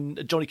 He was in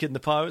Johnny Kidd and the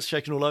Pirates,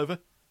 Shaking All Over.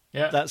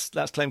 Yeah, that's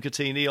Clem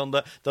Catini on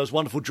those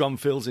wonderful drum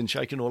fills in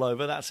Shaking All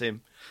Over. That's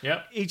him.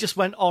 Yeah, he just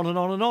went on and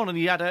on and on, and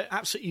he had an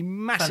absolutely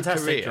massive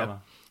career. Drummer.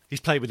 He's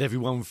played with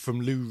everyone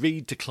from Lou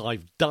Reed to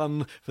Clive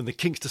Dunn, from the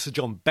Kinks to Sir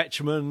John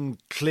Betjeman,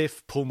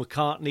 Cliff, Paul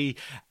McCartney,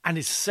 and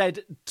is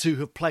said to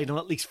have played on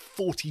at least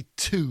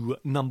 42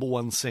 number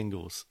one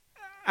singles.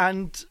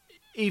 And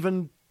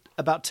even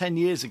about 10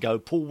 years ago,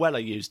 Paul Weller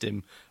used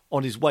him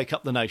on his Wake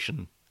Up the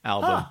Nation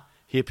album.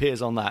 He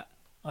appears on that.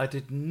 I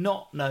did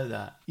not know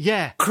that.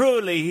 Yeah.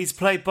 Cruelly, he's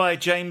played by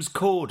James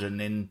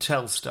Corden in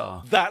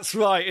Telstar. That's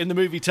right, in the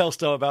movie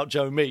Telstar about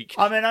Joe Meek.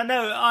 I mean,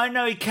 I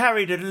know he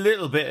carried a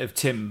little bit of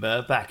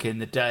timber back in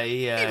the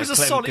day. He was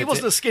he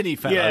wasn't a skinny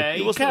fellow. Yeah,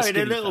 he carried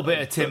a little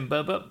bit of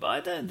timber, but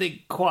I don't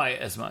think quite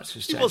as much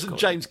as James Corden. He wasn't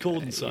James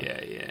Corden, son.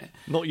 Yeah.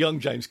 Not young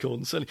James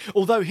Corden, certainly.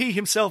 Although he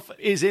himself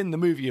is in the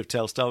movie of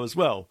Telstar as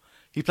well.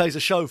 He plays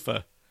a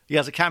chauffeur. He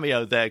has a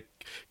cameo there,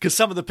 because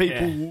some of the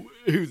people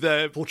who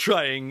they're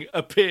portraying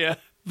appear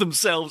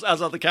themselves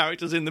as other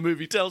characters in the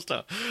movie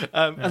Telstar.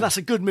 And that's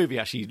a good movie,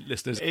 actually,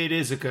 listeners. It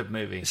is a good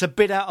movie. It's a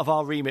bit out of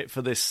our remit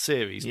for this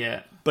series.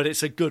 Yeah. But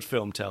it's a good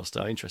film,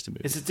 Telstar. Interesting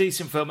movie. It's a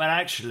decent film, and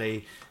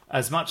actually,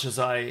 as much as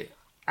I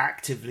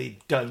actively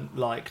don't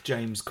like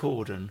James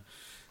Corden,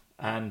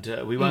 and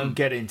we won't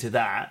get into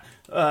that,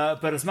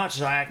 but as much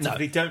as I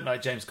actively don't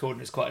like James Corden,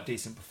 it's quite a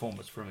decent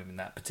performance from him in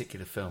that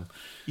particular film.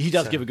 He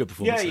does give a good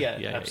performance. Yeah,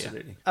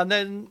 absolutely. And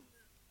then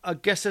I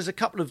guess there's a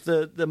couple of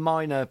the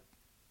minor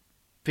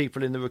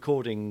people in the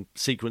recording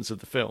sequence of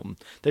the film.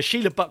 There's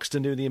Sheila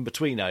Buxton doing the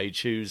In-Between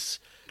Age,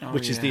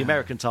 which is the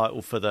American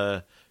title for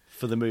the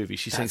movie.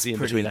 She sings the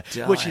In-Between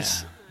Age, which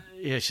is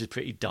she's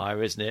pretty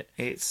dire, isn't it?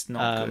 It's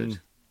not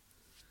good.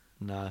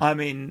 No. I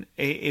mean,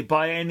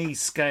 by any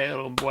scale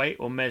or weight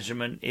or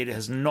measurement, it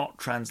has not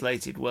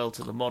translated well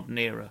to the modern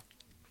era.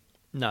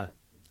 No.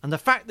 And the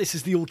fact this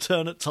is the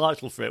alternate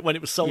title for it when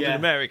it was sold in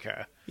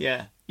America.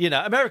 Yeah.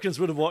 Americans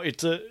would have wanted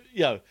to,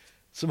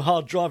 some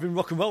hard driving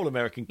rock and roll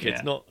American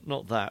kids,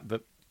 not that,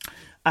 but.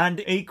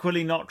 And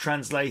equally not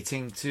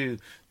translating to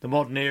the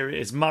modern era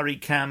is Murray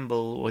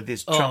Campbell with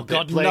his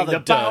trumpet playing the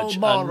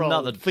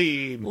Balmoral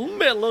theme.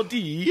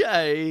 Melody,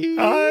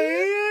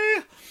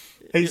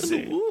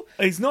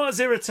 He's not as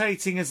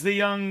irritating as the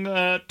young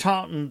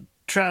tartan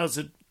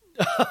trousered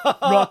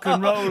rock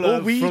and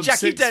roller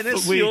Jackie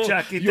Dennis, your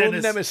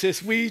nemesis,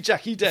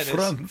 Jackie Dennis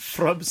from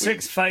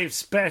 6'5"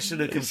 Special,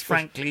 who can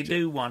frankly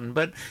do one.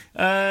 But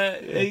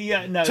Tell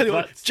you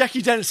what,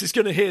 Jackie Dennis is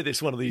going to hear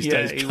this one of these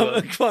days. He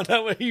will. Find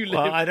out where you live.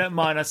 Well, I don't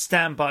mind. I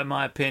stand by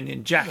my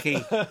opinion.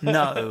 Jackie,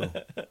 no.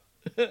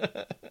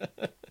 But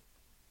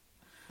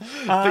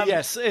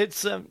yes,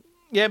 it's.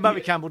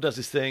 Murray Campbell does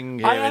his thing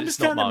here. I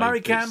understand that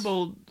Murray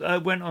Campbell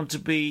went on to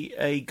be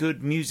a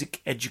good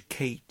music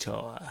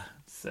educator.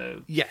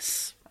 So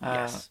yes.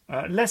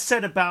 Less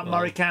said about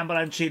Murray Campbell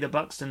and Sheila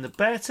Buxton, the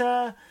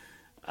better.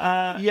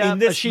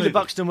 Sheila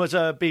Buxton was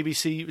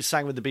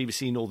sang with the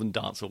BBC Northern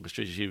Dance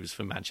Orchestra. She was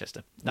from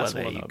Manchester. That's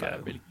all I know about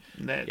it, really.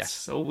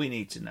 That's all we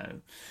need to know.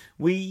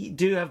 We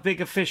do have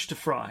bigger fish to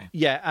fry.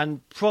 Yeah,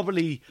 and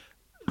probably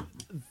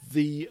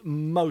the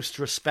most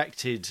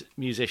respected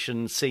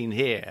musician seen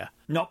here.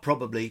 Not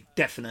probably,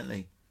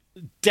 definitely.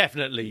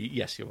 Definitely,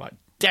 yes, you're right.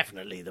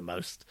 Definitely the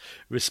most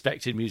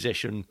respected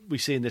musician we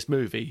see in this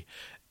movie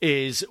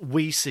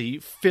we see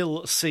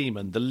Phil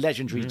Seaman, the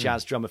legendary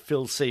jazz drummer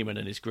Phil Seaman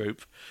and his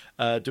group,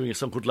 doing a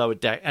song called Lower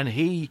Deck. And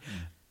he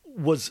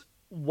was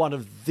one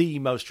of the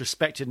most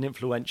respected and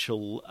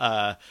influential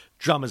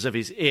drummers of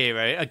his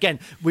era. Again,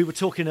 we were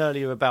talking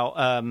earlier about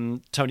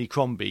Tony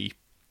Crombie,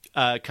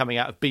 coming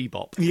out of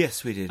bebop.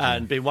 Yes, we did.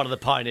 And being one of the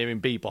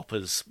pioneering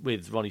beboppers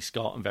with Ronnie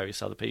Scott and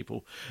various other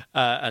people,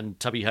 and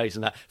Tubby Hayes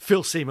and that.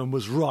 Phil Seaman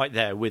was right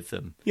there with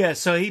them. Yeah,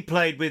 so he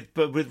played with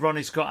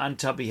Ronnie Scott and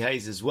Tubby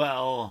Hayes as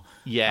well.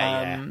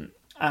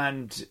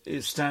 And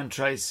Stan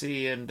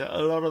Tracy and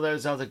a lot of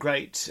those other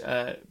great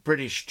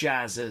British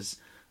jazzers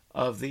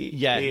of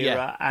the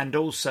era. And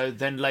also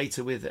then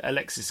later with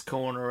Alexis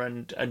Corner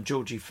and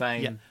Georgie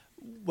Fame. Yeah.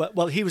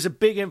 Well, he was a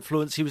big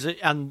influence. He was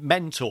and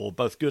mentor,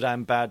 both good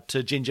and bad,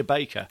 to Ginger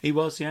Baker. He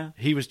was, yeah.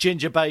 He was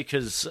Ginger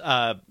Baker's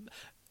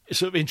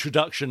sort of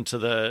introduction to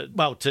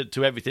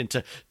to everything.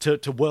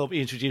 To world,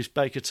 he introduced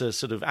Baker to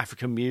sort of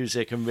African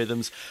music and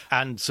rhythms,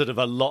 and sort of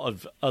a lot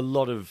of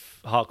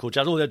hardcore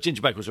jazz. Although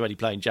Ginger Baker was already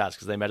playing jazz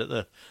because they met at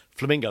the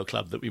Flamingo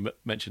Club that we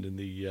mentioned in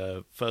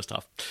the first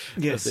half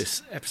of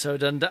this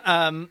episode,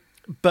 and.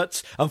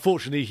 But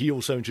unfortunately, he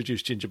also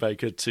introduced Ginger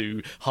Baker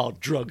to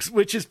hard drugs,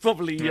 which is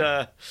probably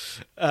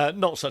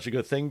not such a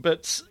good thing.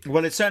 But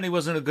it certainly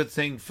wasn't a good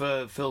thing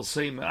for Phil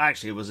Seaman.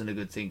 Actually, it wasn't a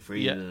good thing for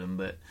either of them.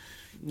 But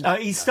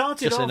he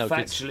started off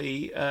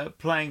actually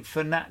playing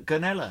for Nat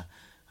Gonella,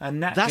 and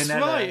Nat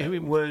Gonella right,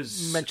 who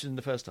was mentioned in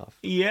the first half.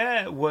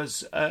 Yeah,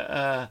 was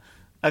a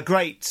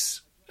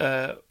great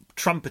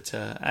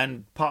trumpeter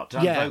and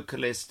part-time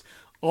vocalist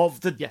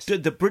of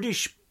the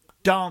British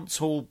dance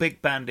hall big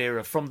band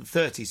era from the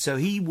 30s. So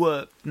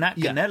Nat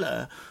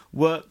Gonella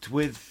worked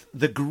with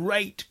the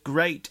great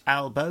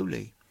Al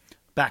Bowley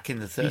back in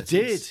the 30s. He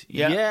did,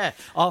 yeah.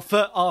 Our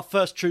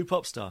first true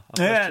pop star.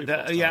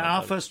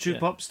 Our first true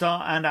pop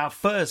star and our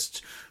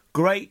first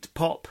great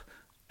pop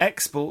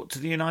export to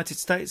the United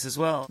States as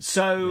well.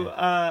 So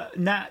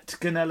Nat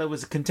Gonella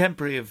was a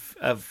contemporary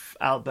of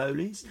Al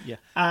Bowley's. Yeah,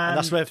 and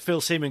that's where Phil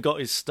Seaman got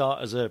his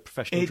start as a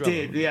professional drummer.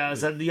 He did,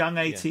 as a young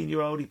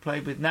 18-year-old, he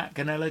played with Nat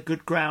Gonella,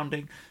 good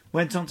grounding.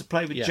 Went on to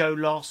play with Joe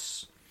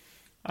Loss,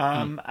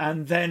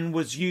 and then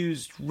was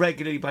used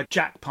regularly by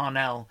Jack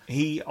Parnell,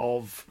 he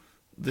of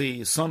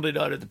the Sunday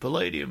Night at the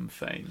Palladium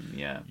fame.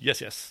 Yeah.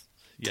 Yes.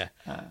 Yeah,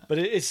 but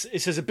it's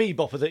as a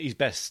bebopper that he's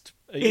best.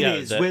 It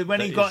is. When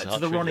he got to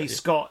the Ronnie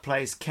Scott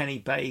plays Kenny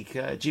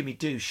Baker, Jimmy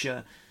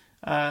Dusha,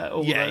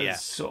 all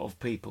those sort of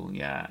people.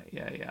 Yeah.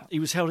 He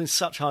was held in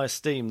such high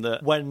esteem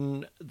that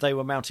when they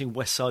were mounting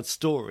West Side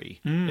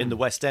Story in the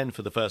West End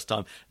for the first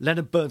time,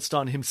 Leonard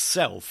Bernstein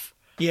himself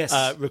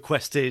Yes.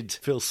 requested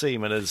Phil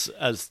Seaman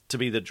as to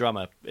be the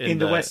drummer in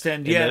the West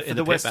End, for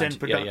the West End band.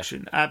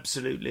 production,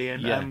 absolutely,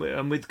 and, Yeah.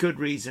 and with good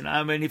reason.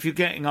 I mean, if you're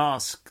getting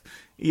asked,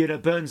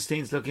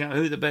 Bernstein's looking at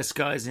who the best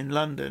guys in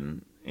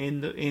London,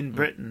 in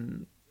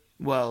Britain.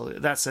 Well,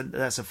 that's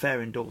a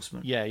fair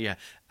endorsement. Yeah.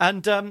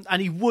 And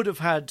he would have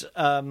had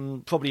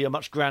probably a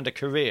much grander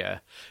career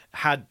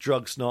had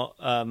drugs not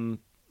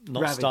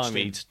Ravaged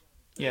stymied,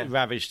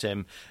 ravaged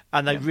him,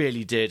 and they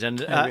really did. And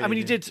really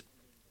he did.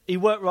 He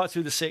worked right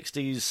through the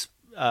 60s,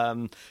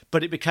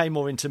 but it became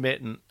more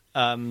intermittent.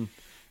 And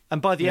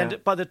by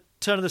the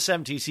turn of the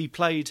 70s, he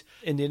played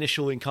in the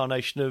initial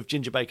incarnation of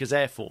Ginger Baker's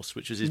Air Force,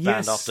 which was his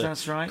band after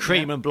that's right,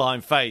 Cream and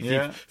Blind Faith.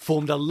 Yeah. He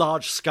formed a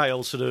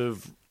large-scale sort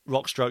of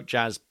rock-stroke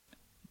jazz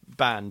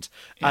band,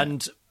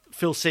 and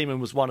Phil Seaman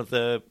was one of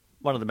the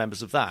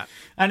members of that.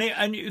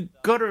 And you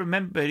got to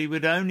remember, he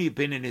would only have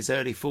been in his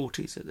early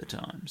 40s at the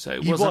time, so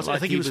it wasn't like I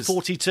think he was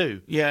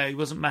 42. Yeah, he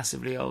wasn't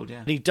massively old. Yeah,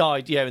 And he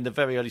died, in the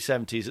very early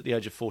 70s at the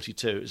age of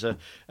 42. It was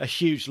a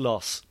huge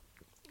loss.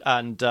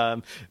 And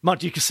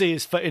Mud, you can see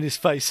in his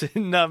face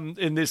in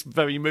this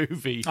very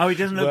movie. Oh, he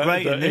doesn't look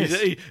great in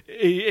this.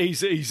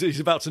 He's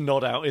about to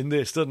nod out in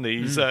this, doesn't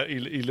he?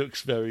 He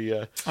looks very.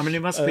 I mean, he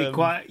must be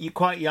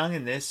quite young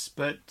in this,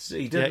 but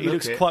he doesn't. He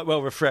looks quite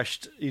well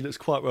refreshed. He looks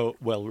quite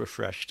well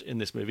refreshed in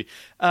this movie.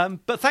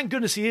 But thank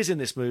goodness he is in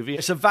this movie.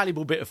 It's a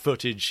valuable bit of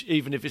footage,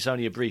 even if it's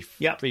only a brief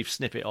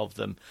snippet of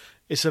them.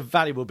 It's a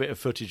valuable bit of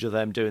footage of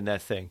them doing their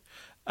thing.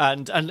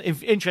 And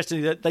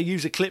interestingly, that they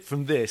use a clip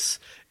from this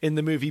in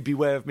the movie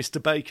Beware of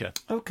Mr. Baker.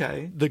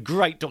 Okay. The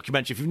great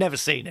documentary. If you've never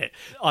seen it,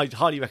 I'd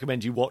highly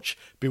recommend you watch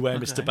Beware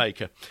Mr.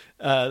 Baker,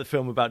 the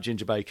film about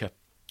Ginger Baker.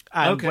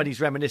 And when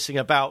he's reminiscing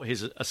about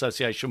his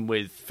association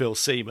with Phil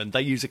Seaman,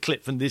 they use a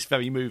clip from this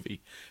very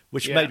movie,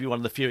 which may be one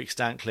of the few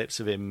extant clips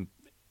of him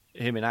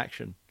in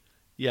action.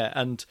 Yeah,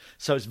 and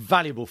so it's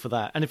valuable for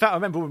that. And in fact, I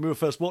remember when we were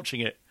first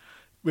watching it,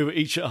 we were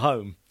each at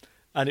home.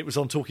 And it was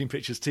on Talking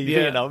Pictures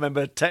TV, and I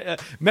remember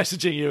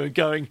messaging you and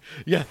going,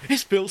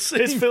 it's Phil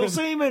Seaman. It's Phil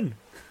Seaman.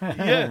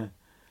 Yeah.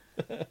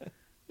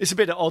 It's a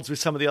bit at odds with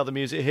some of the other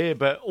music here,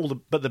 but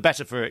the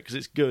better for it, because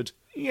it's good.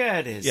 Yeah,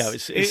 it is. Yeah,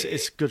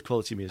 it's good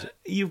quality music.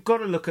 You've got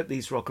to look at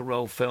these rock and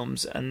roll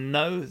films and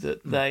know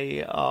that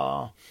they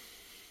are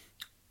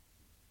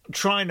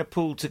trying to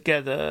pull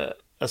together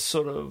a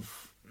sort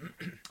of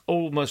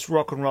almost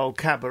rock and roll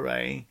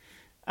cabaret,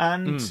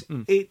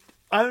 and it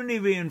only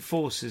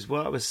reinforces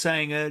what I was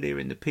saying earlier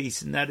in the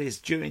piece, and that is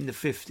during the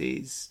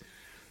 50s,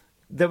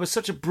 there was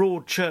such a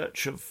broad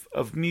church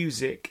of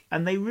music,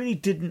 and they really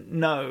didn't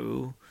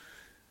know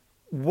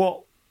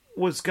what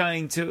was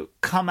going to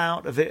come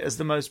out of it as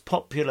the most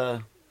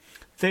popular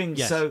thing.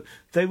 Yes. So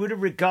they would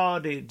have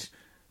regarded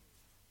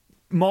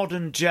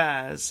modern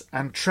jazz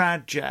and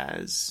trad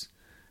jazz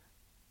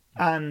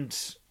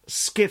and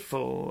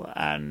skiffle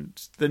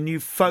and the new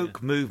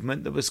folk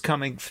movement that was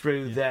coming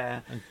through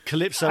there, and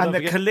calypso, and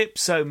the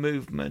calypso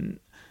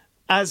movement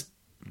as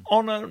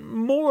on a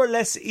more or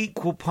less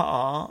equal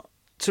par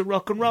to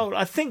rock and roll.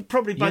 I think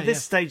probably by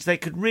this stage they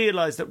could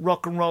realise that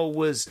rock and roll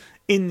was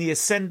in the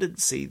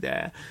ascendancy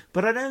there,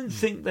 but I don't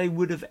think they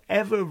would have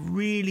ever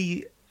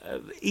really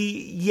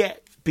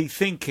yet be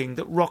thinking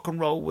that rock and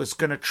roll was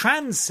going to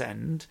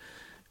transcend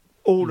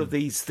all of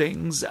these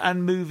things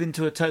and move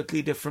into a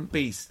totally different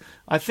beast.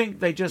 I think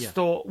they just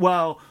thought,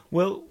 well,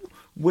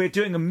 we're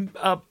doing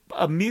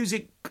a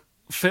music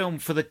film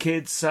for the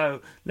kids,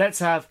 so let's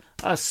have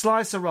a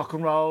slice of rock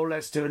and roll,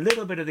 let's do a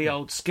little bit of the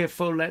old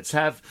skiffle, let's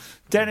have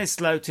Dennis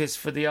Lotis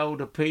for the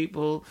older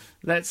people,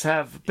 let's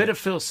have a bit of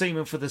Phil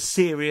Seaman for the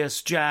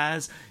serious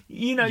jazz.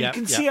 You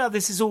can see how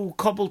this is all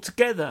cobbled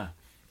together.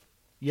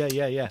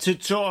 Yeah.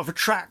 To sort of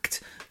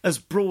attract as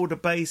broad a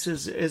base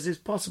as is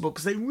possible,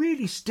 because they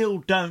really still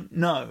don't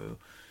know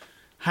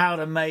how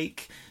to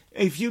make...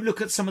 If you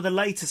look at some of the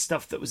later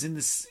stuff that was in the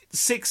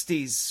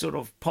 60s sort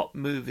of pop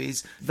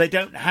movies, they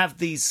don't have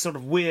these sort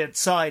of weird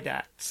side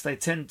acts. They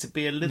tend to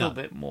be a little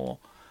bit more,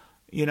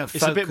 focused.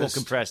 It's a bit more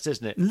compressed,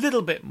 isn't it? A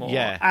little bit more.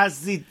 Yeah.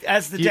 As the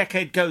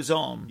decade goes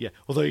on. Yeah,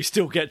 although you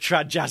still get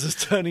trad jazzers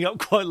turning up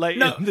quite late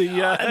in the...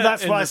 and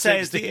that's why I say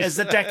as the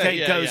 60s.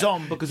 decade goes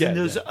on, because in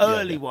those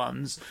early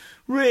ones,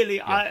 really,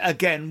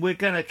 we're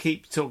going to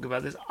keep talking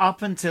about this,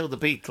 up until the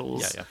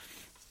Beatles...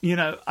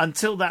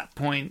 until that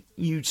point,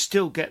 you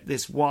still get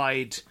this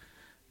wide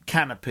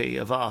canopy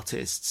of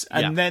artists,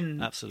 and then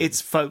absolutely.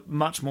 It's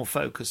much more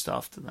focused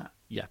after that.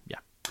 Yeah.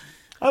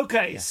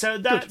 Okay, so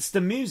that's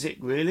the music,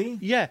 really.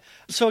 Yeah.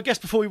 So I guess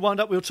before we wind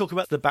up, we'll talk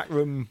about the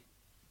backroom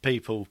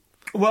people.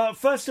 Well,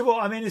 first of all,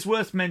 I mean, it's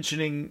worth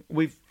mentioning,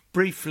 we've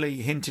briefly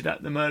hinted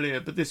at them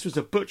earlier, but this was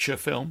a Butcher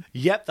film.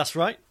 Yep, that's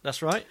right.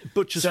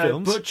 Butcher's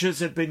films. Butchers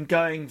had been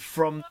going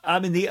from,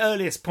 the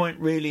earliest point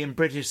really in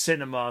British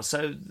cinema,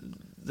 so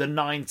the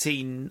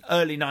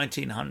early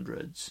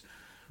 1900s.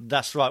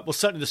 That's right. Well,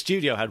 certainly the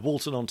studio had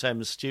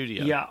Walton-on-Thames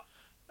studio.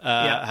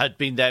 Yeah. Had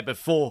been there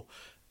before.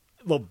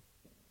 Well,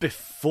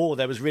 before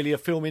there was really a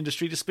film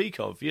industry to speak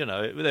of. You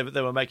know,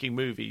 they were making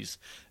movies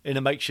in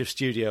a makeshift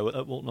studio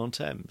at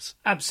Walton-on-Thames.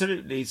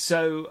 Absolutely.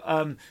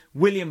 So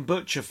William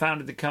Butcher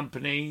founded the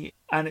company,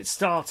 and it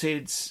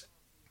started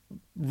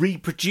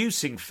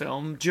reproducing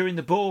film during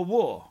the Boer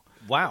War.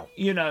 Wow.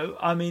 You know,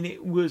 I mean,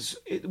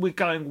 we're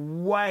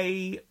going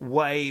way,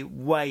 way,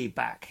 way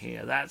back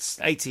here. That's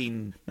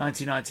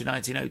 1999 to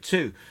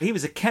 1902. He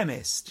was a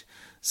chemist.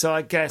 So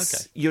I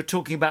guess you're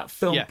talking about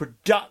film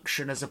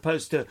production as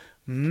opposed to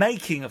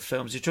making of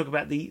films. You're talking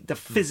about the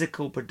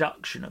physical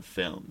production of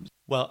films.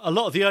 Well, a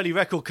lot of the early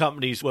record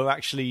companies were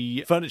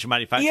actually furniture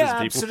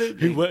manufacturers,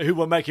 people who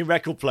were making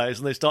record players,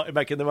 and they started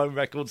making their own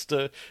records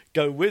to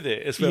go with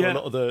it. It's where a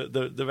lot of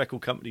the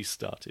record companies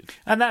started.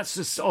 And that's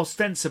just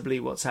ostensibly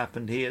what's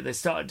happened here. They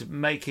started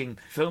making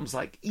films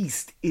like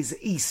East is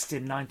East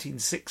in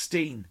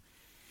 1916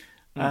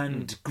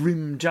 and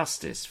Grim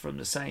Justice from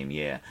the same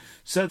year.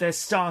 So they're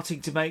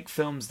starting to make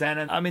films then.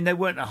 And I mean, they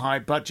weren't a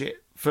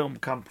high-budget film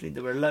company.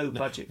 They were a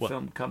low-budget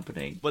film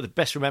company. Well, the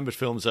best remembered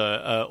films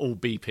are all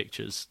B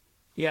pictures.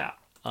 Yeah.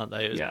 Aren't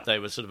they? Yeah. They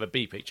were sort of a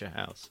B picture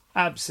house.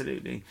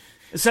 Absolutely.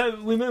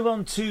 So we move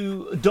on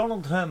to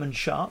Donald Herman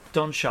Sharp,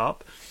 Don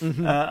Sharp,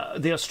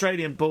 the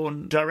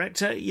Australian-born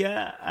director,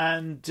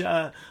 and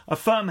a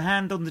firm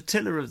hand on the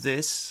tiller of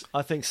this.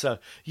 I think so.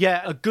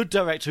 Yeah, a good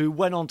director who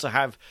went on to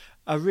have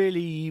a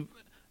really...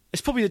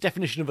 It's probably the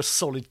definition of a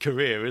solid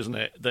career, isn't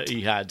it, that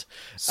he had?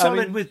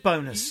 Solid with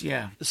bonus,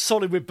 yeah.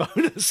 Solid with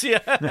bonus,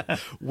 yeah.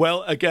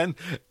 Well, again,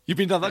 you've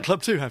been down that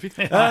club too, have you?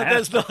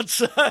 There's not.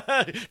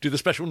 Do the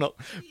special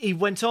knock. He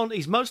went on,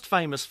 he's most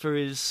famous for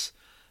his...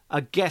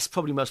 I guess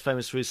probably most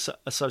famous for his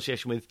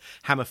association with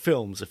Hammer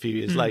Films a few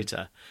years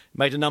later.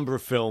 Made a number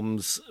of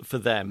films for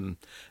them.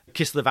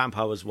 Kiss of the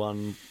Vampire was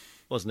one,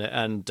 wasn't it?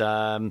 And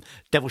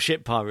Devil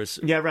Ship Pirates.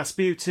 Yeah,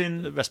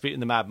 Rasputin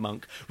the Mad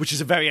Monk, which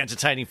is a very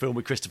entertaining film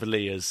with Christopher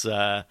Lee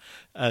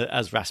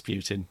as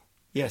Rasputin.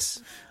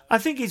 Yes. I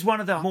think he's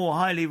one of the more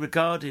highly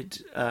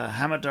regarded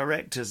Hammer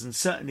directors, and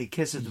certainly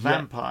Kiss of the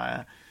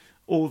Vampire,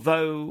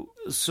 although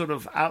sort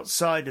of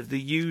outside of the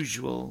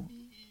usual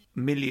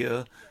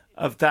milieu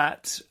of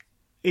that,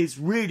 is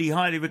really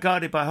highly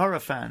regarded by horror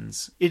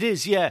fans. It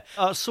is, yeah.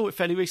 I saw it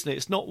fairly recently.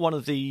 It's not one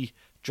of the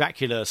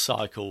Dracula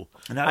cycle,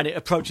 and it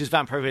approaches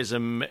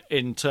vampirism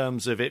in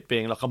terms of it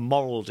being like a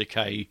moral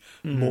decay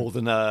more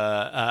than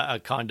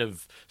a kind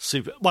of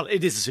super. Well,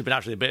 it is a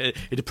supernatural, but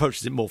it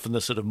approaches it more from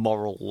the sort of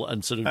moral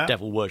and sort of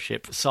devil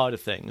worship side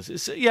of things.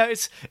 It's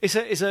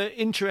an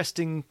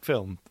interesting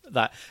film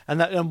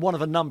and one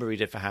of a number he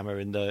did for Hammer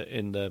in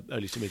the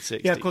early to mid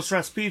 60s. Yeah, of course,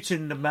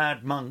 Rasputin, the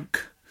Mad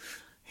Monk,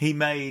 he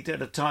made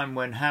at a time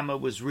when Hammer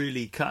was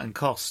really cutting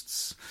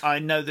costs. I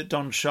know that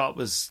Don Sharp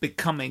was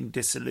becoming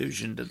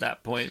disillusioned at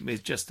that point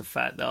with just the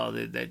fact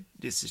that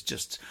this is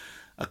just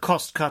a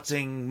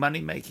cost-cutting,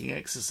 money-making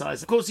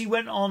exercise. Of course, he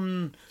went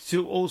on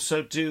to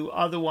also do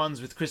other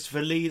ones with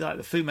Christopher Lee, like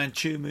the Fu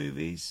Manchu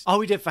movies.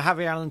 Oh, he did for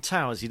Harry Alan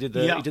Towers. He did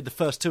the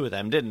first two of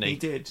them, didn't he? He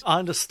did. I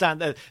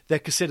understand that they're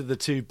considered the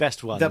two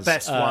best ones. The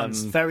best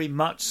ones, very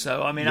much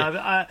so. I mean,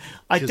 I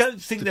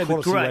don't think they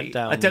were great.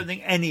 I don't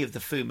think any of the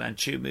Fu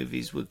Manchu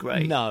movies were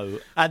great. No,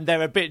 and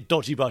they're a bit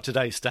dodgy by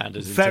today's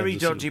standards. Very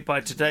dodgy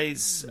by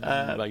today's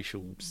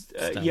racial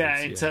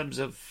standards. In terms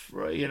of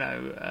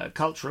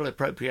cultural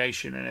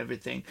appropriation and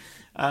everything.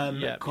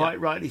 Quite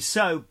rightly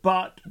so.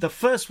 But the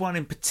first one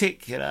in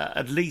particular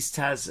at least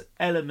has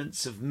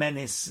elements of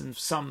menace and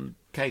some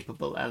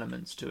capable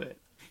elements to it.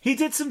 He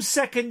did some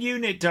second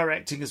unit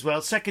directing as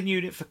well. Second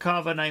unit for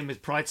Carve Our Name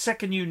with Pride.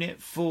 Second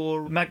unit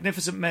for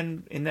Magnificent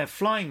Men in Their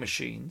Flying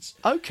Machines.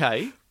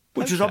 Okay.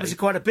 Which was obviously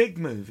quite a big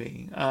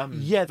movie.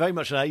 Very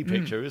much an A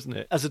picture, isn't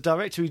it? As a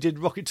director, he did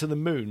Rocket to the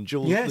Moon, the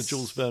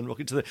Jules Verne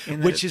Rocket to the...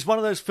 which is one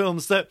of those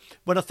films that,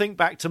 when I think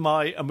back to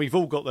and we've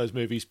all got those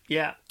movies...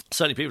 Yeah.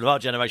 Certainly people of our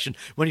generation,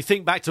 when you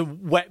think back to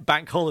wet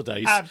bank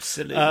holidays...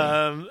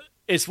 Absolutely.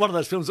 It's one of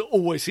those films that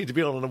always seemed to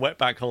be on a wet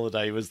bank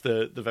holiday, was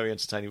the very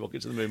entertaining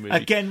Rocket to the Moon movie.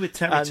 Again with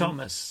Terry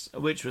Thomas,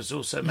 which was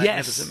also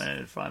Magnificent Men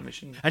in a Flying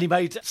Machine. And he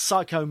made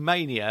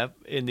Psychomania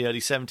in the early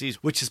 70s,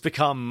 which has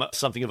become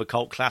something of a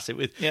cult classic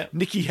with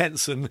Nicky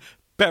Henson,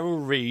 Beryl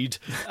Reid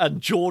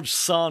and George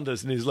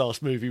Sanders in his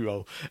last movie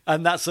role.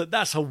 And that's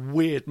a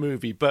weird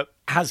movie, but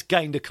has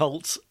gained a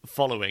cult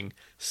following,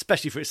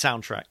 especially for its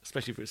soundtrack.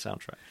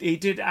 He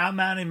did Our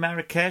Man in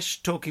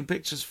Marrakesh, Talking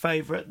Pictures'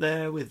 favourite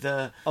there, with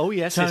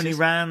Tony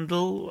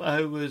Randall,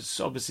 who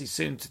was obviously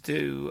soon to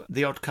do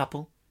The Odd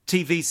Couple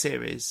TV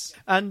series.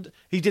 And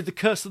he did The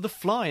Curse of the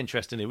Fly,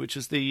 interestingly, which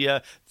is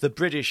the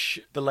British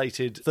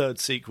belated third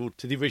sequel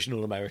to the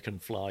original American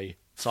Fly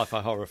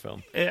sci-fi horror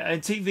film. In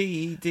TV,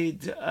 he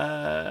did, and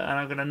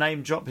I'm going to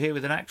name drop here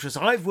with an actress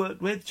I've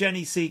worked with,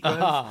 Jenny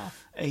Seagrove.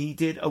 He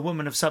did A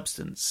Woman of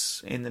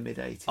Substance in the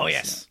mid-80s. Oh,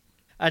 yes.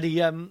 Yeah.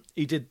 And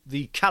he did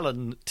the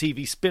Callan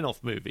TV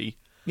spin-off movie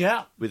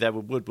with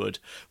Edward Woodward.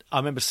 I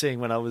remember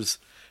seeing when I was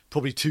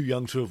probably too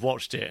young to have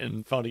watched it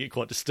and finding it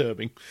quite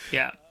disturbing.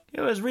 Yeah.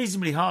 It was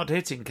reasonably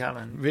hard-hitting,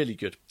 Callan. Really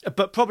good.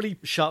 But probably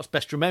Sharp's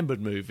best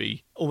remembered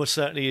movie almost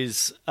certainly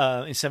is,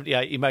 in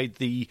 78, he made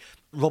the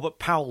Robert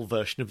Powell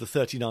version of the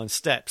 39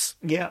 Steps.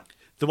 Yeah.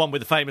 The one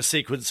with the famous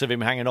sequence of him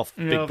hanging off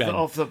Big Ben.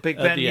 Off the Big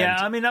Ben, yeah.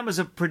 I mean, that was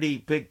a pretty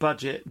big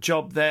budget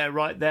job there,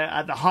 right there,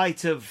 at the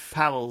height of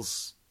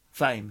Powell's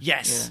fame.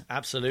 Yes,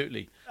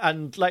 absolutely.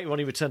 And later on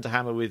he returned to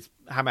Hammer with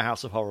Hammer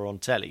House of Horror on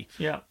telly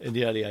in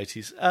the early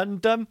 80s.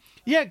 And,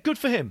 good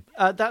for him.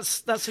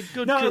 That's a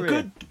good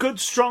career. good,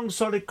 strong,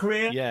 solid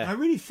career. Yeah. I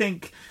really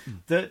think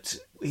that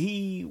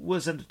he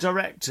was a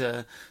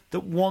director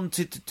that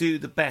wanted to do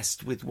the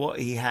best with what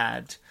he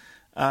had.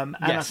 And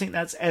I think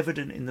that's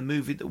evident in the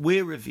movie that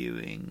we're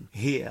reviewing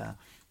here,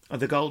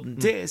 The Golden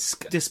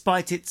Disc,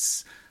 despite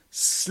its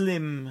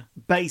slim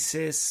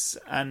basis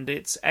and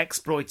its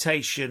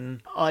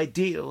exploitation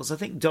ideals. I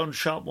think Don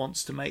Sharp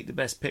wants to make the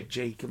best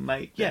picture he can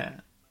make. Yeah,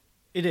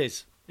 it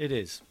is.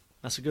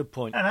 That's a good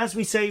point. And as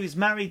we say, he was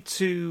married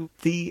to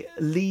the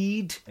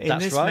lead in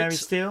this, right. Mary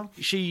Steele.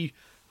 She,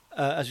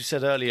 as we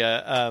said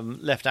earlier,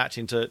 left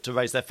acting to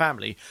raise their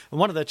family. And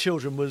one of their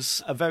children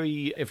was a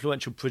very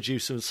influential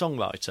producer and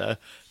songwriter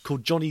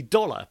called Johnny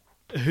Dollar,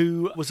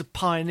 who was a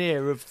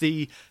pioneer of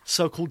the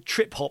so-called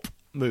trip-hop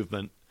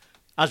movement,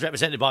 as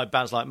represented by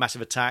bands like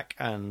Massive Attack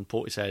and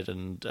Portishead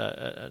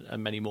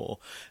and many more.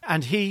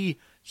 And he,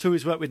 through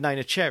his work with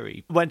Nana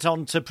Cherry, went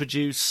on to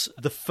produce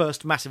the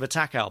first Massive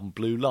Attack album,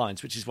 Blue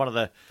Lines, which is one of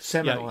the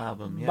seminal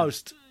album,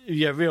 most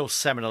real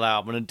seminal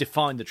album, and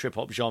defined the trip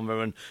hop genre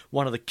and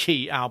one of the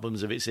key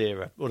albums of its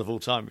era, or of all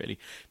time, really.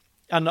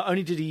 And not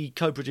only did he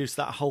co-produce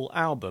that whole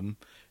album,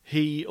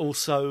 he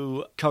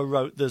also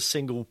co-wrote the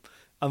single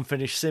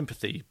Unfinished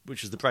Sympathy,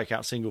 which is the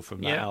breakout single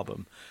from that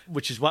album,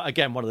 which is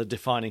again one of the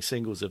defining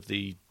singles of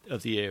the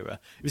era.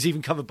 It was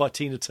even covered by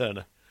Tina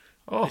Turner.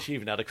 Oh, she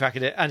even had a crack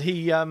at it. And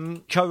he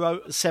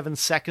co-wrote 7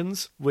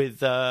 Seconds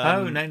with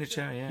Nana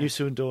Cherry,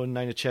 Youssou N'Dour and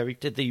Nana Cherry.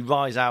 Did the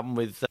Rise album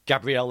with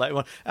Gabrielle later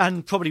on,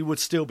 and probably would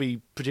still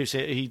be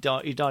producing it. He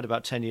died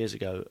about 10 years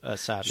ago,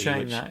 sadly.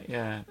 Shame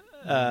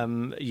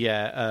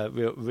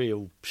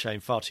real shame.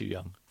 Far too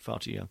young.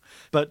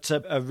 But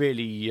a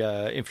really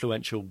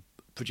influential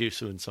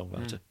producer and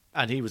songwriter.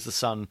 And he was the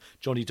son.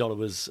 Johnny Dollar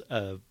was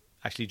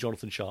actually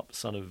Jonathan Sharp,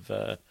 son of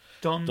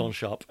Don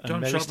Sharp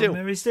and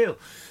Mary Steele.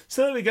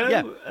 So there we go.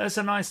 Yeah. That's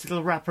a nice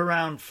little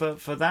wraparound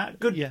for that.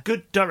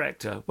 Good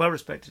director,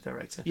 well-respected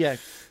director. Yeah.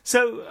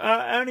 So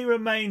only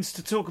remains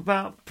to talk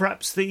about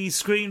perhaps the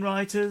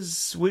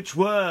screenwriters, which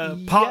were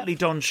partly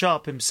Don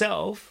Sharp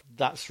himself.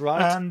 That's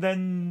right. And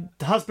then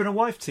the husband and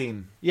wife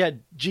team. Yeah,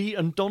 G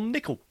and Don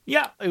Nickel.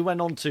 Yeah. Who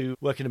went on to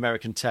work in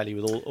American telly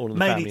with all of the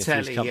family and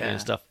Three's Company and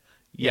stuff.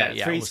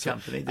 Three's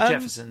Company, the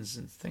Jeffersons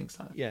and things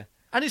like that. Yeah.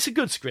 And it's a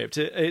good script.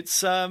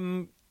 It's like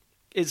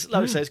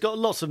I say, it's got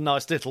lots of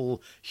nice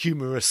little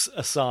humorous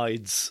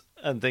asides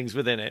and things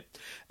within it.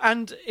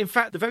 And in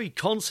fact, the very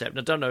concept,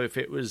 I don't know if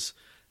it was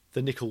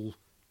the Nickel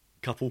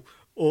couple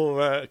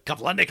or a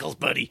couple of Nickels,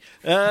 buddy.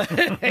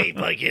 Hey,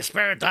 Mike, you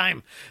spare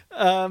time.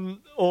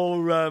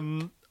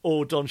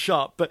 Or Don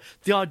Sharp. But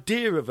the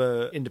idea of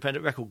an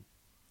independent record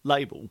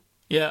label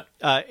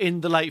in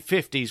the late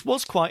 50s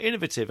was quite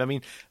innovative. I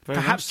mean,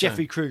 perhaps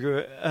Jeffrey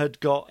Kruger had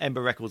got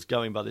Ember Records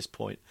going by this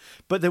point,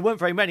 but there weren't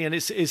very many. And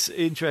it's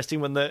interesting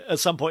when at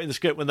some point in the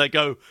script when they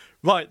go,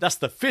 right, that's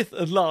the 5th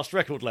and last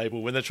record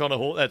label, when they're trying to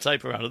hawk their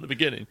tape around at the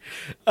beginning.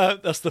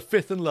 That's the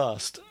 5th and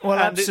last. Well,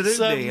 and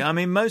absolutely. I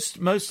mean,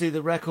 mostly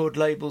the record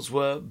labels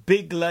were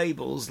big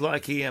labels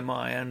like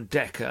EMI and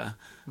Decca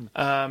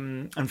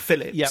and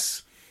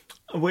Philips,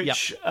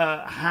 which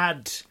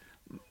had...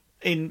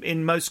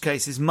 In most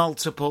cases,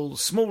 multiple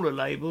smaller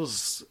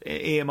labels.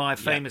 EMI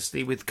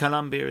famously with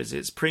Columbia as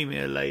its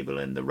premier label,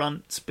 and the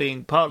Runts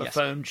being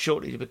Parlophone,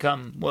 shortly to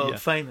become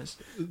world famous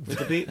with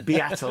the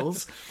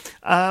Beatles.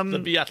 The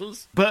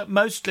Beatles. But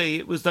mostly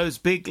it was those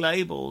big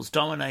labels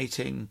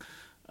dominating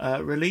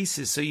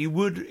releases. So you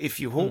would, if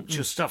you hawked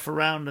your stuff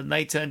around and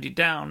they turned you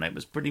down, it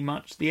was pretty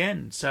much the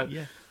end. So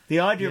the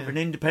idea of an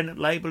independent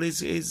label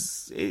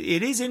is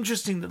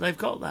interesting that they've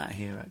got that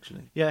here,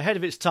 actually. Yeah, ahead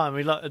of its time.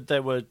 I mean,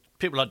 there were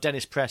people like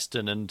Dennis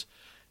Preston and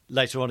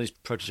later on his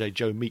protege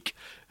Joe Meek,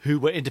 who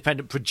were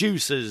independent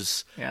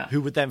producers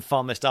who would then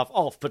farm their stuff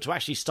off. But to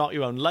actually start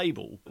your own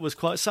label was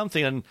quite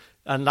something,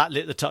 and that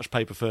lit the touch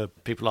paper for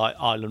people like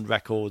Island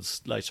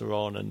Records later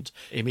on and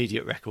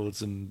Immediate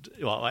Records and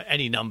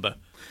any number.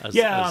 By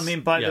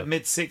the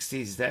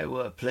mid-60s there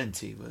were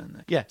plenty, weren't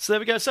there? Yeah, so there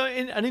we go. So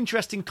an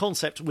interesting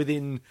concept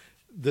within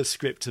the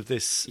script of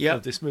this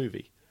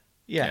movie.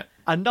 Yeah,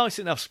 a nice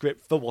enough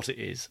script for what it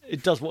is.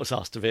 It does what's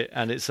asked of it,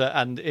 and it's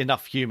and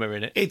enough humour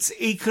in it. It's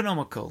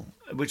economical,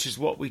 which is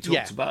what we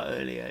talked about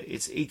earlier.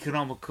 It's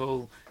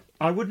economical.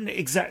 I wouldn't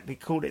exactly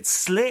call it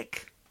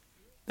slick.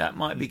 That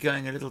might be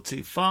going a little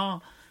too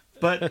far,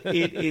 but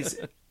it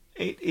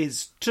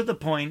is to the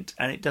point,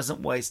 and it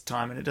doesn't waste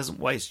time, and it doesn't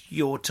waste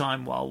your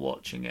time while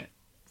watching it.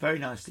 Very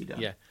nicely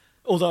done. Yeah.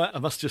 Although I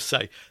must just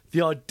say,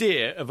 the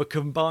idea of a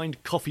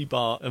combined coffee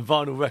bar and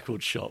vinyl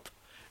record shop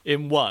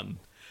in one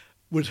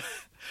would...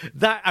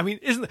 That, I mean,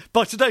 isn't...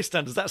 By today's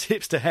standards, that's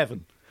hipster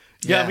heaven.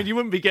 Yeah, Yeah. I mean, you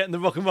wouldn't be getting the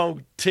rock and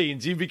roll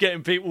teens. You'd be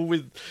getting people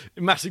with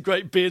massive,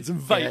 great beards and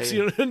vapes.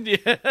 Yeah, You know?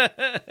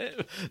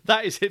 Yeah.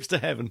 That is hipster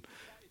heaven.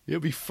 It'll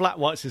be flat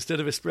whites instead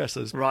of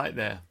espressos. Right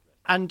there.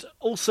 And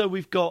also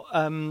we've got,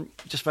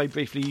 just very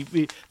briefly,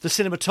 the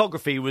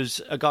cinematography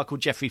was a guy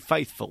called Jeffrey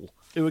Faithful,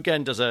 who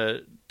again does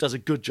a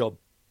good job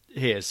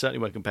here, certainly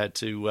when compared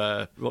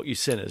to Rock You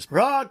Sinners.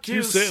 Rock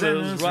You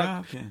Sinners, right?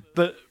 rock you.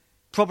 But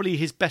probably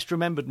his best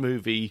remembered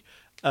movie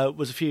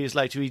was a few years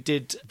later. He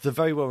did the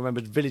very well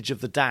remembered Village of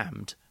the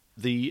Damned,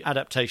 the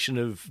adaptation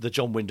of the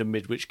John Wyndham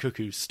Midwich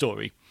Cuckoo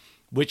story,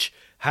 which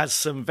has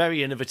some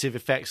very innovative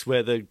effects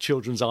where the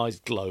children's eyes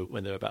glow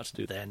when they're about to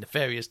do their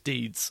nefarious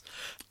deeds.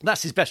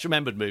 That's his best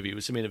remembered movie,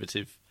 with some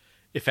innovative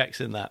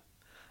effects in that.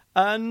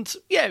 And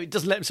yeah, it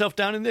doesn't let himself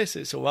down in this.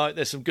 It's all right.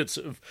 There's some good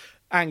sort of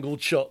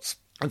angled shots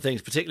and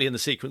things, particularly in the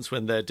sequence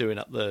when they're doing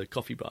up the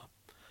coffee bar.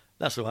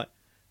 That's all right.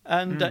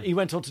 And he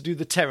went on to do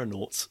The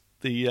Terranauts,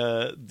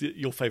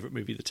 your favourite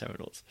movie, The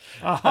Terranauts,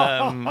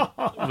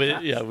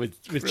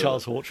 with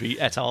Charles Hawtrey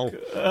et al.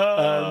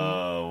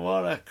 Oh,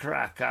 what a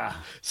cracker!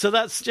 So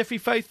that's Jeffrey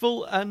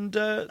Faithful, and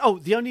the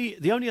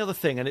only other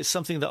thing, and it's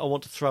something that I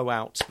want to throw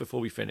out before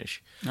we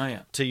finish, Oh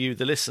yeah, to you,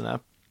 the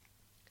listener,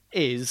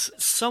 is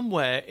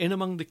somewhere in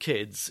among the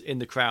kids in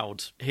the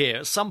crowd here,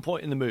 at some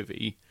point in the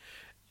movie,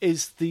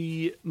 is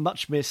the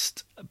much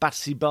missed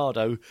Battersea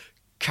Bardo,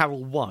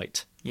 Carol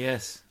White.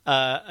 yes.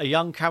 A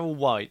young Carol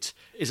White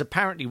is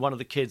apparently one of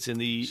the kids in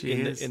the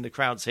in the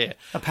crowds here.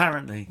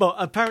 Apparently, Well,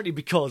 apparently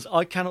because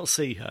I cannot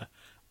see her.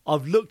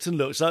 I've looked and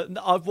looked. So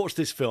I've watched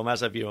this film, as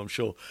have you, I'm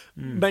sure,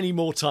 many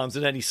more times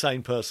than any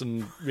sane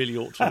person really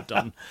ought to have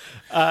done.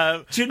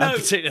 Do you know?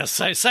 And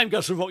particularly, same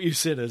goes for Rock You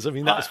Sinners. I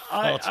mean, that's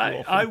far too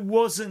often. I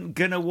wasn't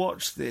gonna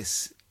watch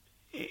this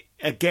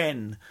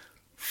again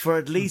for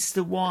at least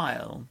a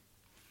while,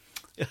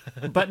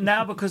 but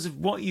now because of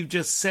what you've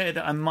just said,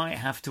 I might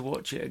have to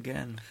watch it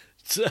again.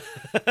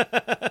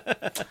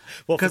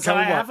 Well, for Because Carol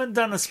I White- haven't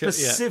done a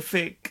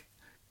specific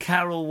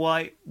Carol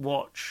White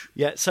watch.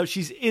 Yeah, so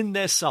she's in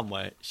there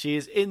somewhere. She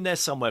is in there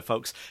somewhere,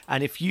 folks.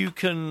 And if you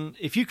can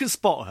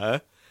spot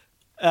her,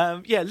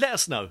 let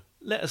us know.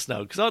 Let us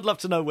know, because I'd love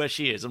to know where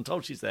she is. I'm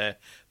told she's there,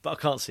 but I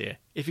can't see her.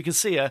 If you can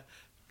see her,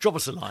 drop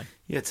us a line.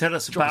 Yeah, tell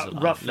us Drop us a about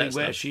line. roughly Let us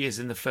know. where she is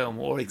in the film,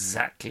 or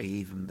exactly,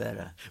 even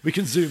better. We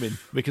can zoom in.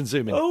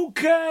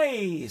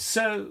 Okay,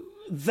 so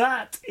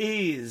that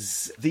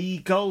is the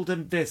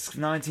Golden Disc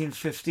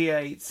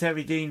 1958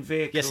 Terry Dean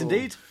vehicle. Yes,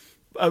 indeed.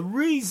 A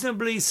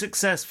reasonably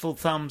successful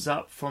thumbs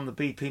up from the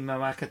BP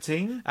Moaca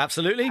team.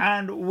 Absolutely.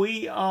 And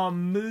we are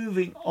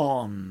moving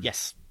on.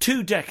 Yes.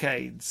 2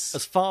 decades.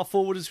 As far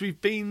forward as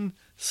we've been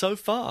so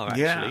far,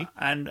 actually. Yeah,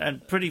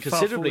 and pretty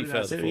Considerably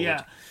far forward, further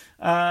forward.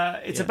 Yeah.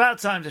 It's about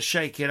time to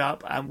shake it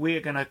up, and we're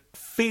going to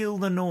feel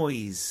the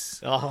noise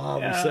We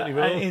certainly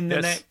will. in the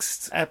Yes.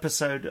 next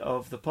episode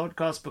of the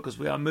podcast, because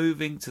we are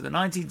moving to the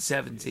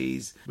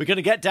 1970s. We're going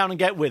to get down and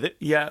get with it.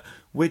 Yeah,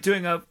 we're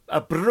doing a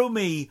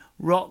brummy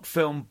rock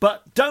film,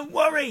 but don't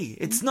worry,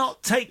 it's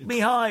not Take Me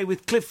High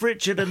with Cliff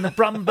Richard and the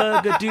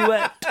Brumberger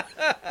duet.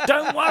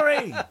 Don't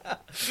worry.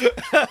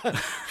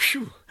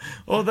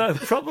 Although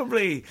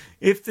probably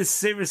if this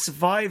series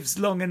survives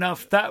long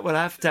enough, that will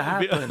have to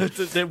happen.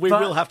 We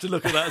will have to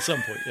look at that at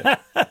some point.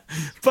 Yeah.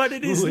 But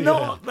it is Ooh, yeah.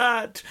 not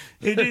that.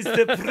 It is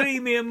the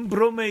premium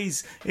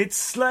brummies. It's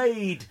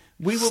Slade.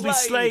 We will be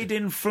Slade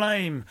in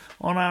Flame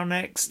on our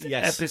next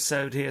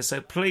episode here.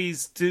 So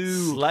please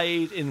do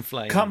Slade in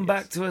Flames. come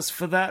back to us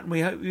for that. And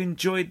we hope you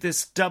enjoyed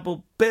this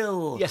double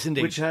bill. Yes,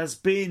 indeed. Which has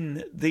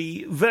been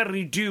the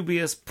very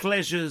dubious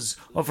pleasures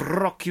of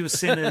Rock You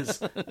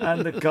Sinners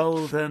and the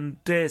Golden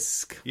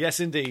Disc.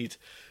 Yes, indeed.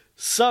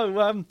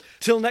 So,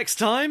 till next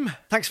time,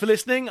 thanks for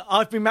listening.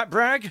 I've been Matt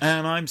Bragg.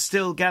 And I'm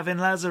still Gavin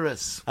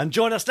Lazarus. And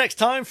join us next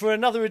time for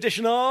another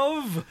edition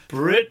of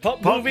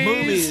Britpop movies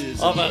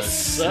movies of a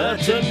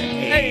certain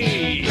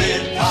age.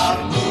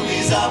 Britpop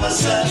movies of a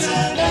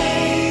certain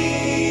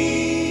age.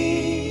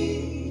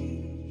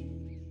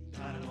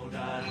 Dynamo,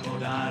 dynamo,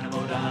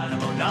 dynamo,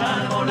 dynamo,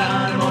 dynamo,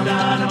 dynamo,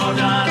 dynamo,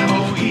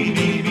 dynamo, eeny,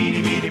 meeny,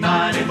 meeny, meeny,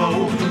 miny,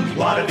 mo.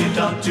 What have you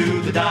done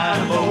to the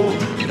dynamo?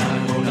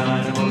 Dynamo,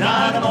 dynamo,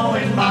 dynamo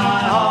in my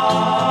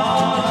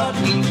heart.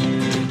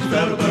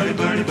 Felt a burning,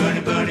 burning,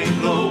 burning, burning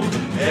glow.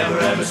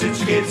 Ever since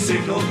you gave the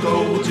signal,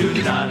 go to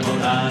the dynamo,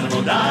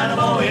 dynamo,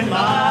 dynamo in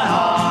my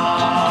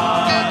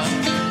heart.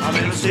 I'm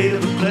in a state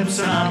of eclipse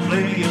and I'm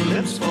blaming your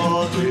lips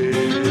for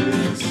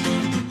this.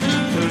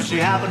 First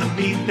you happened to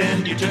meet,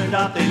 then you turned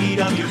out the heat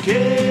of your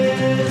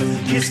kiss.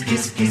 Kiss,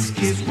 kiss, kiss,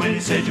 kiss, when you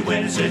said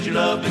you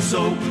loved me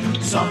so.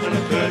 Something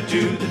occurred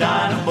to the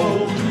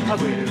dynamo. I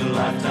waited a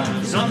lifetime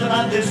for something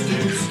like this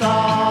to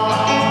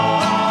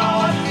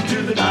start.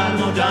 To the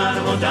dynamo,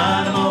 dynamo,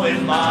 dynamo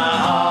in my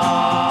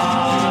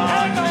heart.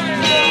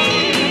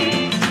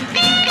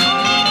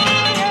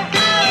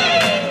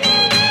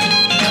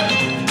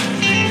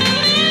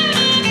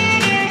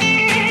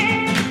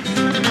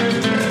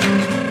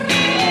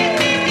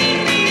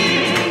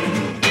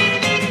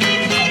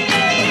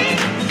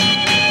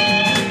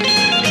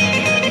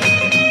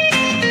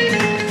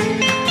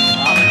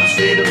 I'm in a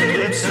state of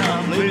eclipse lips, and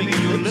I'm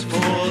blaming your lips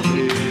for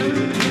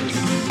this.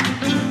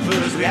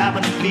 First we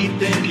happened to meet,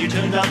 then you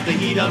turned up the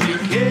heat of your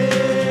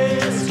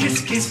kiss.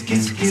 Kiss, kiss,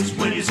 kiss, kiss,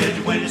 when you said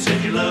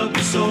you loved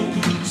me so.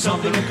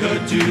 Something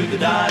occurred to the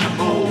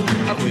dynamo.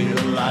 I waited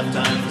a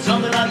lifetime for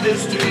something like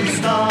this to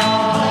start.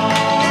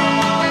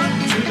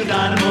 To the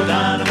dynamo,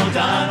 dynamo,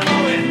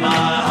 dynamo in my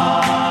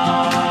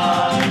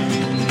heart.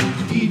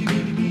 Eeny,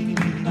 meeny, meeny,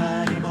 meeny,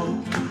 miny, mo.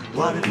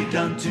 What have you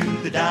done to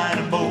the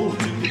dynamo?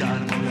 To the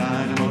dynamo,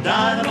 dynamo,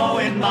 dynamo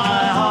in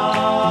my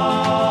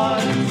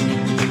heart.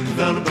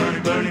 Felt a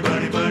burning, burning,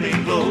 burning,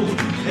 burning glow.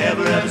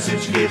 Ever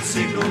since you gave the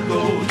signal,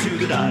 go to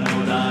the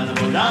dynamo,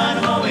 dynamo,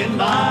 dynamo in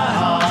my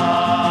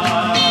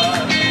heart.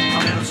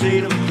 I'm in a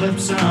state of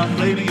eclipse and I'm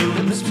blaming your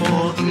lips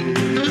for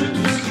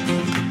this.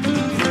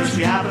 First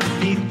we happened to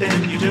meet,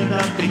 then you turned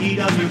up the heat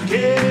of your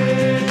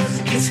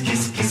kiss. Kiss,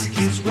 kiss, kiss,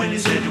 kiss, when you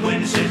said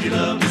you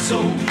loved me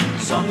so.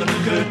 Something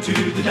occurred to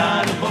the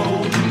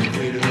dynamo.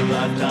 Waited a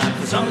lifetime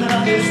for something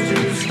like this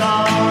to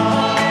start.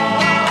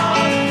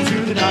 To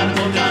the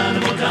dynamo,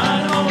 dynamo,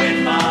 dynamo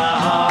in my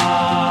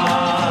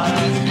heart.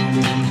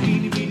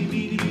 Meeny, meeny,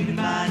 meeny, meeny,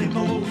 miny,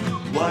 mo.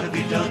 What have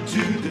you done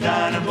to the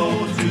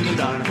dynamo? To the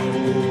dynamo,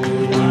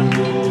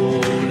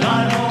 dynamo,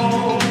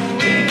 dynamo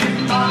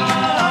in my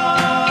heart.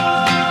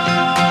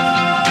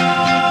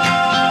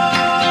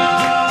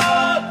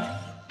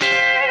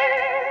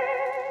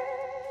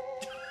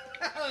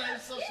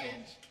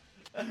 Sausage.